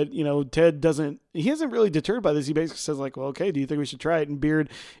 But Ted isn't really deterred by this. He basically says like, well, okay, do you think we should try it? And Beard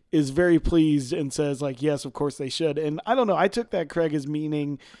is very pleased and says like, yes, of course they should. And I don't know, I took that, Craig, as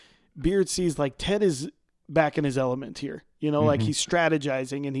meaning Beard sees like Ted is back in his element here, like he's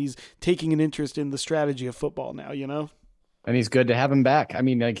strategizing and he's taking an interest in the strategy of football now, And he's good to have him back. I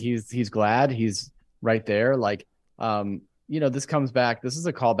mean, like he's glad he's right there. Like, this comes back. This is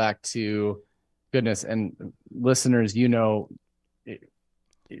a callback to goodness, and listeners, you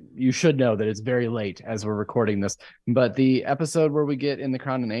should know that it's very late as we're recording this, but the episode where we get in the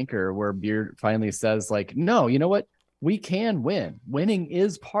Crown and Anchor where Beard finally says like, no, you know what? We can win. Winning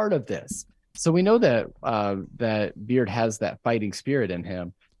is part of this. So we know that that Beard has that fighting spirit in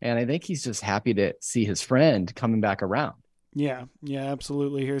him. And I think he's just happy to see his friend coming back around. Yeah,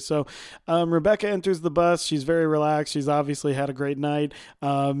 absolutely here. So Rebecca enters the bus. She's very relaxed. She's obviously had a great night.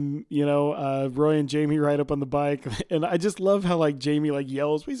 Roy and Jamie ride up on the bike. And I just love how like Jamie like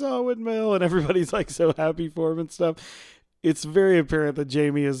yells, we saw a windmill, and everybody's like so happy for him and stuff. It's very apparent that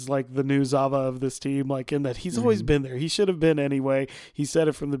Jamie is like the new Zava of this team, like in that he's always been there. He should have been anyway. He said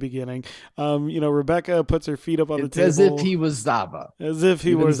it from the beginning. Rebecca puts her feet up on the table. As if he was Zava. As if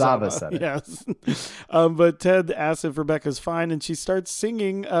he was Zava. Said it. Yes. But Ted asks if Rebecca's fine, and she starts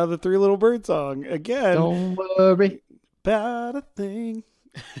singing the 3 Little Bird song again. Don't worry about a thing.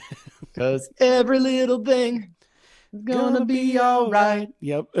 Because every little thing is gonna be all right.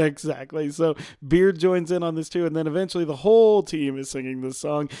 Yep, exactly. So Beard joins in on this too, and then eventually the whole team is singing this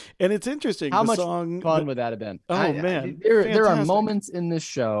song, and it's interesting. How much fun would that have been? Man, there are moments in this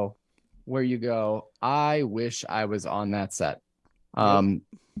show where you go, I wish I was on that set.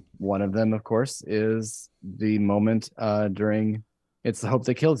 One of them, of course, is the moment during It's the Hope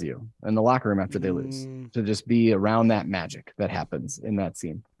That Kills You in the locker room after they lose, to just be around that magic that happens in that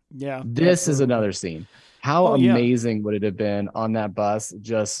scene. Yeah, this is another scene. How amazing would it have been on that bus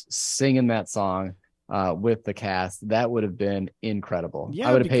just singing that song with the cast? That would have been incredible.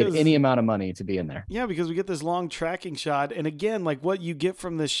 I would have paid any amount of money to be in there. Yeah, because we get this long tracking shot. And again, like what you get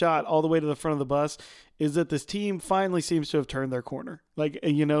from this shot all the way to the front of the bus is that this team finally seems to have turned their corner. Like,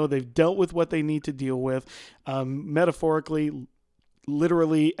 they've dealt with what they need to deal with, metaphorically,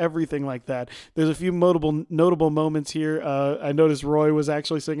 literally everything like that. There's a few notable moments here. I noticed Roy was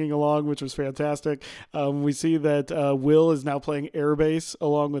actually singing along, which was fantastic. We see that Will is now playing air bass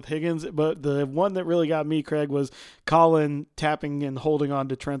along with Higgins, but the one that really got me, Craig, was Colin tapping and holding on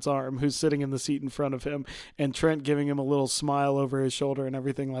to Trent's arm, who's sitting in the seat in front of him, and Trent giving him a little smile over his shoulder and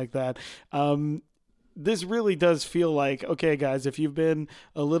everything like that. This really does feel like, okay, guys, if you've been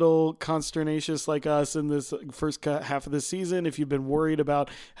a little consternatious like us in this first half of the season, if you've been worried about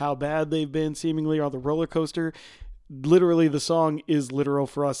how bad they've been seemingly on the roller coaster, literally the song is literal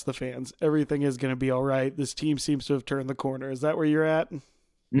for us, the fans. Everything is going to be all right. This team seems to have turned the corner. Is that where you're at?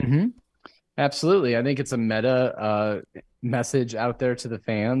 Mm-hmm. Absolutely. I think it's a meta message out there to the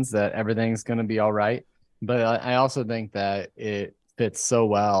fans that everything's going to be all right. But I also think that it fits so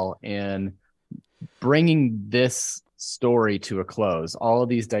well in bringing this story to a close, all of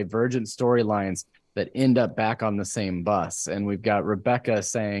these divergent storylines that end up back on the same bus. And we've got Rebecca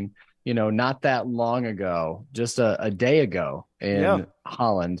saying, not that long ago, just a day ago in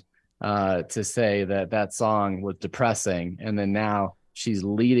Holland, to say that song was depressing, and then now she's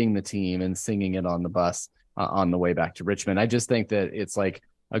leading the team and singing it on the bus on the way back to Richmond. I just think that it's like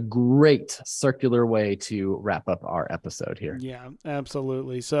a great circular way to wrap up our episode here. Yeah,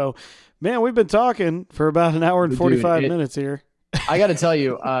 absolutely. So, man, we've been talking for about an hour and 45 minutes here. I got to tell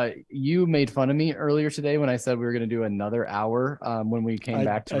you, you made fun of me earlier today when I said we were going to do another hour when we came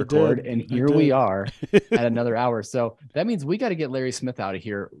back to record. And here we are at another hour. So that means we got to get Larry Smith out of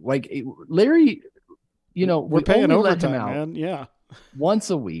here. Like Larry, we're paying overtime, man. Yeah. Once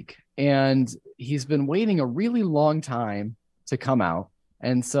a week. And he's been waiting a really long time to come out.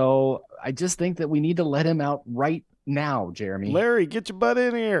 And so I just think that we need to let him out right now, Jeremy. Larry, get your butt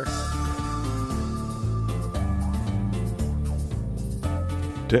in here.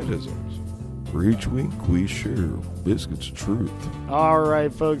 Tedisms. For each week, we share biscuits of truth. All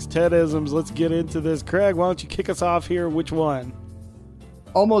right, folks, Tedisms. Let's get into this. Craig, why don't you kick us off here? Which one?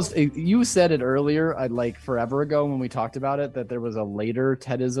 You said it earlier, like forever ago when we talked about it, that there was a later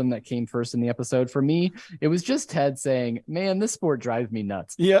Tedism that came first in the episode. For me, it was just Ted saying, man, this sport drives me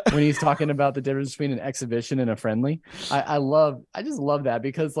nuts. Yeah. When he's talking about the difference between an exhibition and a friendly. I just love that,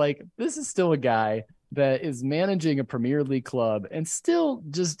 because like this is still a guy that is managing a Premier League club and still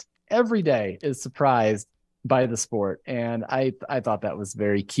just every day is surprised by the sport. And I thought that was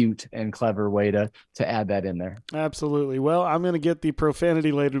very cute and clever way to add that in there. Absolutely. Well, I'm going to get the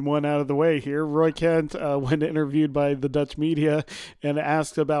profanity-laden one out of the way here. Roy Kent, when interviewed by the Dutch media and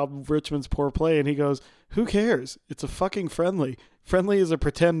asked about Richmond's poor play, and he goes, who cares? It's a fucking friendly. Friendly is a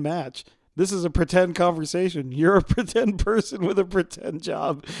pretend match. This is a pretend conversation. You're a pretend person with a pretend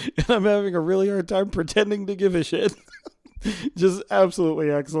job, and I'm having a really hard time pretending to give a shit. Just absolutely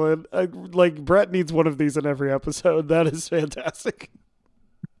excellent. Like Brett needs one of these in every episode. That is fantastic.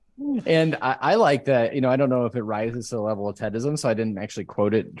 And I like that, I don't know if it rises to the level of Tedism, so I didn't actually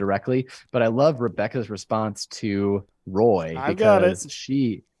quote it directly, but I love Rebecca's response to Roy. I got it.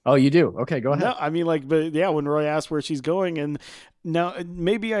 Oh, you do? Okay, go ahead. No, I mean, but yeah, when Roy asked where she's going, and now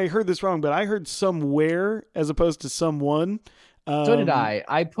maybe I heard this wrong, but I heard somewhere as opposed to someone. So did I.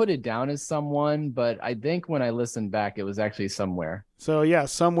 I put it down as someone, but I think when I listened back, it was actually somewhere. So yeah,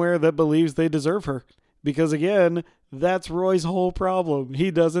 somewhere that believes they deserve her. Because again, that's Roy's whole problem. He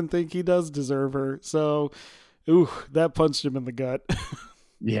doesn't think he does deserve her. So, that punched him in the gut.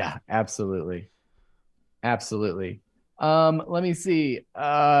 Yeah, absolutely. Absolutely. Let me see.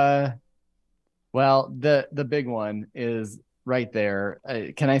 Well, the big one is right there.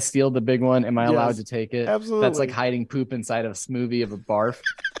 Can I steal the big one? Am I allowed to take it? Absolutely. That's like hiding poop inside of a smoothie of a barf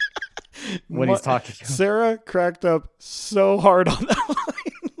when he's talking. Sarah cracked up so hard on that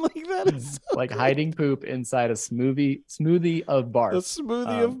line. Like that is so like hiding poop inside a smoothie of barf. A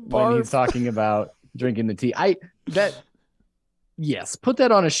smoothie of barf. When he's talking about drinking the tea. Yes, put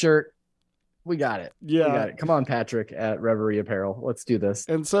that on a shirt. We got it. Yeah. We got it. Come on, Patrick at Reverie Apparel. Let's do this.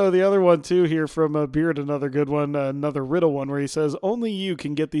 And so the other one, too, here from Beard, another good one, another riddle one, where he says, only you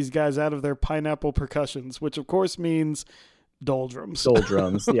can get these guys out of their pineapple percussions, which, of course, means doldrums.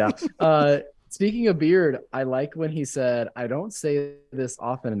 Doldrums, yeah. Speaking of Beard, I like when he said, I don't say this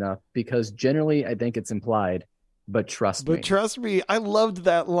often enough because generally I think it's implied. But trust me. I loved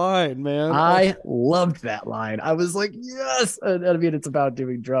that line, man. I loved that line. I was like, yes. I mean, it's about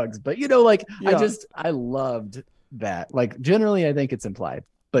doing drugs, but I loved that. Like, generally, I think it's implied,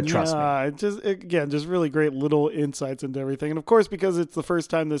 but trust me. Just really great little insights into everything. And of course, because it's the first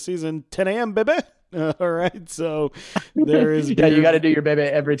time this season, 10 a.m., baby. All right. So there is. Yeah, you got to do your bebe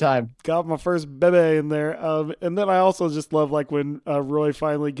every time. Got my first bebe in there. And then I also just love like when Roy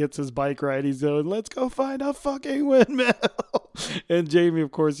finally gets his bike right, he's going, let's go find a fucking windmill. And Jamie,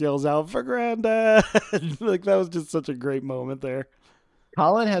 of course, yells out for Granddad. Like that was just such a great moment there.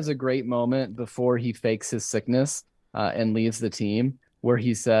 Colin has a great moment before he fakes his sickness and leaves the team, where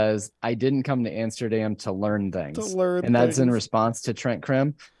he says, I didn't come to Amsterdam to learn things. And that's in response to Trent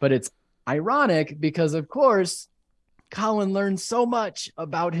Krim. But it's ironic because, of course, Colin learned so much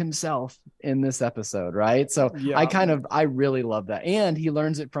about himself in this episode, right? So yeah. I really love that. And he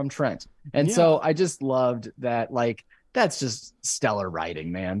learns it from Trent. And so I just loved that, like, that's just stellar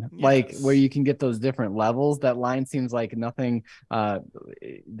writing, man. Yes. Like where you can get those different levels. That line seems like nothing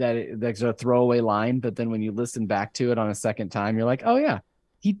that's a throwaway line, but then when you listen back to it on a second time, you're like, oh yeah,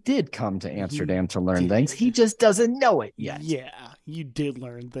 he did come to Amsterdam to learn things. He just doesn't know it yet. Yeah, you did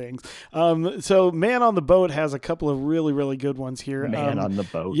learn things. So Man on the Boat has a couple of really, really good ones here. Man on the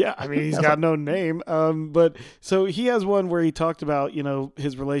Boat. Yeah, I mean, he's got no name. But so he has one where he talked about,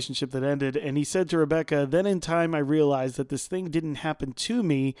 his relationship that ended. And he said to Rebecca, then in time, I realized that this thing didn't happen to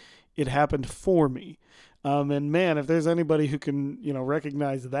me. It happened for me. And man, if there's anybody who can,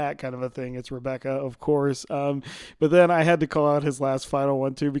 recognize that kind of a thing, it's Rebecca, of course. But then I had to call out his last final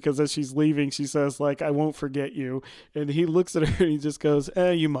one too, because as she's leaving, she says like, "I won't forget you." And he looks at her and he just goes,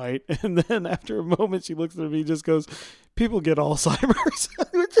 "You might." And then after a moment, she looks at me and just goes, "People get Alzheimer's,"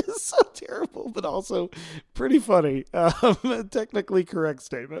 which is so terrible, but also pretty funny. Technically correct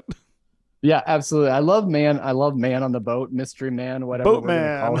statement. Yeah, absolutely. I love man on the boat, mystery man, whatever Boat we're gonna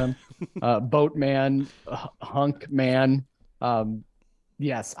man. call him. Boat man, hunk man.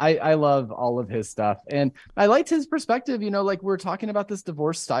 Yes, I love all of his stuff. And I liked his perspective, like we're talking about this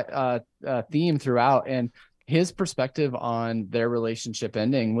divorce theme throughout, and his perspective on their relationship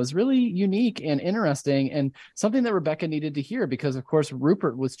ending was really unique and interesting, and something that Rebecca needed to hear, because of course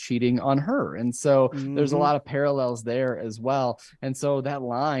Rupert was cheating on her. And so there's a lot of parallels there as well. And so that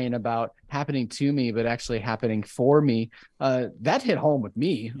line about happening to me, but actually happening for me, that hit home with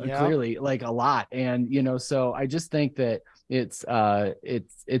me clearly, like a lot. And, so I just think that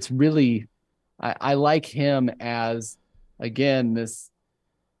it's really, I like him as, again, this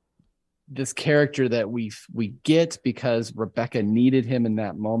character that we get because Rebecca needed him in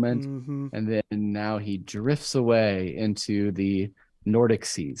that moment. And then now he drifts away into the Nordic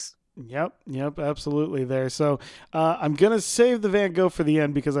seas. Yep, absolutely there. So I'm going to save the Van Gogh for the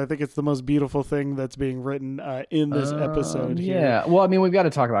end, because I think it's the most beautiful thing that's being written in this episode here. Yeah. Well, I mean, we've got to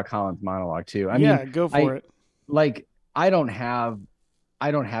talk about Colin's monologue too. I mean, go for it. Like, I don't have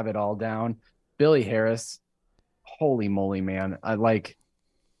it all down. Billy Harris, holy moly, man. I like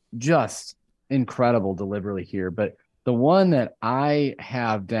just incredible delivery here. But the one that I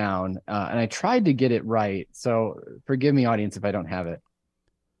have down, and I tried to get it right, so forgive me, audience, if I don't have it.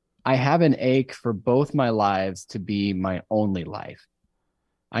 I have an ache for both my lives to be my only life.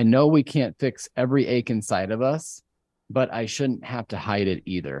 I know we can't fix every ache inside of us, but I shouldn't have to hide it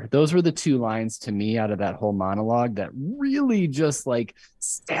either. Those were the two lines to me out of that whole monologue that really just like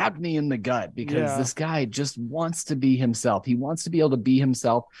stabbed me in the gut, because this guy just wants to be himself. He wants to be able to be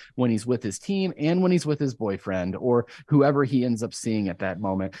himself when he's with his team and when he's with his boyfriend or whoever he ends up seeing at that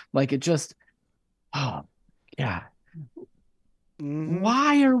moment. Like, it just, oh yeah.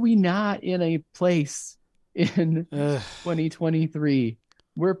 Why are we not in a place in 2023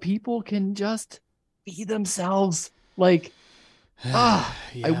 where people can just be themselves? Like,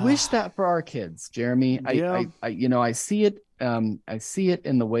 I wish that for our kids, Jeremy. I see it. I see it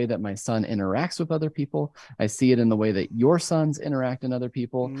in the way that my son interacts with other people. I see it in the way that your sons interact in other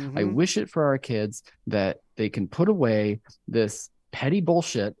people. I wish it for our kids, that they can put away this petty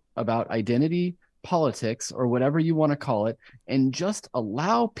bullshit about identity politics or whatever you want to call it, and just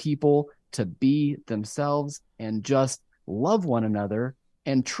allow people to be themselves and just love one another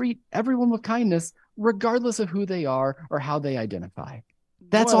and treat everyone with kindness, regardless of who they are or how they identify.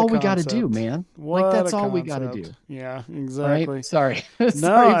 That's all we got to do, man. That's all we got to do. Yeah, exactly. Right? Sorry.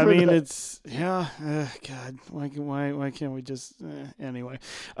 No, I mean, it's God. Why can't we just anyway?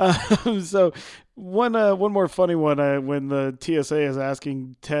 So one more funny one. When the TSA is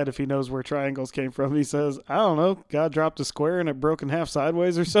asking Ted if he knows where triangles came from, he says, "I don't know. God dropped a square and it broke in half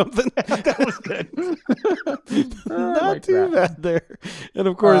sideways or something." That was good. Not too bad there. And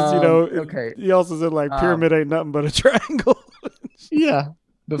of course, he also said like pyramid ain't nothing but a triangle. Yeah.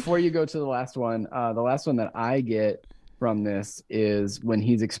 Before you go to the last one that I get from this is when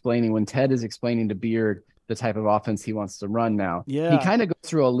Ted is explaining to Beard the type of offense he wants to run now. Yeah. He kind of goes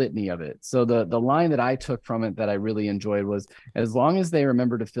through a litany of it. So the line that I took from it that I really enjoyed was, as long as they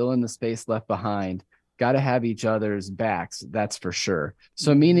remember to fill in the space left behind, got to have each other's backs. That's for sure.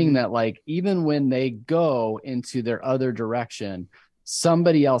 So meaning that, like, even when they go into their other direction,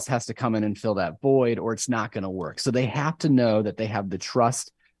 somebody else has to come in and fill that void, or it's not going to work. So they have to know that they have the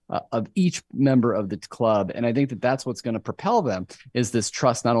trust of each member of the club. And I think that that's what's going to propel them, is this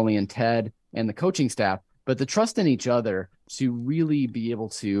trust not only in Ted and the coaching staff, but the trust in each other to really be able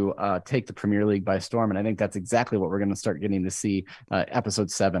to take the Premier League by storm. And I think that's exactly what we're going to start getting to see episode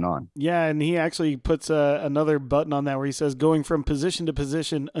 7 on. Yeah, and he actually puts another button on that where he says going from position to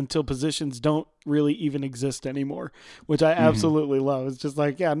position until positions don't really even exist anymore, which I absolutely love. It's just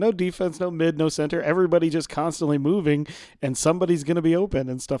like, no defense, no mid, no center, everybody just constantly moving, and somebody's going to be open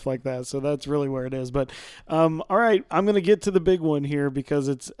and stuff like that. So that's really where it is. But all right, I'm going to get to the big one here because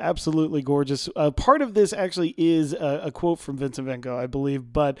it's absolutely gorgeous. Part of this actually is a quote from Vincent van Gogh, I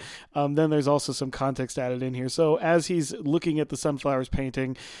believe, but then there's also some context added in here. So as he's looking at the sunflowers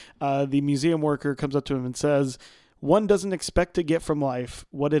painting, the museum worker comes up to him and says, "One doesn't expect to get from life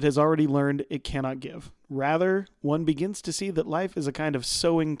what it has already learned it cannot give. Rather, one begins to see that life is a kind of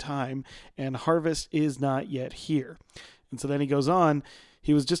sowing time and harvest is not yet here." And so then he goes on,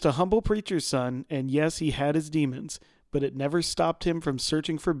 he was just a humble preacher's son, and yes, he had his demons, but it never stopped him from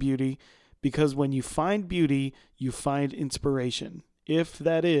searching for beauty, because when you find beauty, you find inspiration. If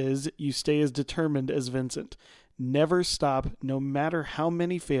that is, you stay as determined as Vincent. Never stop, no matter how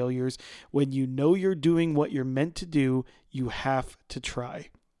many failures. When you know you're doing what you're meant to do, you have to try.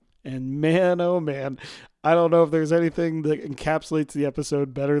 And man, oh man, I don't know if there's anything that encapsulates the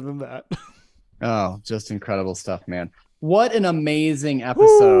episode better than that. Oh, just incredible stuff, man. What an amazing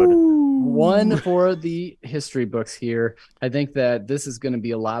episode. Woo! One for the history books here. I think that this is going to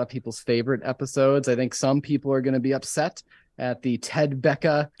be a lot of people's favorite episodes. I think some people are going to be upset at the Ted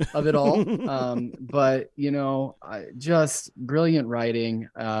Becca of it all. But, just brilliant writing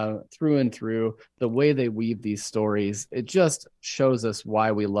through and through. The way they weave these stories, it just shows us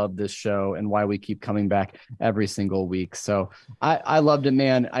why we love this show and why we keep coming back every single week. So I loved it,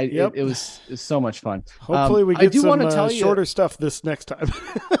 man. It was so much fun. Hopefully we get some shorter stuff this next time.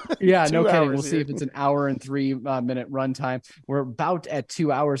 Yeah, no kidding. We'll see if it's an hour and 3 minute runtime. We're about at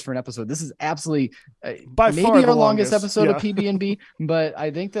 2 hours for an episode. This is absolutely by maybe far our the longest episode yeah. of PB&B, but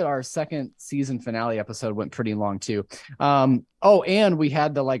I think that our second season finale episode went pretty long too. And we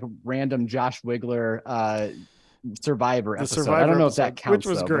had the random Josh Wigler Survivor episode. I don't know if that counts,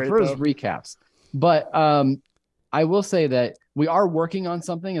 which was great for his recaps. But I will say that we are working on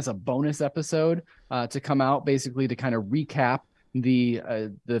something as a bonus episode to come out, basically to kind of recap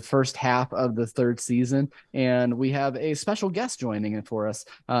the first half of the 3rd season, and we have a special guest joining it for us,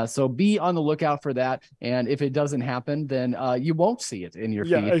 so be on the lookout for that. And if it doesn't happen, then you won't see it in your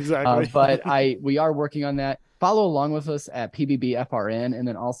feed. Exactly. But we are working on that. Follow along with us at PBBFRN, and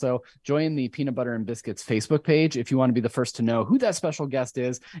then also join the Peanut Butter and Biscuits Facebook page if you want to be the first to know who that special guest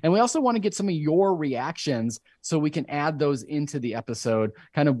is. And we also want to get some of your reactions so we can add those into the episode,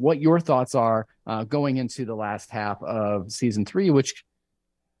 kind of what your thoughts are going into the last half of season 3, which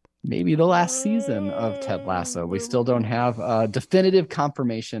maybe the last season of Ted Lasso. We still don't have definitive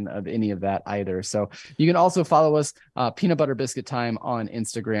confirmation of any of that either. So you can also follow us, Peanut Butter Biscuit Time, on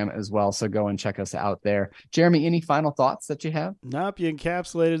Instagram as well. So go and check us out there. Jeremy, any final thoughts that you have? Nope, you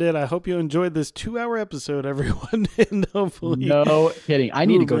encapsulated it. I hope you enjoyed this 2-hour episode, everyone. And hopefully... No kidding. I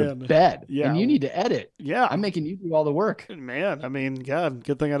need to go to bed. Yeah. And you need to edit. Yeah. I'm making you do all the work. Man, I mean, God,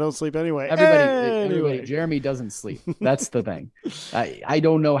 good thing I don't sleep anyway. Everybody, Jeremy doesn't sleep. That's the thing. I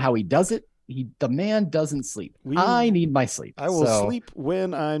don't know how he does it. The man doesn't sleep. I need my sleep. I will sleep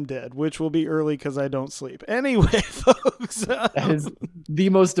when I'm dead, which will be early because I don't sleep. Anyway, folks. That is the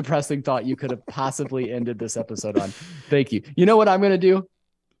most depressing thought you could have possibly ended this episode on. Thank you. You know what I'm going to do?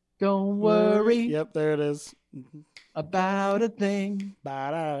 Don't worry. Yep, there it is. About a thing.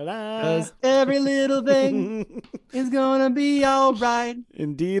 Because every little thing is going to be all right.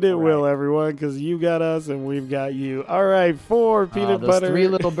 Indeed it will, everyone, because you got us and we've got you. All right, for Peanut Butter. 3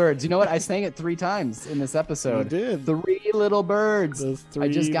 little birds. You know what? I sang it 3 times in this episode. You did. 3 little birds. Those 3 I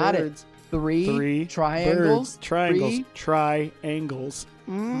just got birds. it. 3 triangles. Birds. Triangles. Triangles.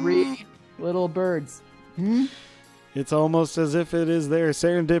 3 little birds. It's almost as if it is there.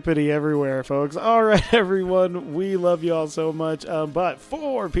 Serendipity everywhere, folks. All right, everyone. We love you all so much. But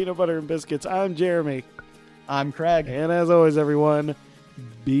for Peanut Butter and Biscuits, I'm Jeremy. I'm Craig. And as always, everyone,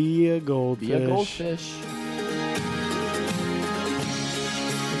 be a goldfish. Be a goldfish.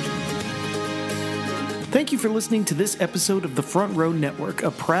 Thank you for listening to this episode of the Front Row Network,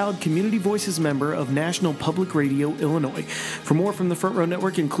 a proud Community Voices member of National Public Radio, Illinois. For more from the Front Row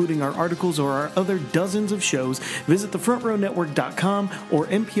Network, including our articles or our other dozens of shows, visit thefrontrownetwork.com or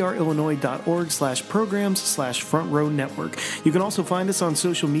nprillinois.org/programs/Front Row Network. You can also find us on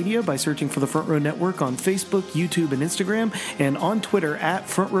social media by searching for the Front Row Network on Facebook, YouTube, and Instagram, and on Twitter at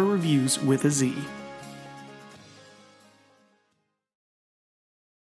Front Row Reviews with a Z.